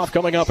 Kickoff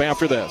coming up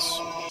after this.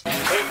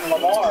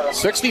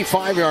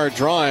 65-yard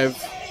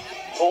drive.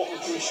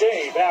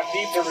 Back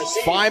deep to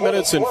receive. 5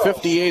 minutes and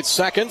 58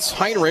 seconds.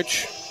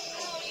 Heinrich,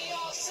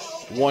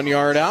 1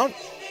 yard out.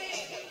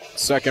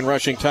 Second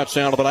rushing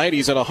touchdown of the night.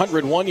 He's at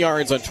 101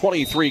 yards on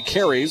 23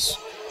 carries.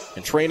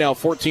 And Trey now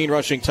 14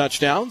 rushing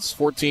touchdowns.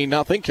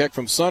 14-0. Kick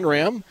from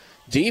Sunram.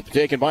 Deep,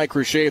 taken by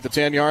Crochet at the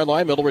 10-yard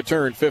line. Middle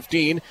return,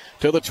 15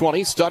 to the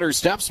 20. Stutter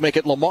steps, make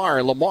it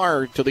Lamar.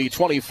 Lamar to the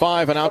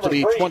 25 and out to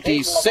the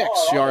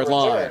 26-yard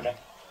line.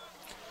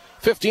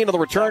 15 of the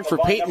return for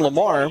Peyton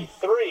Lamar.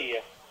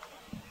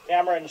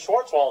 Cameron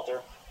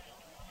Schwartzwalter.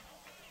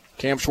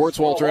 Cam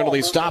Schwartzwalter into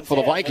the stop for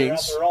the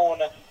Vikings. Their own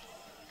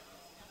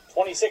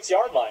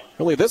 26-yard line.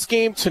 Really, this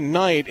game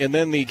tonight and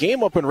then the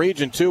game up in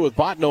Region 2 with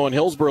Botno and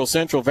Hillsboro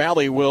Central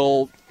Valley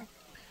will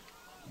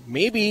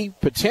maybe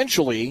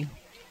potentially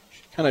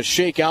kind of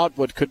shake out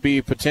what could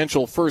be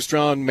potential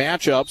first-round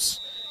matchups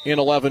in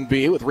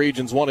 11B with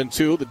Regions 1 and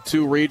 2, the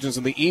 2 regions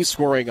in the East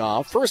scoring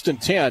off. First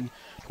and 10,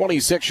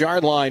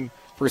 26-yard line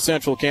for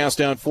Central Cass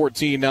down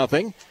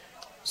 14-0.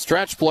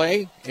 Stretch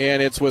play,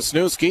 and it's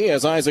Wisniewski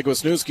as Isaac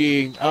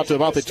Wisniewski out to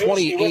about the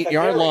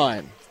 28-yard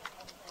line.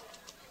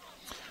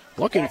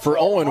 Looking for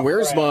Owen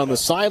Wiersma on the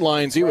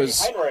sidelines. He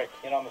was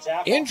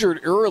injured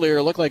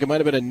earlier. Looked like it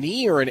might have been a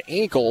knee or an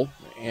ankle,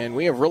 and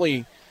we have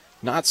really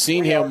not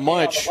seen him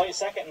much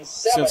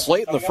since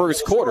late in the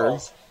first quarter.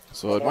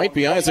 So it might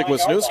be Isaac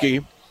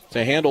Wisniewski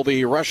to handle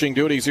the rushing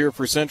duties here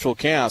for Central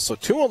Cass. So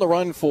 2 on the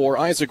run for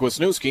Isaac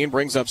Wisniewski and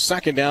brings up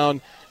second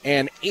down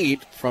and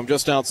 8 from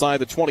just outside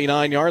the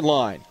 29-yard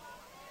line.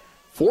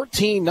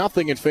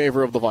 14-0 in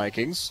favor of the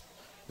Vikings.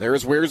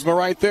 There's Wiersma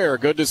right there.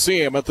 Good to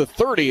see him at the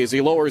 30 as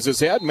he lowers his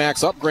head.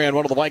 Max Upgrand,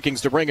 one of the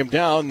Vikings, to bring him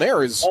down.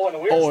 There is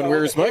Owen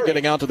Wiersma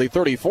getting out to the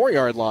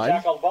 34-yard line.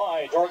 Tackled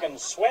by Jorgen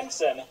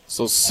Swenson.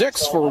 So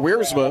 6 for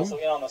Wiersma.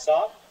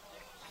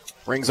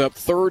 Brings up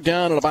third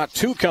down and about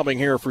 2 coming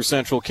here for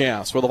Central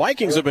Cass. Well, the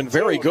Vikings have been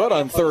very good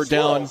on third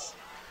down.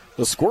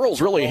 The Squirrels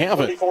really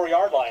haven't.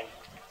 34-yard line.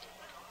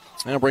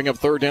 And bring up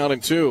third down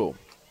and 2.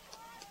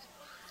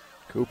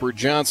 Cooper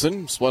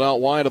Johnson split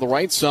out wide to the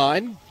right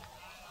side.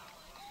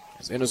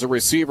 In as a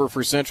receiver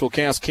for Central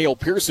Cass, Cale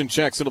Pearson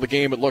checks into the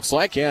game, it looks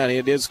like. Yeah, and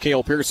it is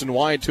Cale Pearson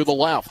wide to the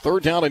left.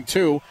 Third down and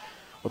 2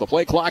 with a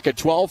play clock at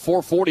 12,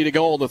 4:40 to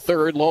go in the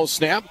third. Low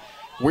snap.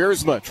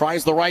 Wiersma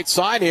tries the right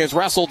side. He is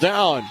wrestled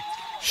down.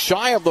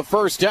 Shy of the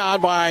first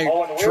down by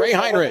Trey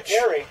Heinrich.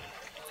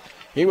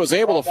 He was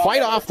able to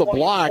fight off the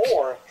block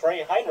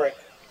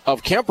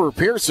of Kemper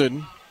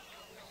Pearson.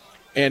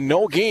 And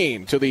no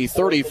gain to the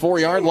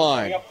 34-yard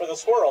line.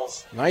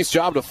 Nice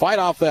job to fight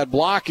off that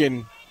block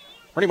and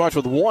pretty much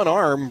with one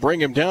arm bring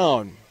him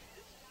down.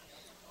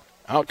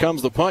 Out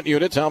comes the punt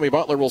unit. Tommy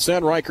Butler will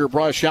send Riker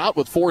Brush out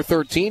with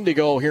 4:13 to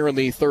go here in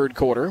the third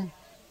quarter.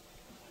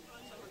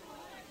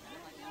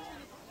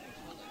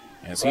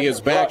 As he is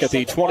back at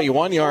the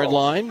 21-yard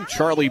line.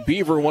 Charlie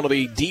Beaver, one of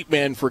the deep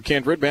men for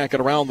Kindred, back at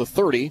around the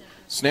 30.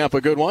 Snap a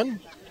good one.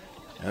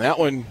 And that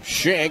one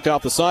shanked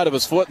off the side of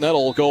his foot, and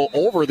that'll go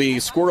over the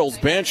Squirrels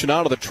bench and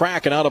out of the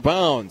track and out of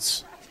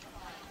bounds.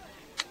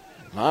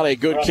 Not a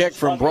good kick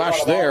from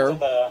Brush there.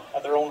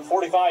 At their own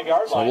 45-yard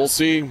line. So we'll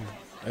see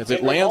as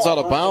it lands out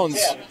of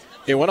bounds.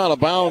 It went out of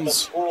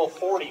bounds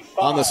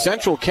on the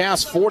Central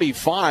Cass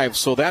 45,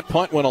 so that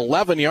punt went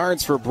 11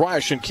 yards for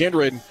Brush, and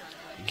Kindred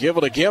give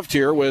it a gift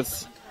here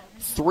with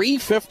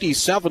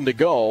 3:57 to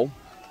go.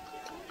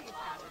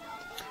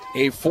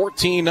 A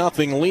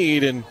 14-0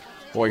 lead, and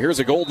boy, here's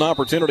a golden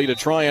opportunity to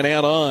try and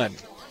add on.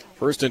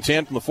 First and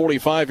 10 from the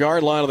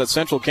 45-yard line of that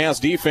Central Cass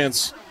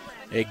defense.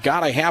 They got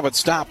to have it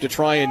stopped to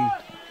try and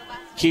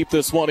keep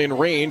this one in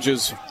range.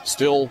 Is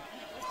still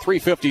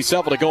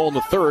 3:57 to go in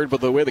the third, but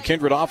the way the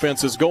Kindred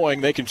offense is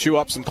going, they can chew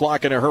up some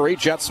clock in a hurry.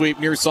 Jet sweep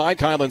near side.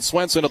 Kylan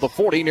Swenson at the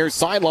 40 near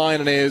sideline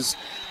and is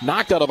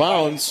knocked out of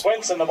bounds.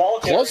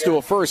 Close to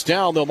a first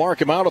down. They'll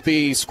mark him out at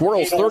the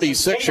Squirrels'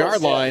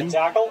 36-yard line.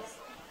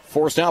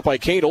 Forced out by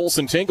Kate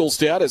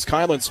Olsen-Tinglestead as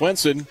Kylan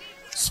Swenson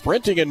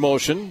sprinting in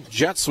motion.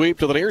 Jet sweep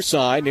to the near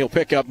side, and he'll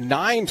pick up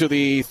 9 to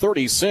the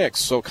 36.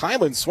 So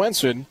Kylan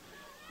Swenson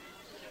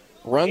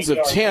runs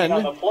a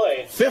 10,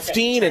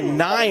 15, and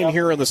 9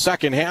 here in the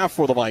second half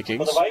for the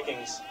Vikings.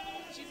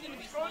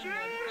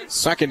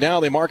 Second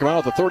down, they mark him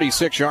out at the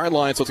 36-yard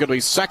line, so it's going to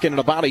be second and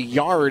about a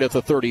yard at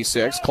the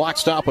 36. Clock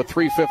stop with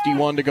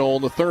 3:51 to go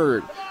in the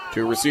third.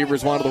 Two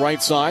receivers, one to the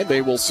right side.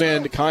 They will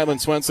send Kylan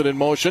Swenson in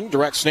motion.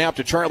 Direct snap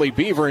to Charlie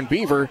Beaver, and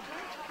Beaver,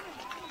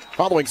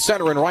 following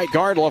center and right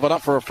guard, will have it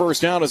up for a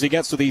first down as he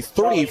gets to the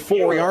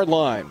 34-yard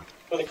line.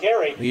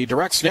 The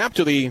direct snap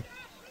to the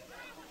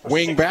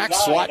wing back,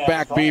 slot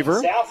back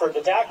Beaver.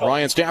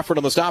 Ryan Stafford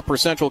on the stop for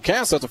Central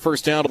Cass. That's a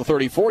first down to the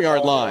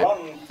 34-yard line.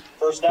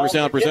 First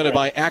down presented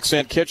by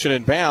Accent Kitchen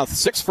and Bath.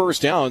 6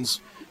 first downs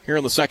here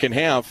in the second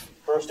half.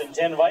 First and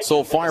 10 Vikings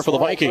so far for the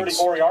Vikings.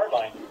 34-yard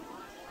line.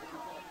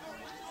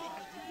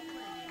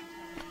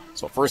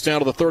 So first down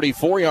to the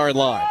 34-yard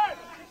line.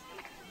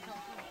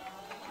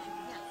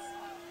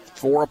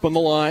 4 up on the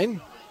line.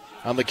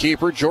 On the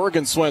keeper,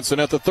 Jorgen Swenson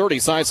at the 30.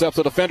 Sidesteps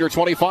the defender,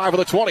 25 of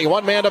the 20.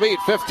 One man to beat,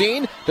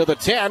 15 to the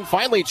 10.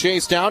 Finally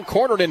chased down,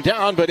 cornered and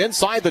down, but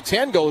inside the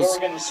 10 goes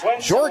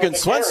Jorgen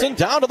Swenson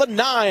down to the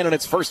 9, and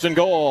it's first and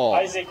goal.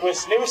 Isaac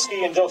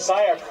Wisniewski and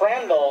Josiah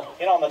Crandall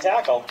in on the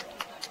tackle.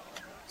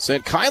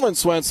 Sent Kylan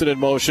Swenson in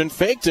motion,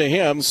 fake to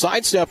him,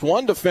 sidestepped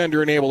one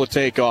defender and able to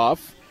take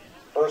off.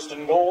 First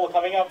and goal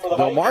coming up for the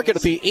They'll mark it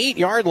at the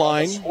 8-yard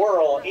line.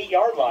 Squirrel,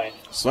 8-yard line.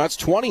 So that's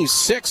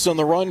 26 on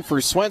the run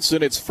for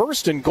Swenson. It's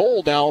first and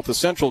goal now at the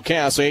Central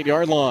Cass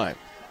 8-yard line.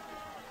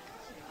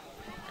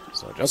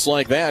 So just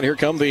like that, here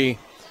come the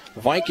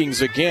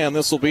Vikings again.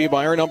 This will be,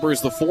 by our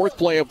numbers, the fourth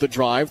play of the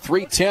drive.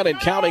 3:10 and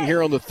counting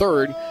here on the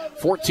third.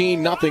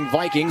 14-0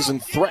 Vikings,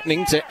 and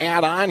threatening to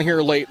add on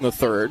here late in the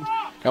third.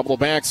 Couple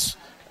of backs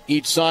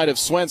each side of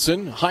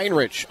Swenson.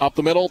 Heinrich up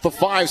the middle at the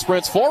 5,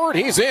 sprints forward.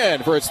 He's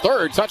in for his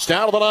third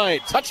touchdown of the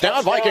night.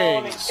 Touchdown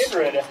Vikings.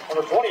 Kindred,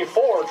 number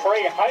 24,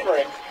 Trey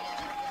Heinrich.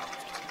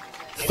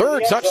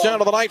 Third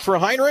touchdown of the night for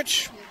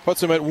Heinrich.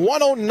 Puts him at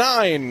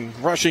 109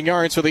 rushing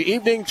yards for the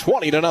evening.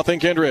 20-0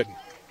 Kindred.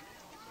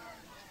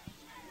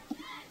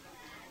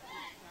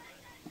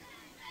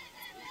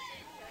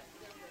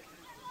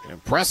 An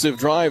impressive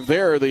drive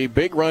there. The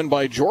big run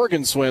by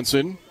Jorgen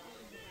Swenson.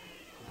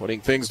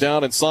 Putting things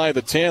down inside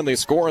the 10. They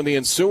score in the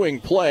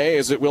ensuing play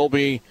as it will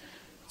be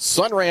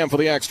Sunram for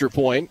the extra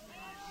point.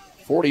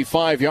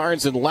 45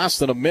 yards in less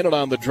than a minute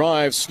on the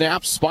drive.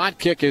 Snap, spot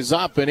kick is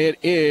up, and it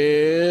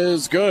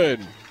is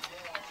good.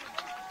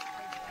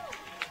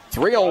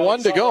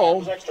 3:01 to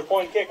go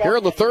here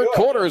in the third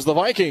quarter as the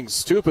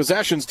Vikings, 2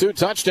 possessions, 2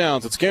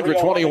 touchdowns. It's Kindred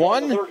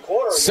 21,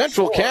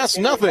 Central Cass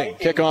nothing.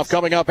 Kickoff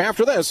coming up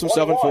after this from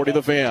 740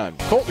 The Fan.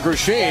 Colton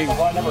Crochet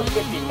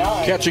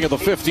catching at the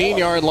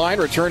 15-yard line,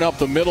 return up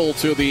the middle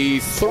to the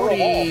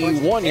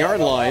 31-yard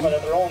line.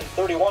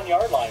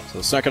 So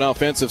the second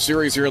offensive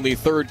series here in the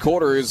third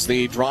quarter is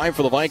the drive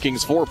for the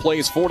Vikings. 4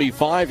 plays,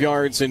 45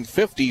 yards in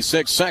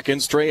 56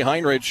 seconds. Trey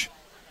Heinrich,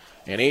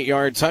 an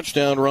 8-yard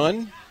touchdown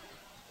run.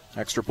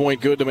 Extra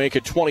point good to make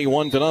it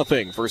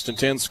 21-0. First and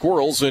 10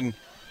 Squirrels, and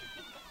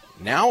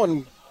now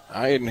in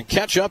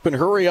catch up and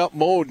hurry up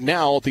mode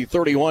now at the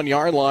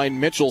 31-yard line.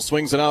 Mitchell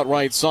swings it out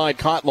right side,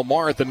 caught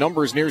Lamar at the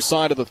numbers near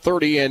side of the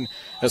 30 and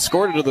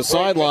escorted to the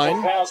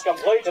sideline.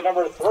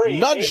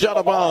 Nudged out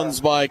of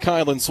bounds by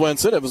Kylan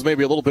Swenson. It was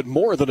maybe a little bit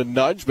more than a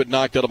nudge, but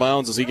knocked out of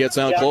bounds as he gets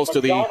out close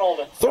to the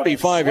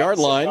 35-yard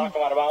line.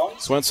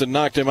 Swenson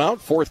knocked him out.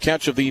 4th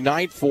catch of the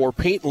night for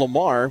Peyton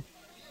Lamar.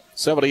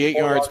 78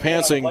 yards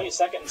passing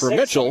for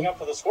Mitchell.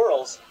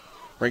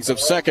 Brings up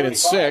 2nd and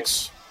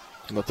 6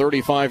 on the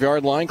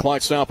 35-yard line.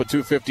 Clock stop at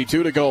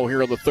 2:52 to go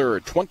here in the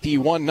third.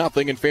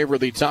 21-0 in favor of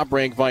the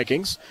top-ranked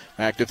Vikings.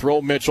 Back to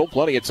throw Mitchell.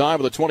 Plenty of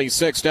time with the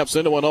 26. Steps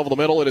into one over the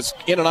middle. It is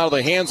in and out of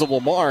the hands of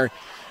Lamar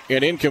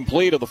and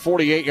incomplete at the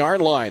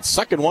 48-yard line.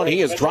 Second one he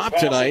has dropped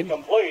tonight.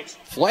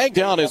 Flag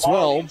down as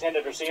well.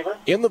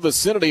 In the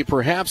vicinity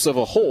perhaps of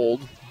a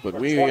hold, but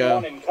we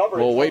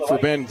will wait for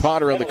Ben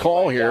Potter on the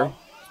call here.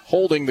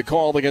 Holding the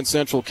call against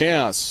Central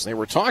Cass. They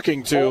were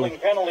talking to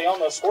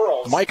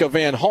Micah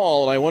Van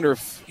Hall, and I wonder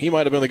if he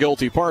might have been the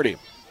guilty party.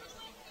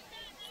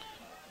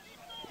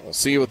 We'll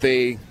see what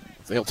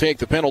they'll take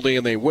the penalty,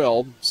 and they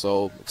will.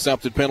 So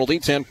accepted penalty,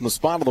 10 from the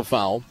spot of the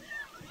foul.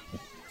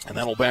 And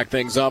that'll back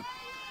things up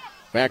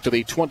back to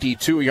the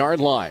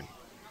 22-yard line.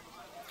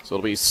 So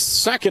it'll be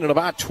second and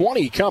about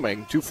 20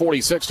 coming.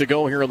 2:46 to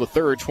go here in the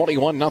third.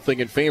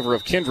 21-0 in favor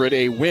of Kindred.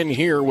 A win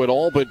here would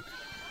all but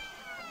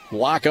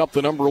lock up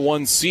the number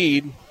 1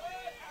 seed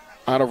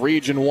out of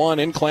Region 1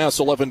 in Class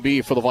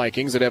 11B for the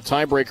Vikings. They'd have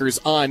tiebreakers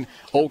on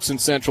Oaks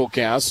and Central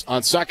Cass.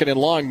 On 2nd and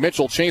long,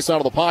 Mitchell chase out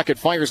of the pocket,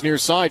 fires near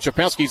side.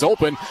 Chapeski's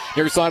open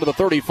near side of the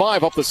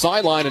 35, up the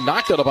sideline and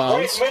knocked out of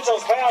bounds.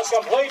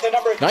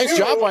 Nice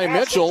job by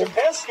Mitchell.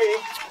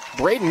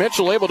 Braden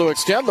Mitchell able to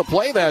extend the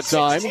play that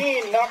time.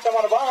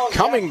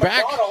 Coming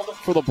back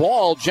for the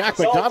ball, Jack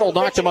McDonald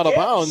knocked him out of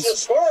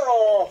bounds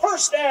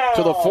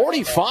to the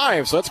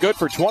 45. So that's good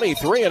for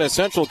 23 and a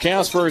Central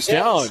Cass first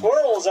down.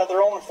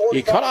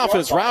 He cut off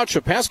his route.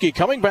 Chapeski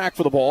coming back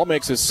for the ball,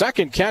 makes his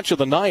 2nd catch of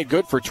the night,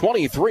 good for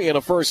 23 and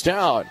a first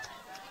down.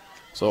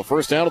 So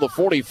first down to the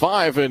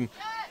 45 and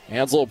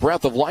adds a little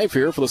breath of life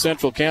here for the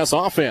Central Cass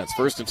offense.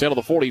 First and 10 of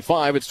the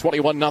 45. It's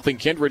 21-0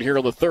 Kindred here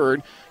in the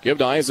third. Give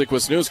to Isaac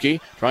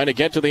Wisniewski. Trying to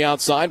get to the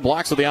outside.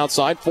 Blocks to the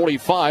outside.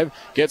 45.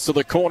 Gets to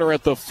the corner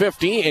at the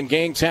 50 and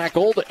gang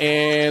tackled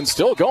and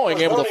still going.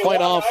 Able to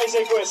fight off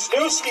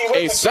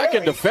a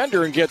second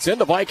defender and gets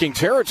into Viking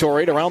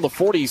territory at around the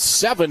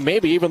 47,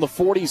 maybe even the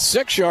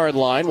 46-yard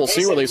line. We'll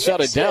see where they set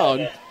it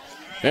down.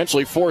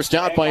 Eventually forced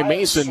out by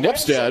Mason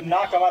Nipstead.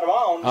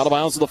 Out of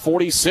bounds to the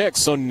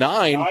 46, so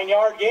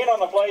 9-yard gain on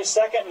the play,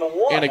 2nd and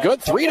 1. And a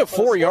good 3 to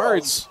 4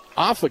 yards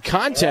off of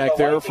contact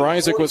there for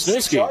Isaac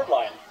Wisniewski.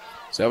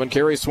 7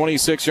 carries,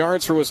 26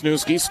 yards for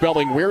Wisniewski.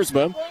 Spelling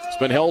Wiersma has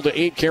been held to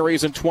 8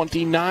 carries and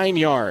 29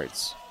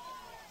 yards.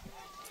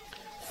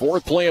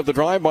 4th play of the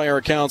drive by our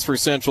accounts for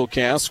Central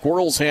Cass.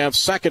 Squirrels have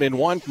 2nd and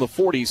 1 from the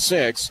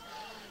 46.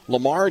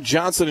 Lamar,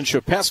 Johnson, and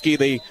Chapeski,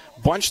 they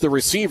bunch the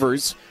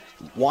receivers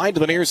wide to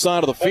the near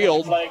side of the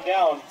field,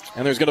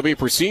 and there's going to be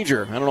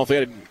procedure. I don't know if they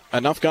had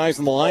enough guys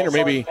on the line or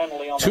maybe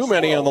too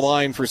many on the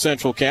line for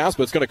Central Cass,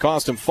 but it's going to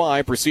cost him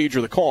 5.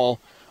 Procedure the call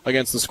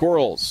against the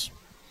Squirrels.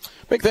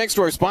 Big thanks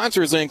to our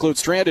sponsors. They include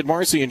Stranded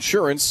Marcy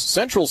Insurance,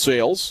 Central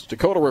Sales,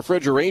 Dakota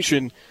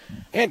Refrigeration,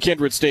 and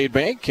Kindred State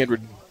Bank,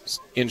 Kindred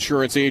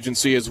Insurance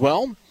Agency as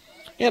well.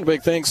 And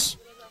big thanks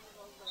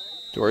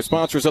to our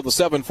sponsors of the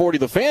 740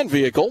 The Fan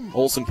vehicle,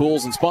 Olson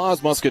Pools and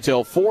Spas,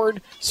 Muscatel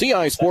Ford,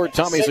 CI Sport,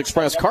 Tommy's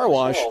Express Car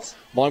Wash,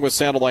 along with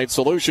Satellite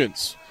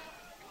Solutions.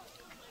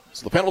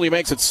 So the penalty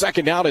makes it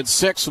 2nd down and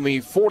 6 from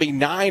the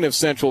 49 of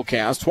Central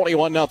Cass.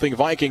 21-0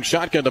 Vikings.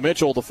 Shotgun to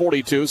Mitchell at the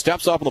 42.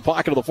 Steps up in the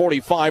pocket of the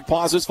 45.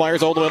 Pauses,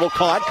 fires over the middle.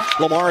 Caught.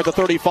 Lamar at the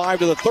 35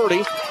 to the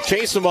 30.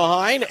 Chasing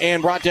behind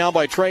and brought down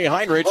by Trey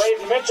Heinrich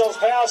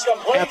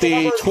at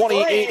the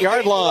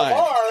 28-yard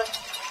line.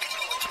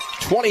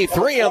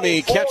 23 on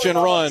the catch and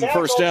run,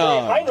 first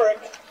down.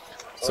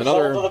 It's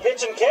another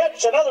pitch and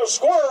catch, another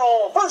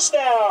Squirrel, first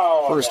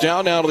down. First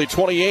down now to the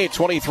 28,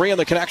 23 on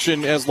the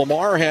connection as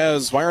Lamar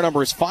has fire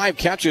numbers 5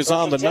 catches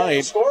on the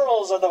night.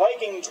 Squirrels at the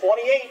Viking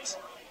 28.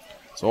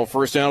 So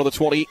first down to the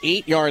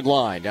 28-yard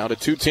line, down to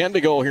 2:10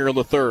 to go here in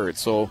the third.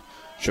 So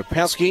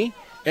Chapeski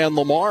and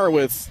Lamar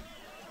with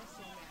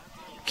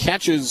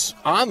catches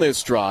on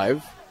this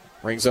drive.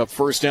 Brings up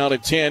first down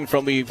at 10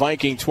 from the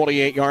Viking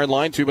 28-yard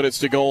line. 2 minutes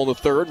to go in the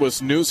third.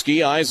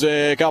 Wisniewski,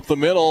 Isaac up the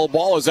middle.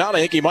 Ball is out.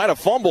 I think he might have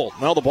fumbled.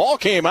 Now the ball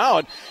came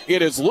out.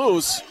 It is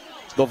loose.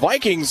 the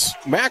Vikings,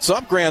 Max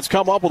Upgrant's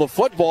come up with a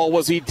football.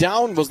 Was he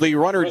down? Was the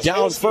runner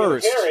down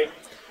first?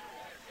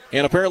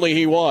 And apparently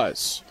he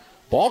was.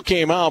 Ball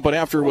came out, but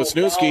after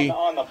Wisniewski,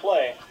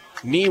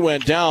 knee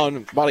went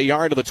down about a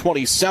yard to the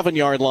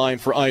 27-yard line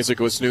for Isaac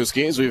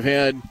Wisniewski, as we've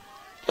had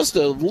just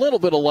a little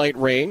bit of light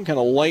rain, kind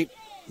of light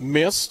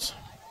mist.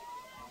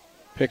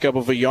 Pickup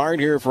of a yard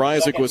here for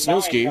Isaac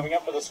Wisniewski.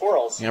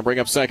 And bring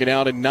up second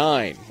out and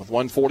 9 with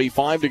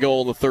 1:45 to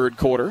go in the third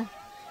quarter.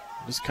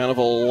 Just kind of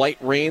a light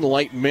rain,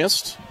 light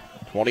mist.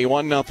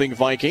 21-0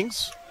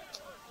 Vikings.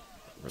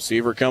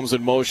 Receiver comes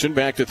in motion.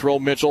 Back to throw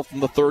Mitchell from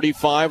the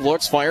 35.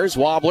 Looks, fires.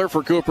 Wobbler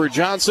for Cooper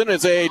Johnson.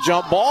 It's a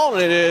jump ball,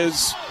 and it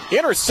is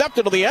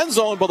intercepted in the end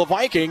zone by the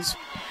Vikings.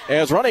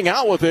 As running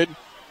out with it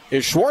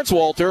is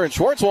Schwartzwalter, and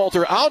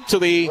Schwartzwalter out to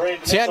the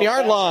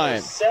 10-yard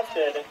line.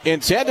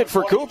 Intended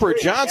for Cooper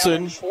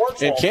Johnson,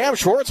 and Cam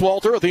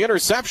Schwartzwalter with the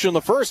interception,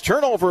 the first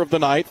turnover of the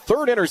night.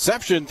 Third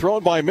interception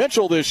thrown by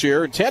Mitchell this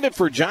year, intended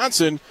for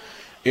Johnson.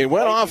 It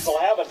went off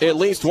at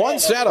least one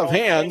set of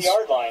hands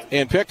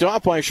and picked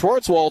off by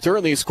Schwartzwalter,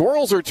 and the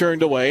Squirrels are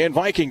turned away in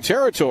Viking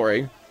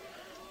territory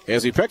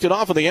as he picked it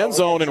off in the end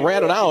zone and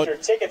ran it out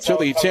to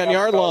the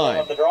 10-yard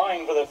line.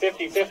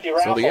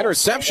 So the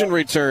interception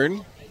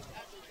return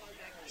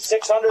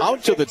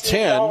out to the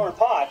 10,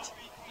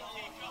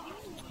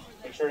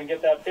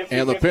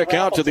 and the pick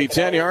out to the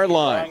 10-yard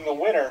line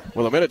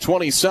with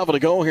 1:27 to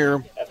go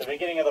here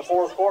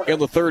in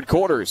the third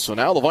quarter. So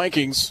now the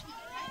Vikings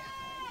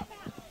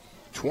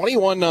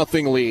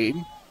 21-0 lead.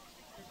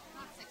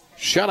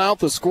 Shut out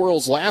the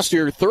Squirrels last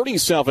year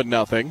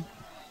 37-0.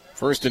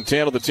 First and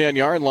 10 of the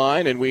 10-yard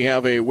line, and we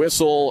have a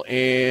whistle,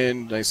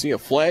 and I see a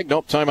flag.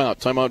 Nope, timeout.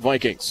 Timeout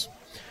Vikings.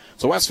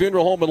 So West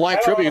Funeral Home and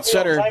Life Tribute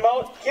Center.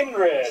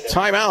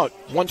 Timeout.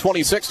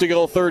 1:26 to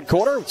go third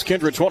quarter. It's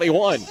Kindred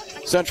 21.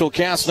 Central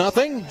Cass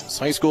nothing. It's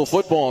high school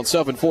football on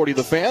 740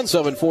 The Fan,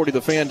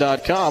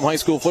 740thefan.com. High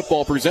school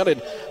football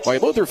presented by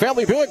Luther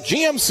Family Buick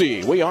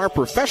GMC. We are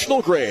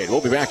professional grade.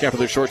 We'll be back after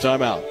this short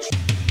timeout.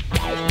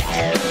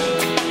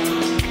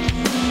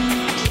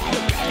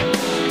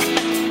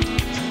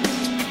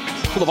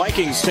 The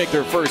Vikings take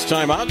their first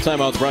timeout.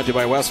 Timeout's brought to you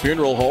by West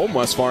Funeral Home,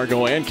 West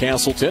Fargo, and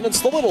Castleton. It's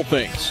the little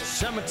things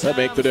that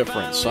make the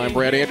difference. I'm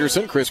Brad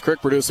Anderson. Chris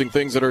Crick producing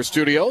things at our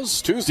studios.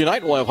 Tuesday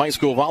night we'll have high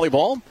school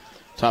volleyball.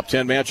 Top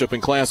 10 matchup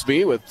in Class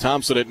B with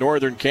Thompson at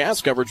Northern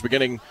Cass. Coverage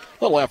beginning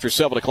a little after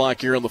 7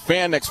 o'clock here on the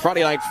Fan. Next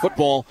Friday night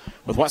football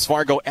with West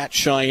Fargo at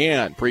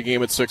Cheyenne.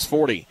 Pregame at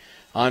 6:40.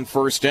 On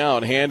first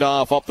down,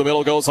 handoff up the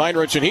middle goes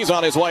Heinrich, and he's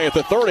on his way at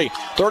the 30,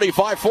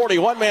 35, 40,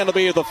 one man to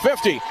be at the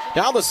 50.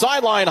 Down the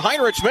sideline,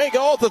 Heinrich may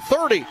go at the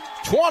 30,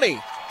 20,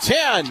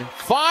 10,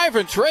 5,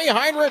 and Trey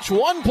Heinrich,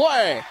 one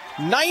play,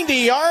 90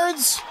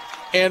 yards,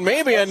 and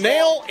maybe a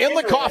nail in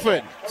the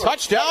coffin.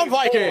 Touchdown,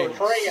 Vikings.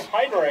 Trey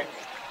Heinrich.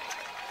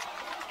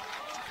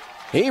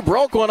 He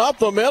broke one up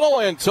the middle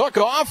and took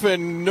off,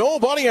 and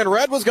nobody in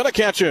red was going to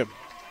catch him.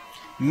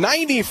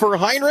 90 for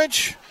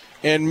Heinrich.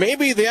 And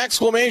maybe the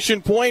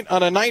exclamation point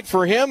on a night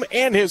for him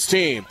and his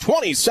team.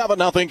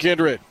 27-0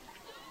 Kindred.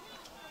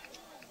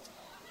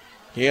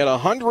 He had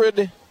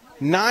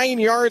 109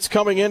 yards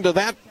coming into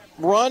that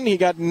run. He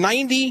got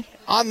 90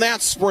 on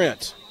that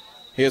sprint.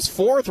 His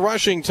fourth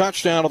rushing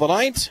touchdown of the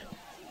night.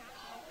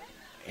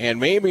 And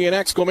maybe an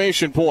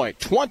exclamation point.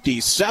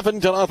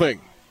 27-0.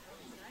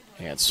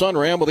 And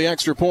Sunram with the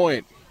extra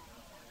point.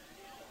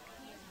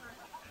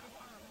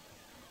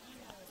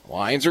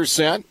 Lines are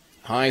set.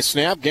 High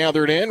snap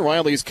gathered in.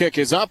 Riley's kick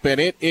is up, and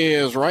it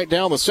is right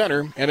down the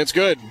center, and it's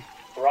good.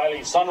 Riley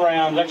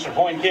Sunram's extra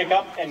point kick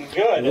up and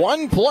good.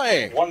 One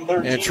play,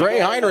 and Trey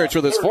Heinrich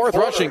with his fourth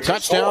rushing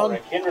touchdown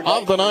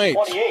of the night.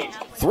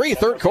 3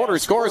 third quarter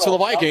scores for the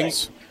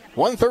Vikings.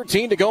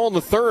 1:13 to go in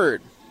the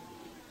third.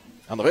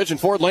 On the Vision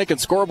Ford Lincoln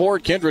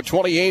scoreboard, Kindred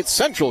 28,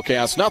 Central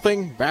Cass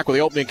nothing. Back with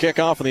the opening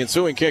kickoff and the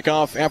ensuing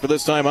kickoff after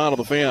this time out of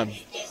the Fan.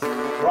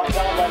 Brought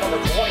down by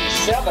number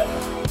 27.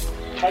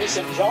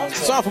 Tyson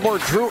Johnson. Sophomore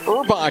Drew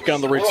Urbach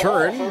on the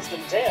return.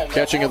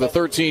 Catching at the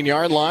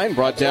 13-yard line.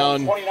 Brought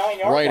down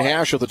right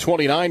hash of the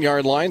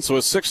 29-yard line. So a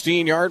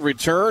 16-yard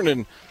return.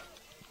 And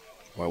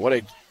boy, what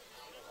a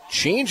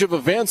change of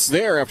events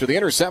there after the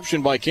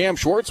interception by Cam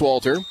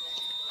Schwartzwalter.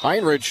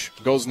 Heinrich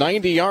goes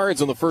 90 yards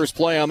on the first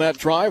play on that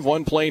drive.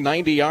 One play,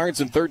 90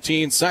 yards in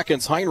 13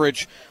 seconds.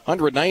 Heinrich,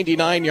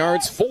 199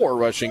 yards, 4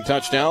 rushing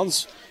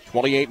touchdowns.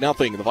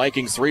 28-0. The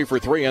Vikings 3 for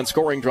 3 on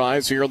scoring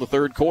drives here in the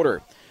third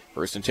quarter.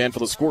 First and 10 for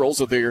the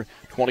Squirrels at their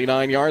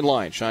 29-yard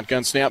line.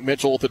 Shotgun snap,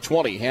 Mitchell at the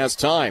 20. Has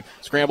time.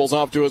 Scrambles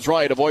off to his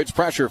right. Avoids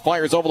pressure.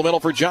 Fires over the middle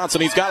for Johnson.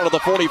 He's got it at the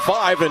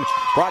 45 and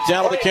brought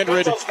down to the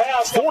Kindred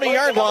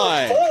 40-yard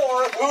line.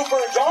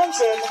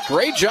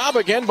 Great job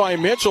again by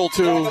Mitchell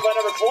to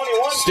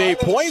stay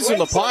poised in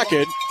the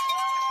pocket,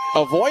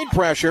 avoid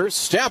pressure,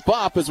 step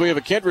up as we have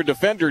a Kindred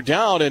defender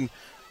down, and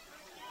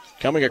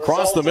coming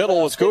across the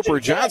middle was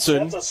Cooper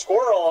Johnson. That's a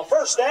squirrel, a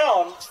first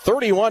down.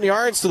 31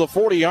 yards to the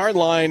 40-yard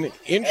line.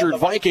 Injured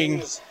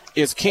Viking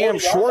is Cam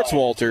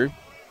Schwartzwalter.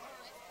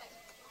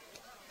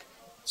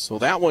 So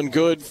that one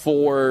good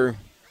for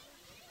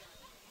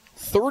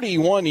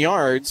 31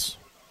 yards.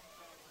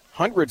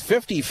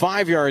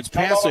 155 yards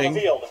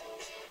passing.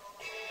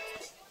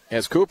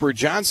 As Cooper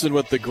Johnson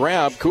with the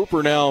grab.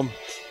 Cooper now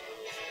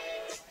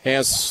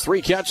has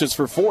 3 catches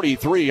for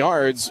 43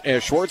 yards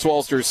as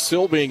Schwartzwalter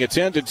still being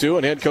attended to,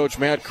 and head coach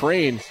Matt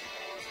Crane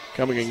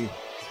coming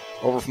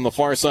over from the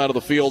far side of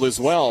the field as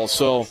well.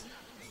 So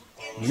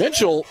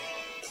Mitchell,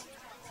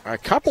 a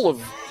couple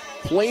of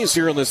plays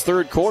here in this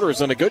third quarter, has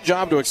done a good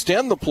job to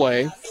extend the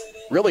play,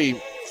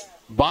 really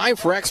buy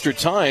for extra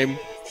time,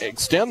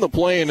 extend the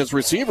play, and his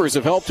receivers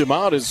have helped him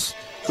out as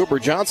Cooper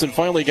Johnson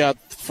finally got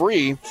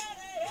free,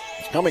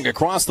 coming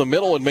across the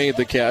middle and made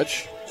the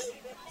catch.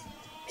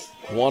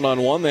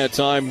 One-on-one that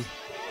time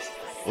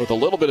with a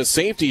little bit of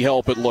safety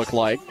help, it looked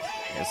like,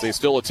 as they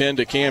still attend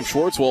to Cam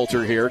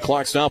Schwartzwalter here.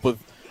 Clock stop with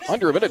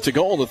under a minute to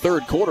go in the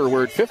third quarter.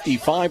 We're at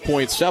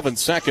 55.7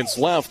 seconds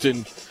left,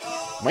 and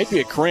might be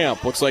a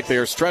cramp. Looks like they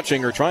are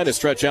stretching or trying to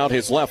stretch out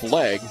his left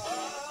leg.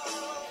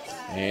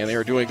 And they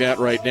are doing that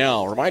right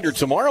now. Reminder,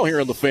 tomorrow here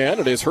in the Fan,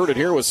 it is Heard It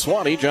Here with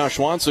Swanee. Josh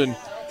Swanson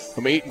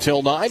from 8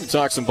 until 9 to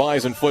talk some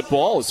Bison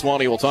football. As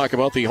Swanee will talk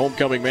about the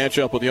homecoming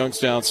matchup with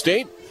Youngstown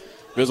State.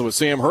 Visit with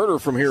Sam Herder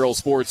from Hero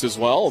Sports as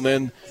well. And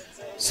then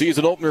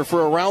season opener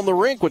for Around the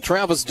Rink with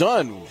Travis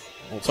Dunn.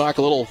 We'll talk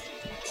a little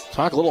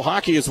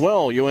hockey as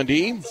well. UND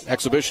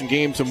exhibition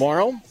game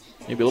tomorrow.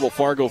 Maybe a little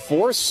Fargo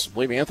Force. I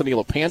believe Anthony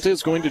LaPanta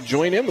is going to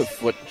join him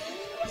with what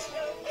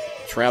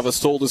Travis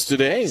told us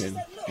today. And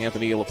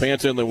Anthony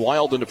LaPanta and the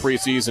Wild in the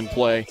preseason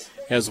play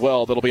as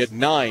well. That'll be at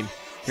 9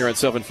 here on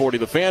 740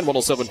 The Fan,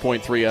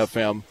 107.3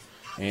 FM.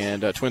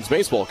 And Twins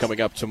baseball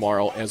coming up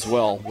tomorrow as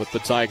well with the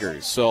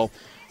Tigers. So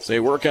as they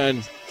work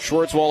on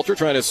Schwartzwalter,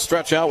 trying to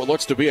stretch out what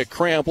looks to be a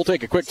cramp. We'll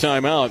take a quick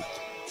timeout.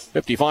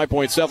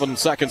 55.7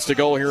 seconds to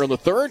go here in the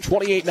third.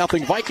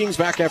 28-0 Vikings.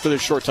 Back after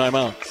this short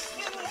timeout.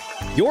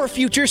 Your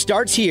future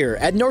starts here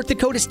at North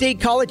Dakota State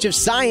College of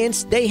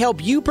Science. They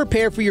help you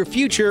prepare for your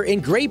future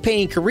in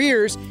great-paying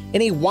careers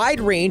in a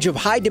wide range of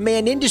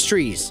high-demand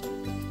industries.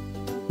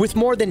 With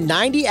more than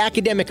 90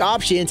 academic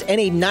options and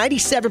a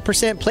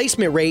 97%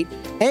 placement rate,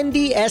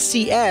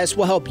 NDSCS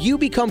will help you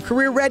become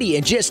career-ready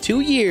in just 2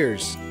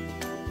 years.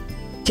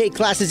 Take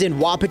classes in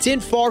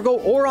Wahpeton, Fargo,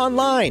 or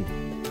online.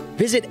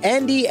 Visit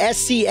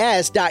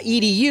ndscs.edu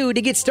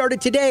to get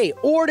started today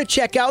or to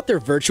check out their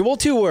virtual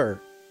tour.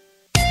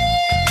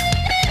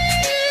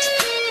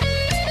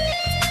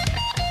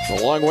 A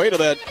long way to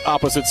that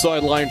opposite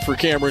sideline for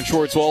Cameron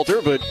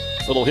Schwartzwalter, but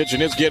a little hitch in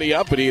his giddy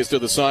up, but he is to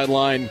the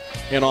sideline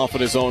and off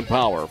at his own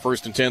power.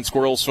 1st and 10,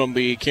 Squirrels from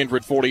the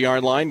Kindred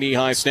 40-yard line.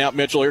 Knee-high snap.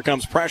 Mitchell, here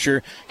comes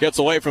pressure. Gets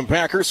away from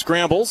Packer,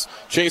 scrambles.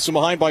 Chased from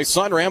behind by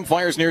Sunram.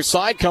 Fires near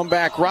side.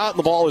 Comeback route, and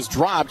the ball is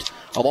dropped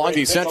along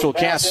the Central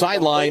Cass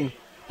sideline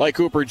by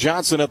Cooper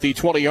Johnson at the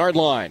 20-yard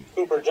line.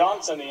 Cooper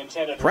Johnson, the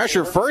intended pressure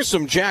receiver. First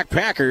from Jack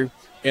Packer,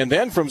 and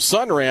then from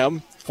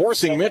Sunram,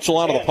 forcing Mitchell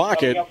out of the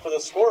pocket. Up for the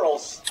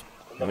Squirrels.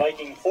 The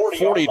Viking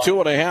 42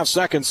 and a half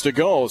seconds to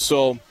go.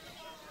 So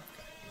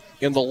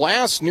in the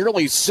last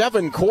nearly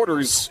 7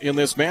 quarters in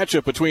this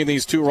matchup between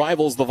these two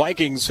rivals, the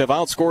Vikings have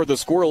outscored the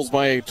Squirrels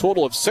by a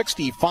total of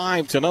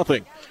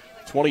 65-0.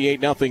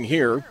 28-0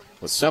 here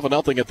with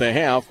 7-0 at the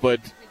half, but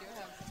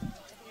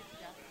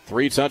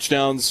 3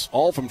 touchdowns,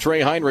 all from Trey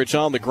Heinrich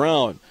on the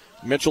ground.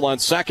 Mitchell on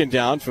second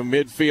down from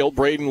midfield.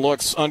 Braden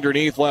looks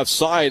underneath left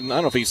side, and I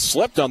don't know if he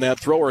slipped on that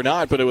throw or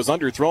not, but it was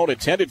underthrown,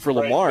 intended for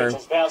Lamar.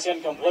 Pass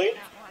incomplete.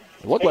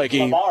 It looked like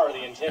he, I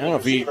don't know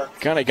if he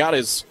kind of got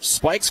his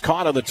spikes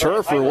caught on the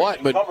turf or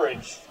what, but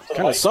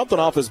kind of something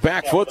off his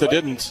back foot that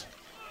didn't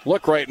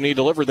look right, and he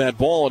delivered that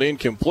ball and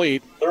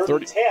incomplete.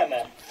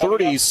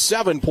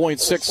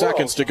 37.6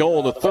 seconds to go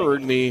in the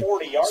third, and the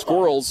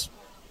Squirrels,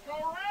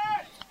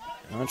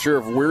 not sure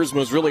if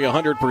Wiersma's really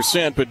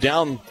 100%, but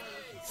down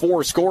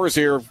 4 scores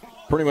here,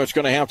 pretty much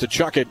going to have to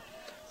chuck it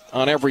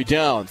on every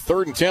down.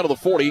 3rd and 10 of the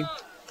 40.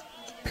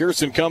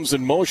 Pearson comes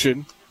in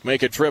motion.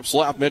 Make it trips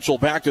left. Mitchell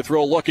back to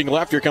throw, looking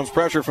left. Here comes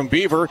pressure from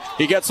Beaver.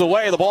 He gets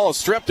away. The ball is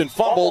stripped and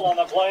fumbled,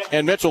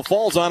 and Mitchell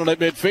falls on it at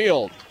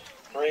midfield.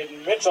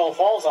 Braden Mitchell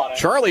falls on it.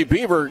 Charlie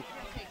Beaver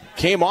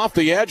came off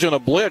the edge on a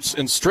blitz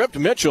and stripped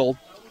Mitchell,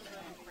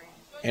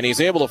 and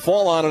he's able to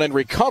fall on it and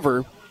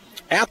recover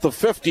at the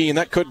 15.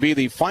 That could be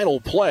the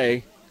final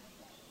play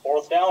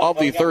of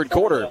the third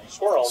quarter.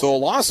 So a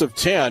loss of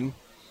 10.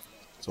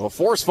 So a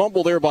forced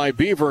fumble there by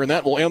Beaver, and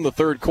that will end the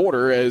third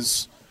quarter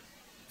as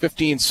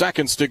 15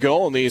 seconds to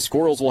go, and the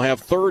Squirrels will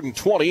have 3rd and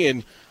 20,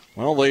 and,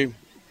 well, they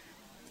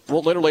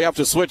won't literally have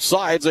to switch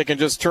sides. They can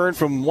just turn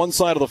from one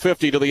side of the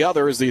 50 to the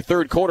other as the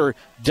third quarter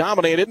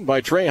dominated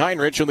by Trey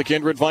Heinrich and the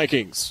Kindred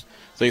Vikings.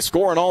 They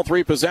score on all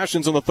 3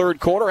 possessions in the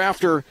third quarter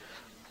after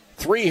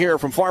 3 here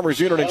from Farmers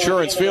Union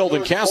Insurance Field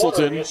in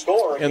Castleton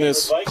in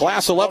this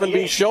Class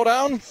 11B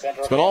showdown.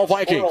 It's been all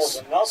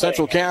Vikings.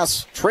 Central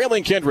Cass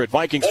trailing Kindred.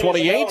 Vikings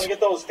 28,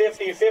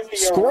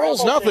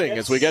 Squirrels nothing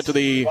as we get to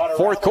the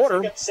fourth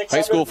quarter.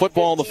 High school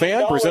football on the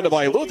Fan presented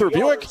by Luther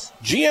Buick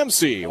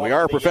GMC. We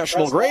are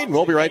professional grade, and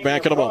we'll be right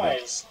back in a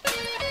moment.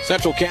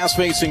 Central Cass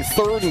facing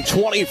 3rd and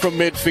 20 from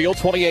midfield.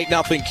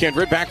 28-0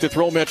 Kindred. Back to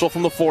throw Mitchell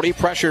from the 40.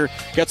 Pressure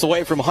gets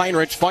away from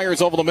Heinrich.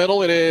 Fires over the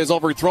middle. It is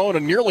overthrown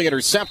and nearly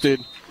intercepted.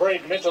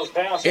 Mitchell's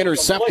pass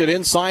intercepted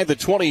inside the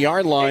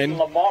 20-yard line.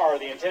 Lamar,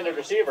 the intended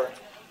receiver.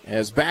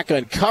 As back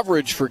on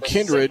coverage for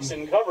Kindred.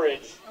 In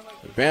coverage.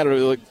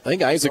 I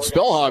think Isaac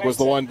Spellhog was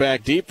the one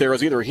back deep there. It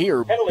was either he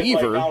or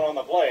Beaver.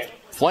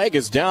 Flag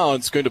is down.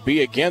 It's going to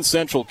be against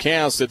Central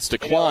Cass. It's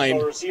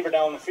declined.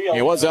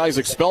 It was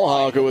Isaac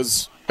Spellhog who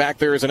was back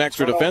there as an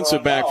extra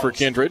defensive back for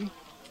Kindred.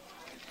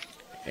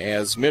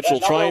 As Mitchell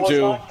trying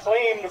to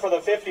claimed for the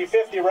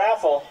 50-50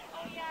 raffle.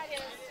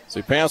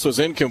 So the pass was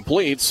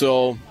incomplete,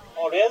 so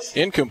it is?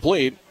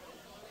 Incomplete.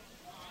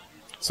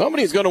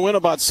 Somebody's going to win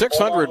about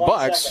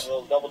 $600.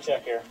 We'll double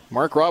check here.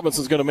 Mark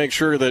Robinson's going to make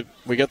sure that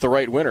we get the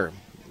right winner.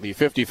 The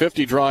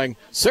 50-50 drawing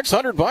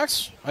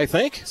 $600, I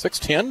think,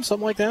 $610,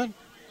 something like that.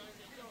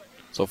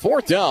 So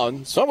 4th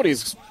down.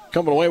 Somebody's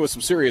coming away with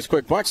some serious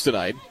quick bucks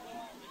tonight.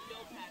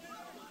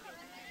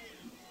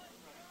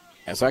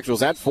 As actually, was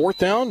that 4th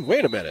down?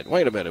 Wait a minute.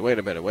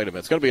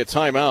 It's going to be a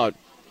timeout.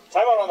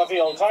 Timeout on the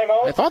field.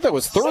 Timeout. I thought that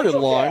was 3rd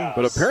and long,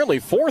 but apparently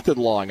 4th and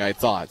long, I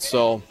thought.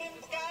 So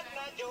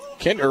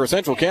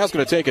Central Cass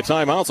going to take a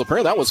timeout. So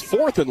apparently that was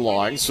 4th and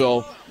long.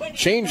 So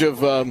change of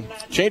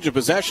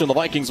possession. The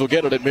Vikings will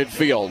get it at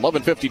midfield.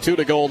 11:52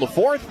 to go in the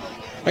 4th.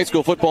 High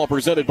school football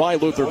presented by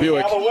Luther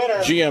Buick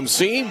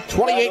GMC.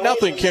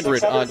 28-0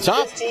 Kindred on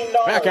top.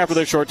 Back after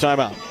this short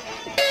timeout.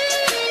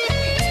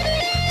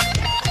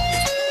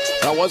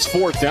 That was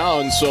 4th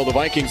down, so the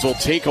Vikings will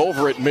take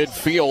over at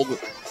midfield.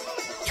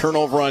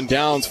 Turnover on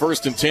downs.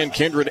 1st and 10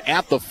 Kindred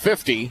at the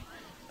 50.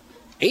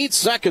 8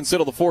 seconds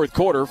into the 4th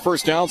quarter.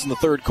 First downs in the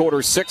 3rd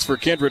quarter. 6 for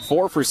Kindred,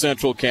 4 for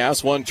Central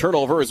Cass. 1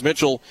 turnover as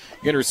Mitchell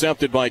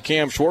intercepted by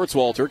Cam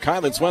Schwartzwalter.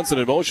 Kylan Swenson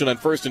in motion on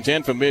 1st and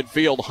 10 from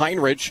midfield.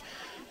 Heinrich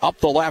up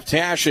the left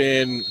hash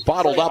and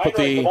bottled up at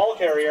the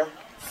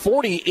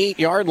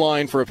 48-yard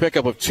line for a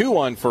pickup of 2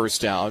 on 1st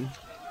down.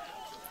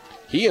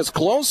 He is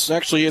close.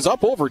 Actually, is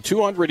up over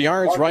 200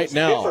 yards right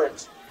now.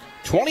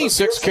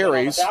 26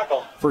 carries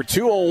for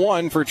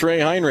 201 for Trey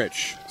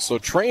Heinrich. So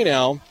Trey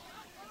now,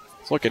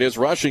 let's look at his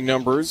rushing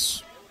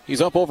numbers.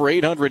 He's up over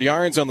 800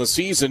 yards on the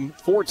season.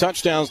 4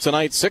 touchdowns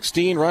tonight,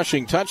 16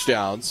 rushing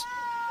touchdowns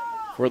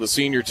for the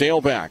senior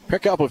tailback.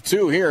 Pickup of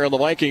 2 here, and the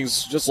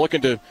Vikings just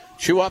looking to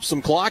chew up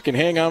some clock and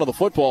hang on to the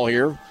football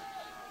here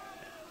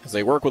as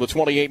they work with a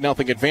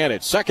 28-0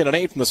 advantage. 2nd and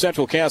 8 from the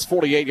Central Cass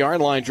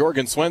 48-yard line.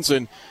 Jorgen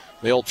Swenson.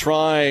 They'll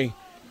try,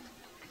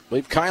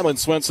 leave Kylan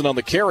Swenson on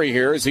the carry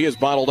here as he is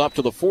bottled up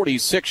to the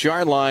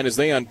 46-yard line as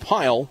they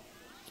unpile.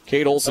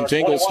 Kate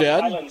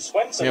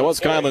Olsen-Tinglestead. It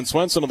was Kylan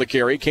Swenson on the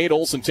carry. Kate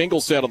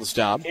Olsen-Tinglestead on the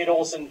stop.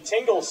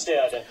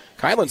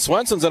 Kylan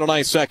Swenson's in a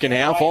nice second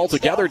half.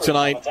 Altogether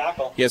tonight,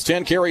 he has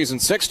 10 carries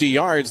and 60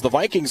 yards. The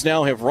Vikings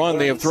now have run.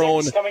 They have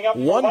thrown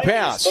 1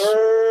 pass.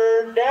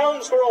 3rd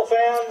down, Squirrel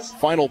fans.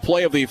 Final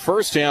play of the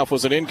first half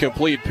was an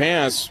incomplete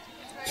pass.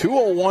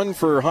 201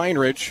 for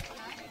Heinrich.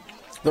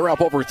 They're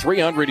up over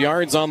 300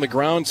 yards on the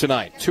ground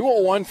tonight.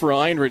 201 for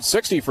Heinrich,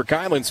 60 for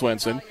Kylan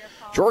Swenson.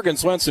 Jorgen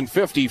Swenson,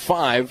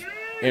 55,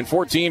 and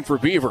 14 for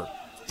Beaver.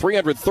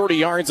 330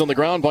 yards on the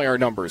ground by our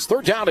numbers.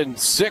 3rd down and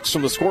 6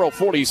 from the Squirrel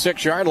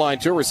 46-yard line.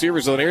 2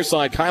 receivers on the near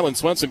side. Kylan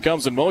Swenson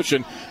comes in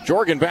motion.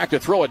 Jorgen back to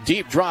throw a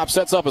deep drop.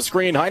 Sets up a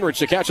screen. Heinrich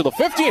to catch at the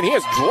 50, and he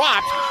is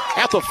dropped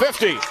at the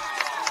 50.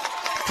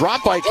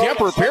 Dropped by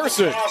Kemper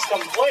Pearson.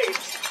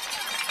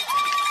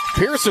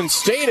 Pearson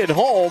stayed at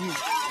home.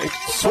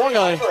 Swung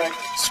a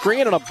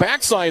screen and a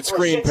backside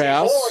screen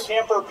pass.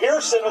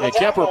 And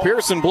Kemper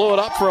Pearson blew it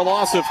up for a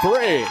loss of 3.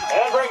 And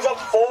brings up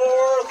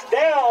 4th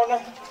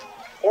down.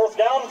 4th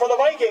down for the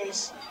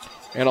Vikings.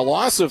 And a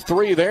loss of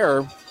 3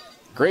 there.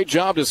 Great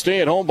job to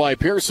stay at home by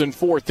Pearson,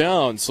 4th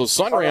down. So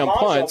Sunram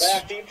punts.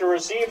 Back deep to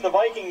receive the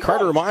Viking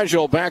Carter punt.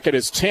 Maggio back at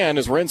his 10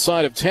 as we're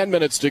inside of 10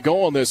 minutes to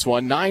go on this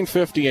one.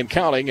 9:50 and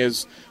counting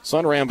as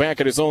Sunram back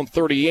at his own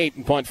 38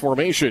 in punt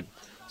formation.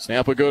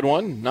 Snap a good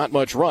one. Not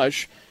much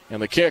rush.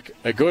 And the kick,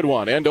 a good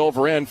one. End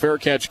over end. Fair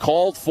catch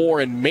called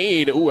for and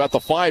made. At the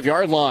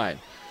 5-yard line.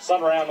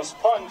 Sunram's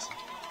punt.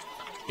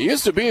 It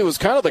used to be, it was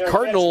kind of the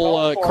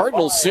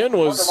cardinal sin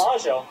was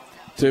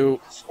to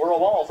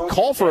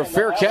call for a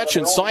fair catch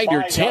inside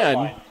your 10.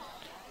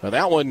 Now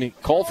that one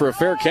called for a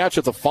fair catch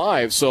at the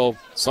 5. So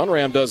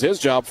Sunram does his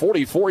job.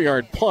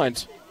 44-yard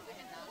punt.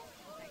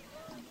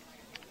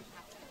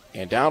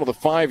 And down to the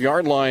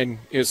 5-yard line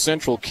is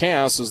Central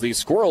Cass as the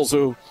Squirrels,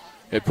 who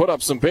had put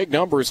up some big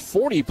numbers,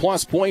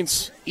 40-plus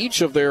points each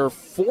of their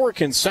 4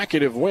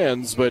 consecutive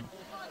wins, but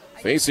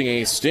facing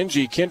a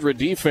stingy Kindred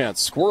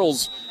defense.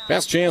 Squirrels'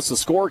 best chance to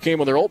score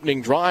came on their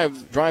opening drive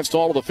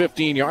stall to the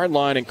 15-yard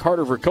line, and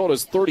Carter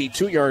Verkota's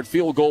 32-yard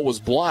field goal was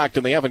blocked,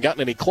 and they haven't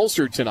gotten any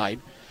closer tonight.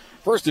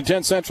 1st and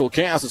 10 Central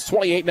Cass. It's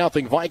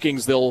 28-0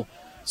 Vikings. They'll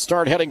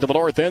start heading to the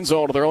north end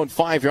zone to their own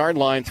 5-yard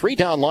line. 3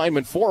 down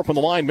linemen, 4 up on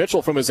the line.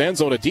 Mitchell from his end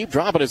zone, a deep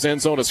drop in his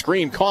end zone, a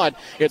screen caught.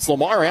 It's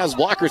Lamar, has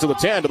blockers to the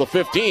 10, to the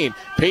 15.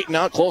 Peyton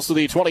out close to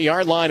the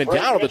 20-yard line and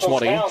down to the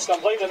 20.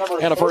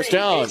 And a first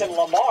down.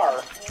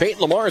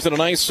 Peyton Lamar is in a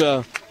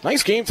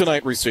nice game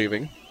tonight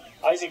receiving.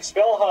 Isaac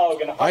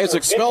Spellhog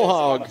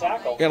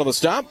into the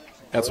stop.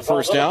 That's a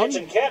first down.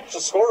 Catch, a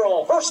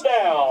squirrel, first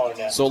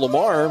down. So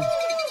Lamar,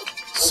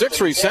 6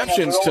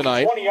 receptions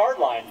tonight. 20-yard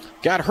line.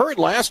 Got hurt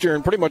last year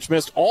and pretty much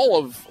missed all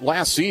of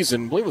last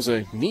season. I believe it was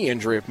a knee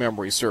injury, if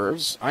memory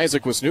serves.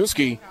 Isaac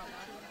Wisniewski,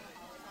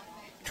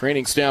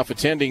 training staff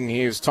attending.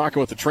 He is talking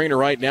with the trainer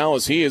right now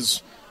as he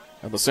is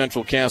on the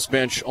Central Cass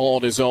bench all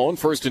on his own.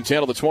 1st and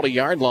 10 on the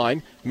 20-yard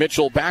line.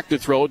 Mitchell back to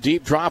throw.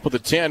 Deep drop of the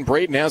 10.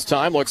 Braden has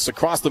time. Looks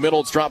across the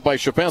middle. It's dropped by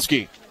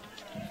Shapesky.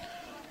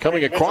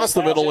 Coming across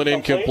the middle and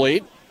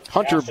incomplete.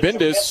 Hunter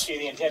Bindus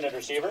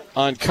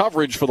on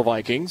coverage for the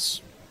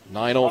Vikings.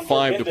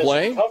 9:05 to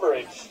play.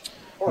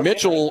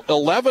 Mitchell,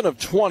 11 of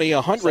 20,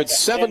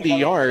 170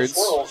 yards,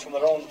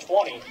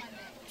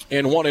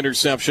 and 1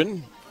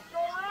 interception.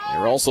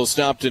 They're also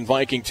stopped in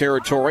Viking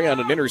territory on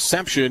an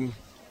interception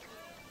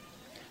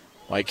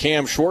by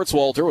Cam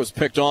Schwartzwalter, was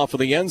picked off of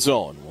the end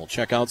zone. We'll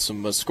check out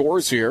some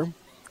scores here,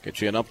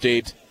 get you an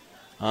update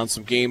on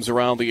some games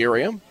around the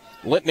area.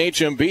 Linton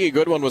HMB, a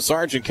good one with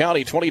Sargent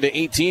County,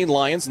 20-18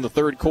 Lions in the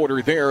third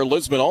quarter there.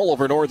 Lisbon all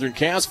over Northern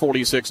Cass,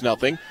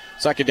 46-0.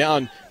 Second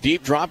down,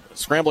 deep drop,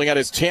 scrambling at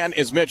his 10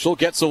 is Mitchell,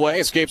 gets away,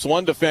 escapes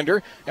one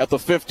defender at the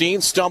 15,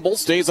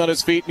 stumbles, stays on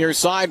his feet near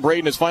side.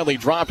 Braden is finally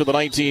dropped to the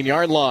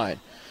 19-yard line.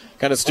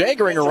 Kind of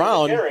staggering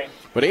around,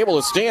 but able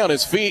to stay on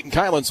his feet, and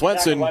Kylan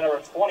Swenson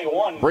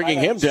bringing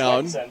him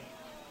down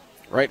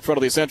right in front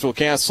of the Central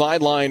Cass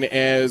sideline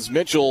as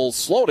Mitchell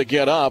slow to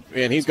get up,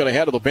 and he's going to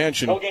head to the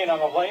bench. And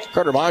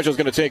Carter Maggio is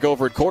going to take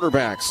over at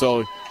quarterback.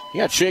 So he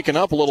got shaken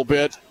up a little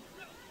bit,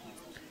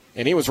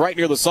 and he was right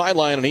near the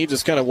sideline, and he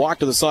just kind of walked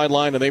to the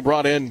sideline, and they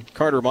brought in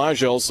Carter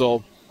Maggio.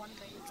 So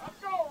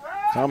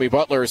Tommy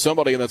Butler or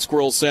somebody in that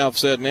Squirrel staff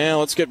said,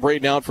 let's get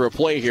Braden out for a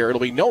play here. It'll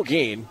be no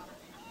gain.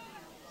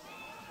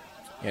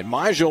 And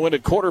Maggio in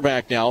at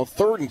quarterback now,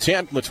 3rd and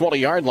 10 from the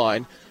 20-yard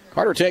line.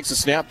 Carter takes a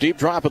snap, deep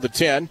drop at the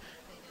 10.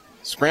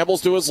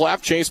 Scrambles to his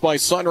left, chased by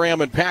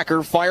Sunram and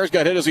Packer. Fires,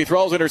 got hit as he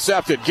throws,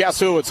 intercepted. Guess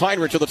who? It's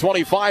Heinrich to the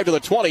 25 to the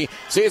 20.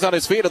 Stays on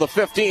his feet to the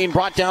 15,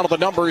 brought down to the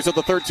numbers at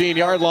the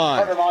 13-yard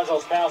line. Carter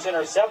Maggio's pass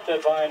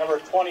intercepted by number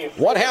 20.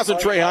 What hasn't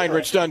Trey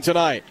Heinrich done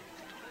tonight?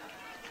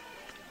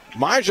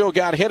 Maggio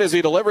got hit as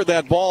he delivered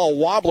that ball.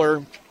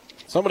 Wobbler.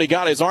 Somebody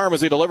got his arm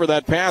as he delivered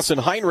that pass, and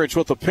Heinrich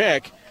with the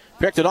pick.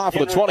 Picked it off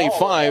of the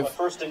 25,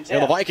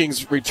 and the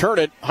Vikings return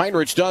it.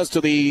 Heinrich does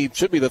to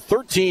should be the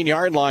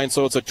 13-yard line,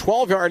 so it's a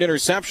 12-yard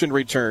interception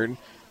return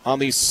on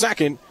the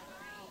second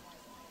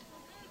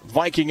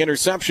Viking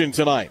interception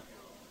tonight.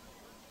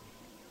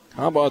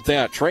 How about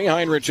that? Trey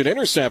Heinrich, an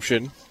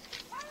interception,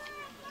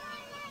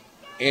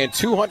 and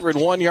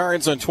 201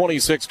 yards on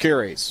 26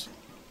 carries.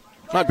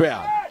 Not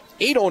bad.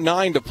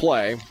 8:09 to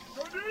play.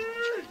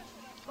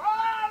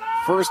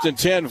 1st and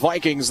 10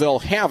 Vikings, they'll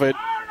have it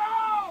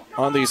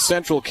on the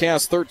Central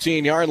Cass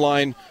 13-yard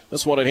line.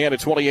 This one at hand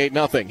at 28-0.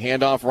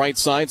 Handoff right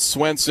side,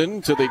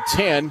 Swenson to the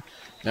 10.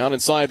 Down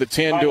inside the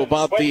 10 to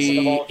about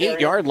the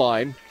 8-yard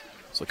line.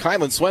 So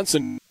Kylan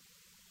Swenson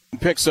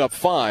picks up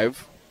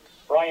 5.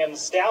 Brian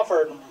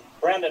Stafford,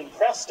 Brandon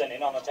Preston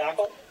in on the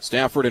tackle.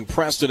 Stafford and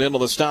Preston into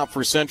the stop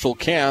for Central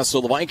Cass.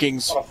 So the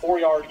Vikings, a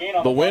 4-yard gain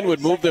on the win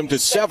would move them to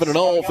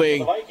 7-0 if they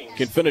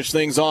can finish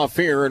things off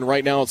here. And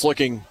right now it's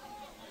looking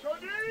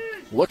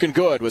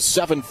good with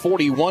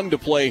 7:41 to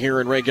play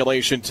here in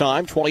regulation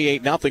time.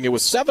 28-0. It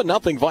was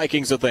 7-0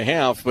 Vikings at the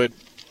half, but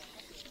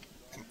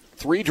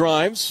 3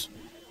 drives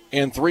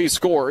and 3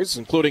 scores,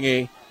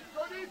 including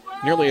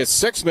nearly a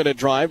 6-minute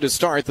drive to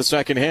start the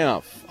second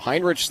half.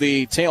 Heinrich,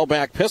 the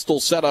tailback pistol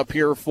set up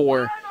here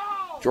for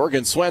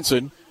Jorgen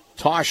Swenson.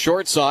 Toss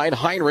short side.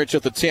 Heinrich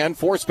at the 10,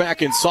 forced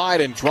back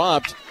inside and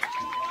dropped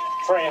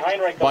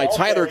by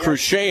Tyler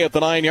Cruchet at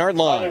the 9-yard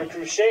line. Tyler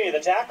Cruchet, the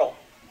tackle.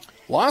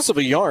 Loss of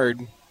a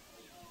yard.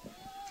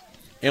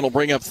 And it'll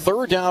bring up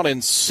 3rd down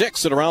and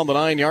 6 at around the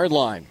 9-yard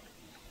line.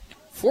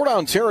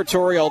 4-down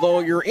territory, although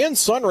you're in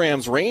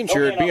Sunram's range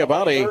here, it'd be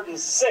about a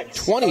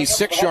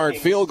 26-yard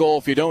field goal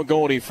if you don't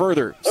go any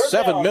further.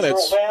 7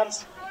 minutes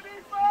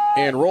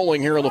and rolling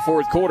here in the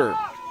fourth quarter.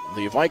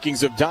 The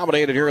Vikings have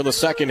dominated here in the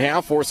second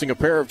half, forcing a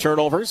pair of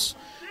turnovers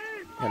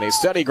and a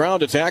steady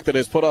ground attack that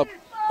has put up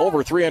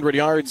over 300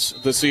 yards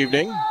this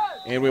evening.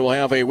 And we will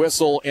have a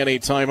whistle and a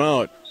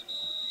timeout.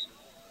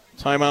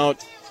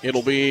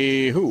 It'll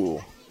be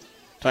who?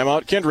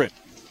 Timeout, Kindred.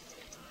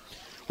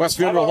 West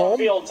Funeral Home.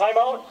 Field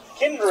timeout,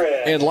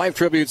 Kindred. And Life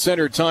Tribute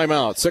Center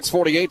timeout.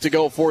 6:48 to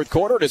go, fourth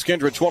quarter. It is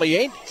Kindred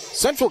 28.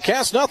 Central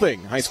Cass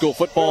nothing. High school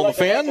football on the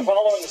Fan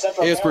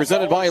is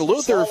presented by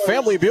Luther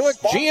Family Buick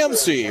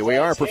GMC. We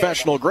are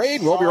professional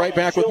grade. We'll be right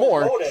back with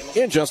more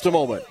in just a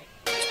moment.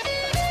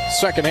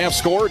 Second half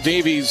score,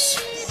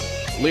 Davies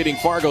leading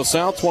Fargo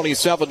South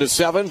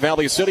 27-7.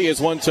 Valley City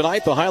has won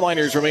tonight. The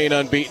Highliners remain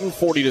unbeaten,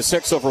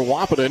 40-6 over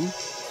Wahpeton.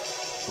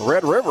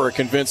 Red River, a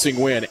convincing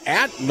win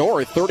at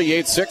North,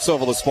 38-6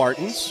 over the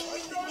Spartans.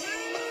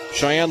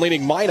 Cheyenne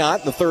leading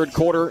Minot in the third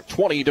quarter,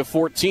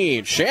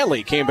 20-14.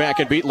 Shanley came back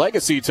and beat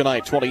Legacy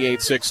tonight,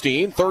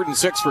 28-16. 3rd and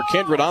 6 for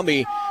Kindred on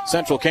the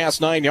Central Cass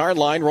 9-yard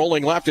line.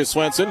 Rolling left is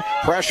Swenson.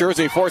 Pressures,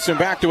 they force him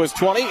back to his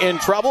 20. In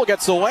trouble,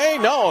 gets away.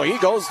 No, he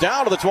goes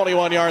down to the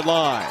 21-yard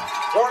line.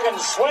 Jorgen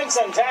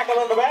Swenson tackled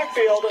in the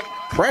backfield.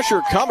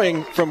 Pressure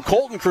coming from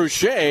Colton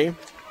Cruchet.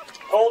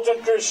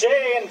 Colton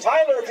Cruchet and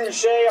Tyler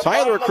Cruchet.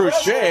 Tyler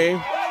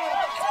Cruchet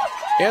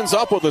ends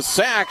up with a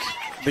sack.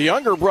 The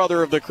younger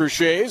brother of the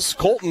Cruchets,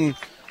 Colton,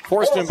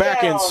 forced him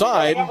back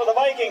inside. For the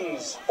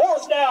Vikings.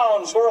 4th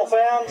down, Squirrel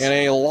fans. And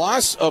a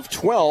loss of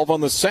 12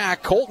 on the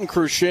sack. Colton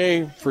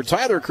Cruchet for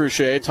Tyler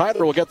Cruchet.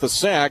 Tyler will get the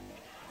sack,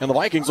 and the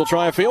Vikings will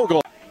try a field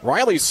goal.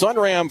 Riley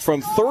Sunram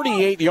from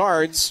 38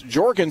 yards.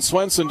 Jorgen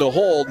Swenson to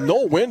hold.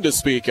 No wind to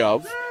speak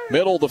of.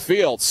 Middle of the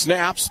field.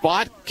 Snap,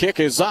 spot, kick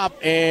is up,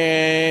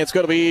 and it's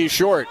going to be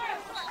short.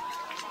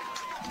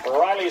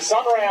 Riley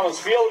Sunram's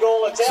field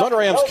goal attempt.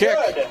 Sunram's kick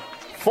good.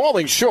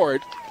 Falling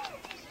short.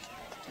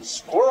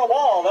 Squirrel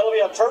ball. That'll be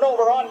a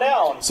turnover on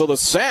down. So the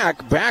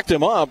sack backed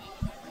him up.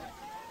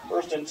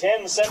 1st and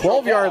 10.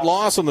 12-yard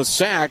loss on the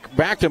sack.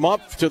 Backed him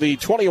up to the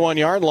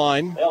 21-yard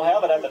line. They'll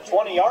have it at the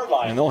 20-yard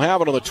line. And they'll have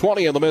it on the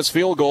 20 of the missed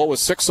field goal with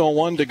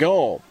 6:01 to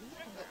go.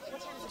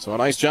 So a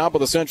nice job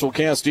of the Central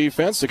Cass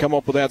defense to come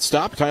up with that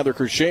stop. Tyler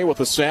Cruchet with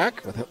the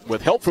sack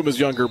with help from his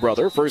younger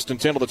brother. 1st and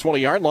 10 to the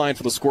 20-yard line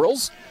for the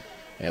Squirrels.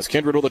 As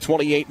Kindred with a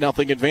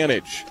 28-0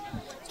 advantage.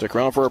 Stick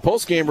around for our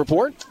post-game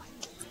report.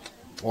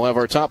 We'll have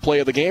our top play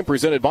of the game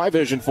presented by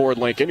Vision Ford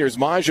Lincoln. Here's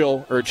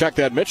Mitchell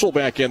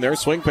back in there.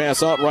 Swing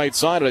pass out right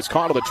side, and it's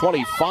caught at the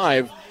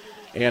 25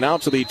 and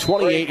out to the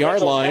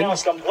 28-yard line.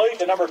 Pass complete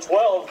to number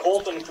 12,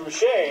 Colton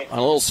Cruchet.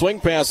 A little swing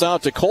pass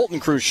out to Colton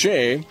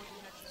Cruchet.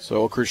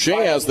 So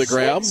Cruchet has the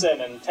grab.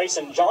 Swenson and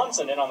Tyson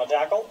Johnson in on the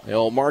tackle.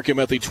 They'll mark him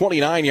at the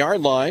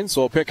 29-yard line,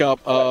 so a pickup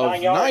of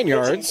 9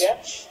 yards.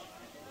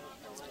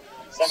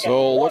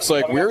 So looks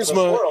like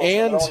Wiersma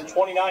and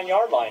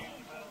 29-yard line.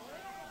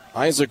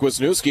 Isaac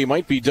Wisniewski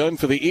might be done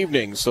for the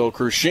evening. So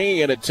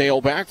Cruchet in at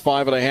tailback,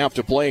 5.5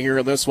 to play here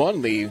in this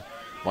one. The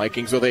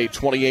Vikings with a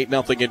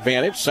 28-0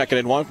 advantage. 2nd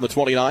and 1 from the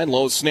 29.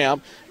 Low snap.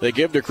 They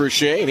give to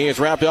Cruchet, and he is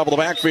wrapped up in the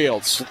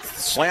backfield.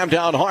 Slammed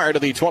down hard to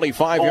the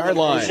 25-yard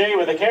line. Cruchet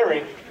with a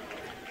carry.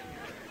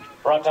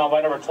 Brought down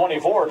by number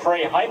 24,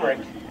 Trey Heinrich.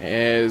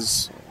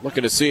 As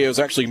looking to see, it was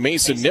actually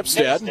Mason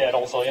Nipstead.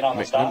 Also in on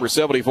the stop. Number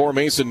 74,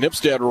 Mason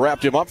Nipstead,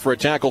 wrapped him up for a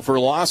tackle for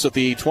loss at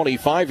the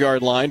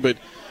 25-yard line. But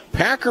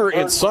Packer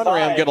and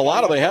Sunram get a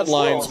lot of the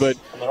headlines, but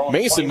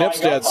Mason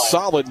Nipstead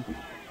solid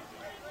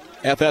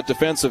at that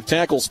defensive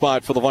tackle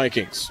spot for the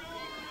Vikings.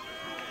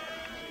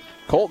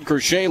 Colton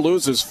Cruchet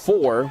loses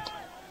 4.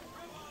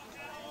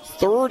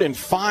 3rd and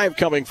 5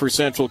 coming for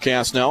Central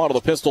Cass now. Out of the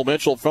pistol,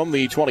 Mitchell from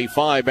the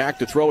 25. Back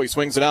to throw. He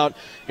swings it out.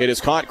 It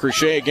is caught.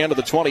 Cruchet again to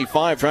the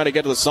 25. Trying to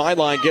get to the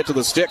sideline, get to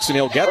the sticks, and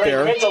he'll get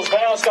there. Mitchell's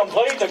pass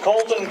complete to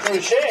Colton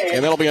Cruchet.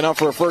 And that'll be enough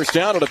for a first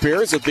down, it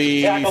appears, at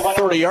the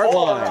 30-yard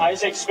line.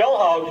 Isaac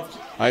Spellhaug.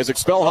 Isaac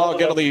Spellhaug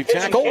getting the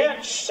tackle.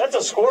 That's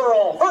a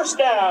Squirrel. First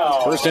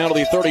down. First down to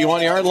the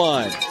 31-yard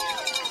line.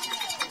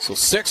 So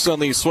 6 on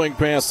the swing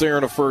pass there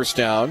and a first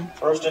down.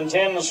 1st and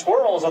 10, the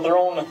Squirrels at their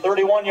own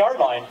 31-yard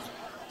line.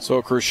 So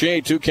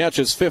Cruchet, 2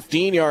 catches,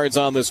 15 yards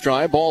on this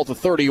drive. Ball to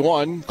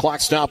 31. Clock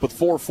stop with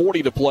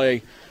 4:40 to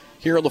play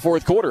here in the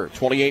fourth quarter.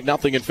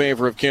 28-0 in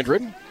favor of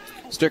Kindred.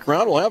 Stick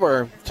around. We'll have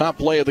our top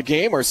play of the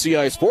game, our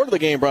CI Sport of the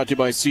game, brought to you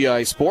by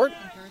CI Sport.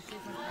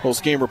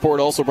 Post-game report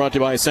also brought to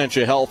you by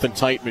Essentia Health and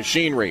Tight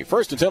Machinery.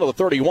 1st and 10 to the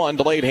 31.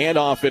 Delayed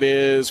handoff. It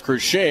is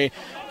Cruchet.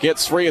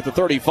 Gets free at the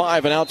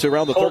 35 and out to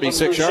around the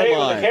 36-yard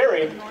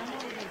line.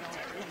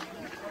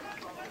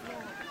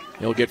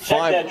 He'll get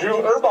 5. Drew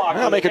Urbach.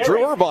 I'll make it Drew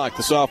Urbach,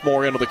 the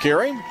sophomore, into the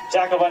carry.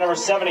 Tackle by number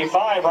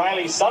 75,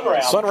 Riley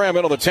Sunram. Sunram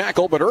into the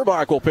tackle, but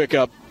Urbach will pick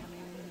up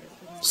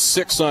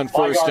 6 on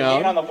first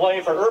down. On the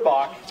play for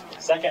Urbach.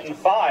 2nd and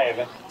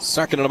 5.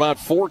 2nd and about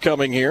 4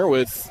 coming here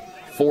with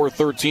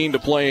 4:13 to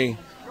play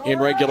in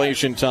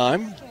regulation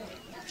time.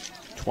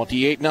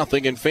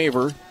 28-0 in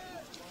favor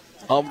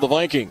of the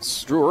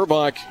Vikings. Drew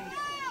Urbach,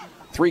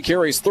 3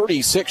 carries,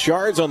 36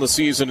 yards on the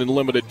season in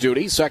limited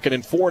duty. 2nd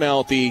and 4 now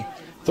at the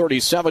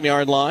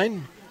 37-yard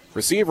line.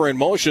 Receiver in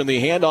motion.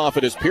 The handoff,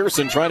 it is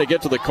Pearson trying to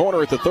get to the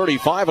corner at the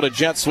 35 and a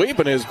jet sweep,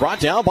 and is brought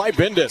down by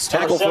Bindus.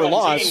 Tackle for a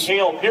loss.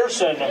 Cale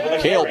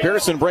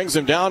Pearson brings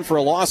him down for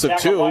a loss of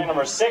 2.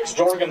 Number 6,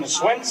 Jorgen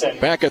Swenson.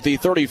 Back at the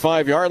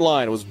 35-yard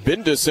line. It was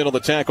Bindus into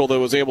the tackle that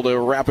was able to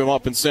wrap him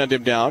up and send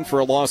him down for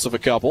a loss of a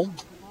couple.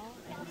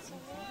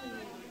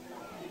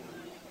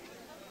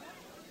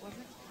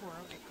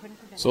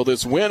 So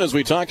this win, as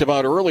we talked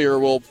about earlier,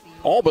 will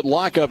all but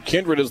lock up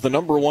Kindred as the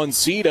number 1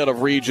 seed out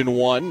of Region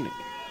 1.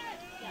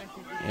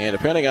 And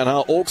depending on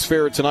how Oaks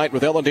fared tonight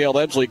with Ellendale,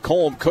 Edgley,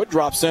 Colm could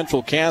drop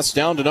Central Cass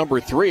down to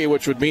number 3,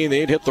 which would mean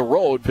they'd hit the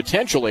road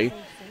potentially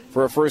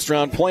for a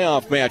first-round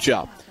playoff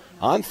matchup.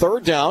 On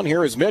third down,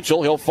 here is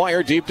Mitchell. He'll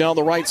fire deep down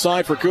the right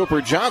side for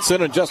Cooper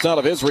Johnson, and just out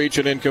of his reach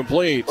and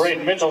incomplete.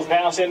 Braden Mitchell's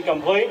pass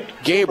incomplete.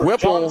 Gabe Cooper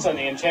Whipple, Johnson,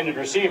 the intended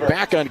receiver.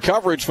 back on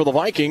coverage for the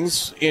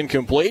Vikings,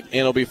 incomplete, and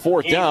it'll be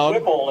fourth down.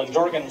 Whipple and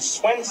Jorgen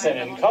Swenson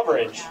in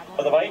coverage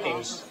for the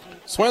Vikings.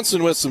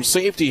 Swenson with some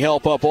safety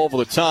help up over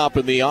the top,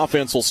 and the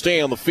offense will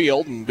stay on the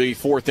field and be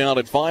fourth down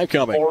at 5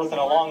 coming. Fourth and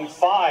a long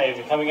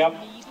 5 coming up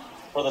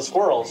for the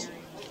Squirrels.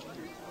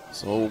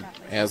 So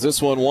as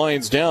this one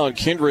winds down,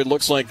 Kindred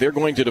looks like they're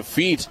going to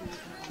defeat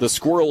the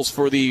Squirrels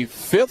for the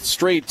 5th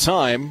straight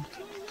time.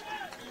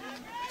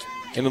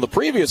 And in the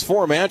previous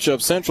 4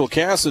 matchups, Central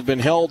Cass had been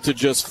held to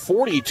just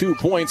 42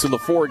 points in the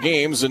 4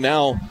 games, and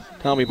now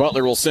Tommy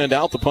Butler will send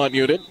out the punt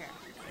unit,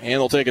 and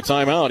they'll take a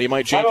timeout. He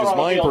might change his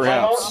mind,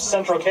 perhaps.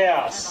 Central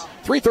Cass.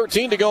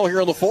 3:13 to go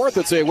here in the 4th.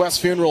 It's a West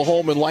Funeral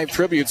Home and Life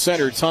Tribute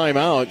Center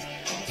timeout.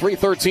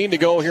 3:13 to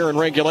go here in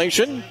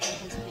regulation.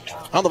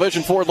 On the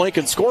Vision Ford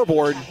Lincoln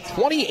scoreboard,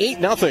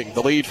 28-0,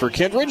 the lead for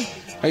Kindred.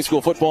 High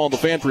school football on the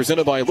Fan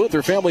presented by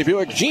Luther Family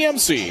Buick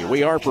GMC.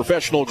 We are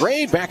professional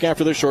grade. Back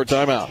after this short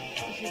timeout.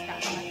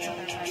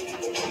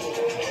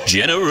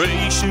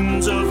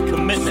 Generations of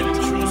commitment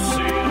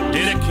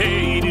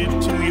dedicated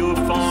to your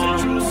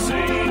farm.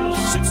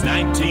 Since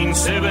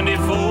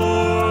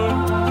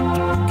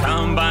 1974,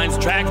 combines,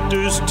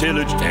 tractors,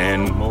 tillage,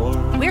 and more.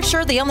 We're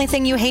sure the only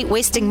thing you hate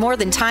wasting more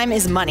than time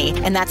is money,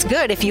 and that's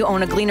good if you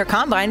own a Gleaner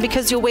combine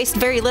because you'll waste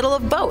very little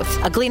of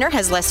both. A Gleaner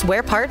has less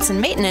wear parts and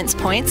maintenance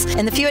points,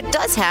 and the few it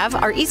does have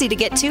are easy to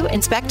get to,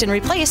 inspect, and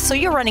replace, so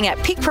you're running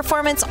at peak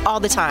performance all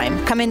the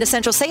time. Come into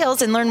Central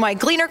Sales and learn why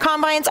Gleaner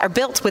combines are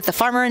built with the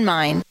farmer in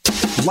mind.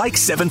 Like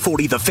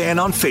 740 The Fan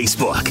on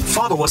Facebook,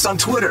 follow us on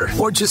Twitter,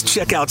 or just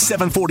check out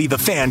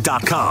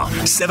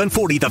 740thefan.com.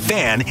 740 The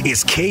Fan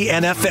is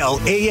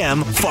KNFL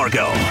AM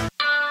Fargo.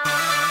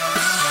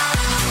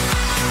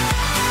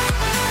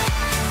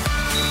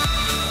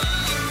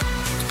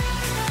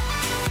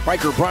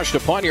 Riker Brush to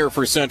punt here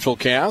for Central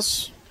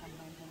Cass.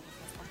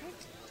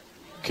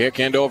 Kick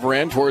end over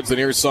end towards the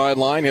near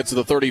sideline. Hits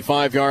the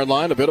 35-yard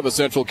line. A bit of a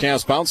Central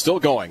Cass bounce. Still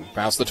going.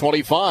 Past the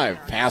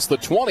 25. Past the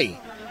 20.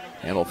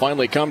 And will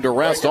finally come to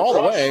rest all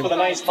the way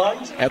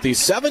at the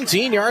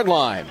 17-yard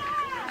line.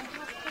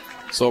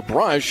 So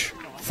Brush,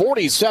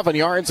 47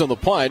 yards on the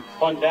punt.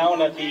 Punt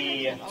down at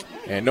the...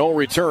 And no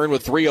return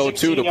with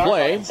 3:02 to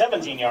play.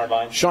 17-yard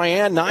line.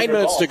 Cheyenne, 9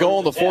 minutes to go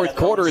in the 4th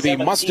quarter. The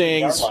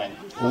Mustangs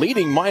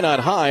leading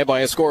Minot High by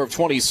a score of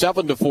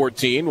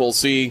 27-14. We'll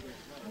see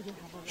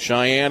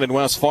Cheyenne and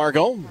West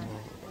Fargo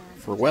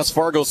for West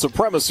Fargo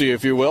supremacy,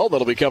 if you will.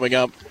 That'll be coming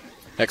up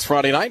next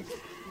Friday night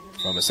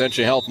from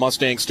Essentia Health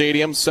Mustang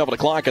Stadium, 7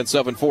 o'clock on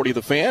 740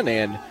 The Fan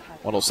and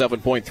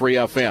 107.3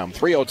 FM.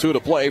 3:02 to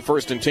play,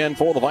 1st and 10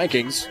 for the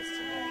Vikings,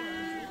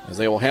 as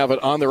they will have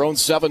it on their own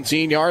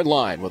 17-yard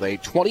line with a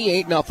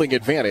 28-0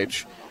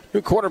 advantage.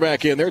 New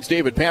quarterback in there. It's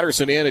David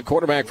Patterson in at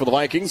quarterback for the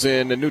Vikings,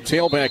 and a new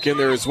tailback in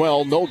there as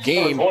well. No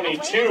gain on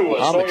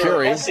the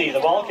carry. Hesse, the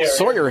ball carrier.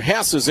 Sawyer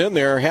Hess is in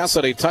there. Hess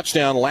had a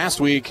touchdown last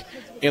week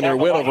in their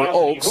win over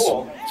Oaks.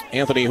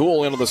 Anthony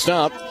Houle into the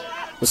stop.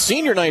 The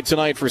senior night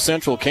tonight for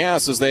Central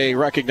Cass as they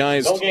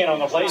recognized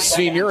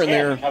senior and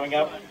their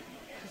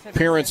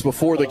parents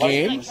before the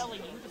game.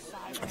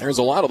 There's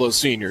a lot of those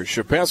seniors.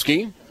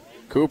 Shapesky,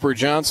 Cooper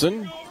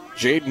Johnson,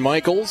 Jaden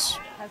Michaels,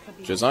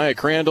 Josiah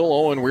Crandall,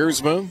 Owen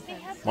Wiersma,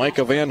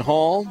 Micah Van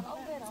Hall,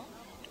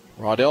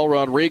 Rodell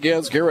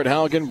Rodriguez, Garrett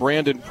Haugen,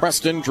 Brandon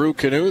Preston, Drew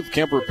Knuth,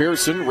 Kemper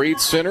Pearson,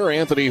 Reed Sinner,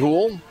 Anthony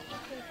Houle,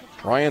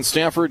 Ryan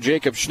Stafford,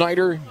 Jacob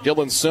Schneider,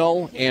 Dylan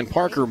Sell, and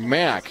Parker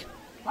Mack.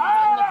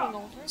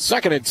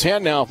 2nd and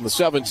 10 now from the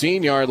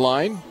 17-yard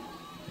line.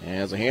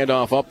 As a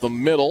handoff up the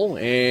middle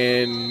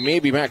and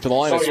maybe back to the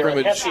line of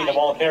scrimmage.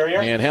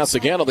 And Hess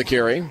again on the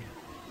carry.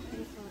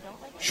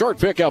 Short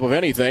pickup of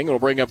anything. It'll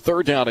bring up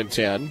 3rd down and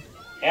 10.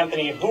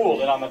 Anthony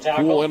Houle in on the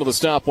tackle. Houle into the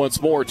stop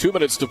once more. 2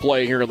 minutes to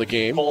play here in the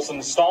game.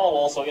 Colson Stahl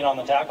also in on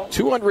the tackle.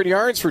 200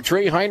 yards for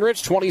Trey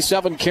Heinrich.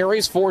 27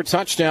 carries, 4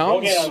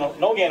 touchdowns.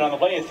 No gain on the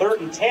play. 3rd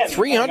and 10.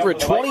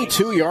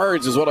 322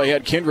 yards is what I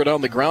had Kindred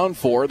on the ground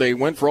for. They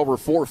went for over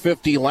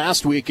 450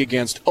 last week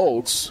against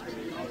Oaks.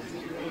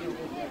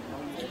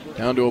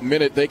 Down to a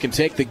minute. They can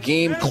take the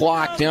game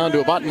clock down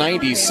to about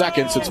 90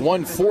 seconds. It's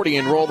 1:40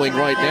 and rolling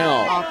right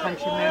now.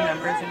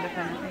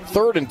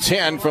 3rd and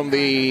 10 from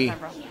the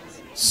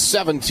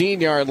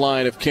 17-yard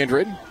line of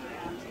Kindred.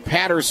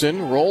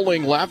 Patterson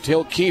rolling left.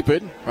 He'll keep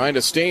it. Trying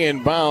to stay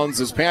in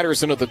bounds as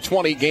Patterson at the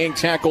 20. Gang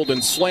tackled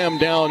and slammed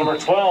down. Number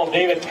 12,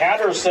 David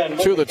Patterson.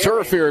 To the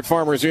turf here at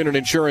Farmers Union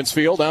Insurance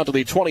Field. Out to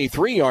the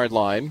 23-yard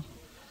line.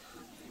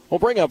 We'll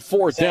bring up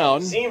 4th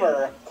down.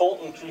 Zemer,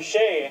 Colton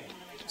Couchet.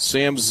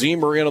 Sam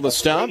Zemer in on the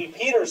stop. Brady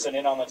Peterson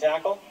in on the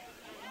tackle.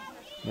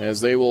 As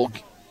they will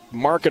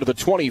mark it at the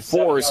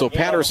 24. So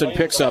Patterson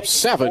picks up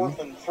 7. 4th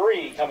and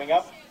 3 coming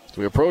up. As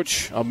we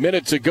approach a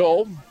minute to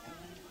go.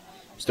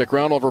 Stick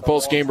around over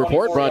post-game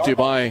report brought to you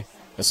by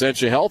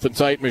Essentia Health and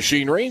Tight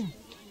Machinery.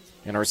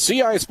 And our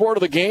CI sport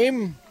of the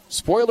game,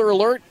 spoiler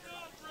alert,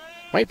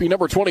 might be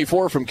number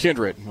 24 from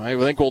Kindred. I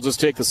think we'll just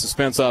take the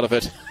suspense out of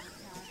it.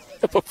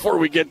 before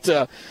we get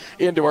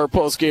into our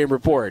post-game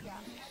report.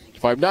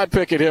 If I'm not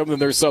picking him, then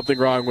there's something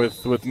wrong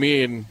with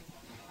me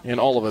and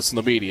all of us in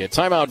the media.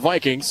 Timeout,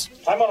 Vikings.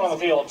 Timeout on the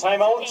field.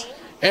 Timeout.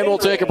 And we'll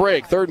take a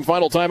break. Third and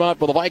final timeout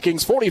for the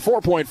Vikings.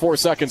 44.4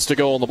 seconds to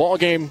go in the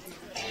ballgame.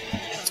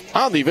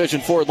 On the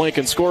Vision Ford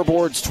Lincoln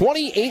scoreboards,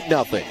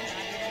 28-0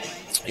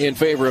 in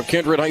favor of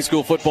Kindred High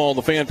School football.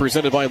 The Fan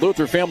presented by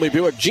Luther Family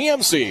Buick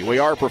GMC. We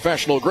are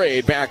professional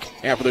grade. Back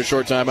after the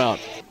short timeout.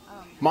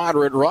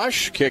 Moderate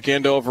rush, kick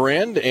end over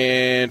end,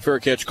 and fair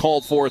catch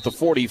called for at the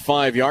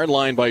 45-yard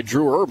line by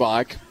Drew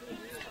Urbach.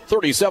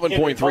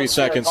 37.3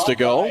 seconds to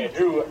go.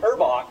 Drew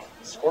Urbach,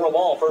 squirrel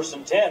ball, 1st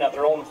and 10 at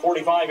their own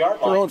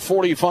 45-yard line. Their own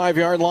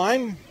 45-yard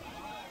line.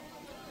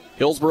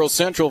 Hillsborough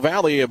Central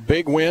Valley, a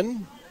big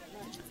win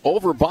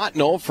over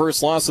Bottineau.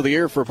 First loss of the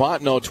year for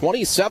Bottineau,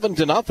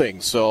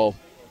 27-0. So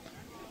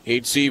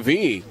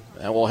HCV,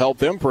 that will help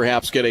them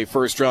perhaps get a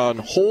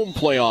first-round home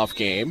playoff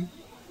game.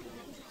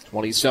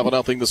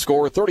 27-0 the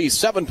score,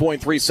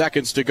 37.3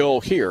 seconds to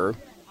go here.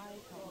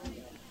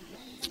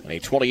 And a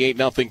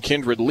 28-0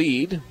 Kindred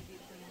lead.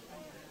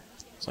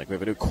 Looks like we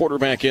have a new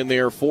quarterback in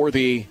there for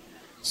the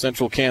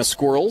Central Cass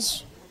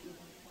Squirrels.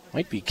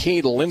 Might be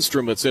Cade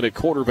Lindstrom that's in at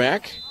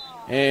quarterback.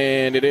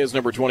 And it is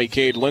number 20,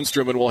 Cade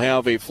Lindstrom, and we'll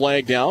have a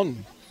flag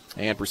down.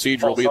 And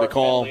procedure will be the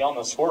call on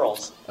the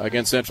Squirrels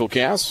against Central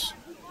Cass.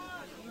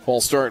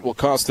 False start will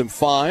cost them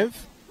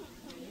 5.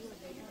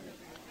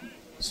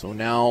 So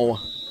now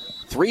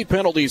 3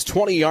 penalties,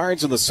 20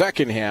 yards in the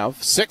second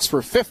half. 6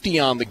 for 50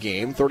 on the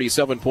game,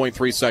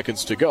 37.3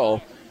 seconds to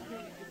go.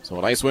 So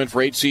a nice win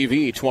for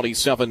HCV,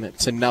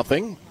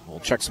 27-0. We'll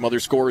check some other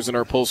scores in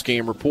our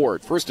post-game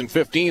report. 1st and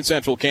 15,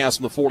 Central Cass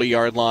on the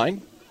 40-yard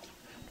line.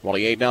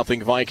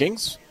 28-0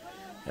 Vikings.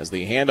 As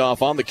the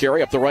handoff on the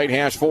carry up the right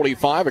hash,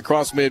 45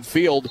 across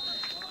midfield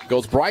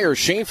goes Briar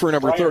Schaefer,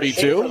 number 32.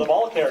 Schaefer, the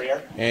ball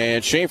carrier.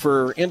 And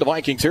Schaefer into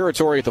Viking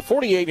territory at the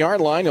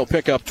 48-yard line. He'll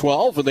pick up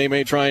 12, and they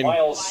may try and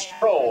Miles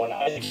Stroh and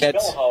Isaac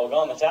Spellhaug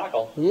on the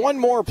tackle. One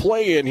more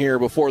play in here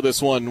before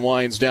this one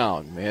winds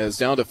down. It's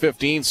down to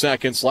 15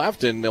 seconds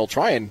left, and they'll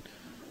try and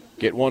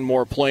get one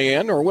more play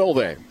in, or will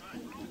they?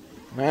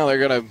 Well, they're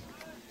going to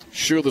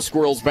shoo the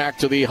Squirrels back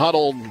to the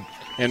huddle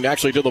and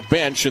actually to the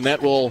bench, and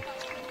that will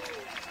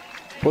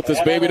put this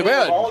baby to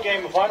bed. Ball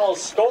game final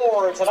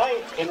score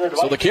tonight.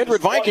 So the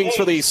Kindred Vikings,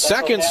 for the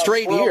second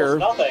straight year,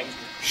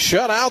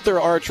 shut out their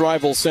arch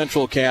rival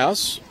Central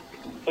Cass.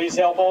 Please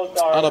help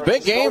on a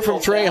big game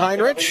from Trey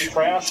Heinrich.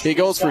 He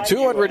goes for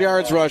 200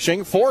 yards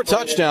rushing, 4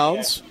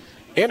 touchdowns,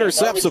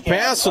 intercepts a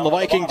pass, and the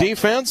Viking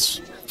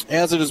defense,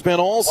 as it has been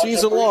all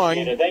season long,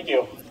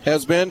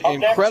 has been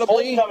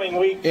incredibly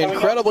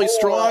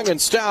strong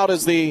and stout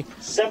as the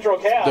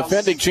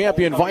defending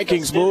champion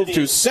Vikings move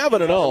to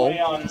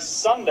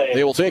 7-0.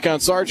 They will take on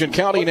Sargent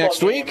County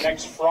next week.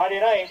 Next Friday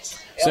night.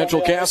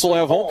 Central Cass will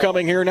have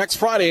homecoming here next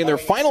Friday in their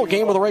final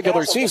game of the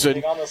regular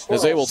season,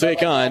 as they will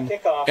take on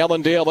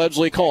Ellendale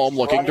Edgley Culm,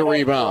 looking to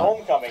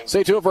rebound.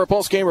 Stay tuned for a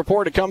post-game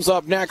report. It comes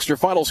up next. Your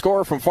final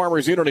score from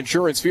Farmers Unit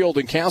Insurance Field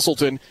in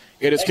Castleton.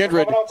 It is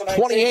Kindred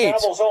 28,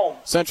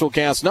 Central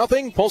Cass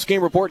nothing.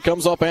 Post-game report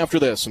comes up after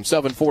this from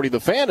 740 The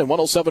Fan and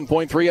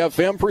 107.3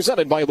 FM,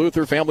 presented by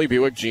Luther Family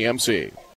Buick GMC.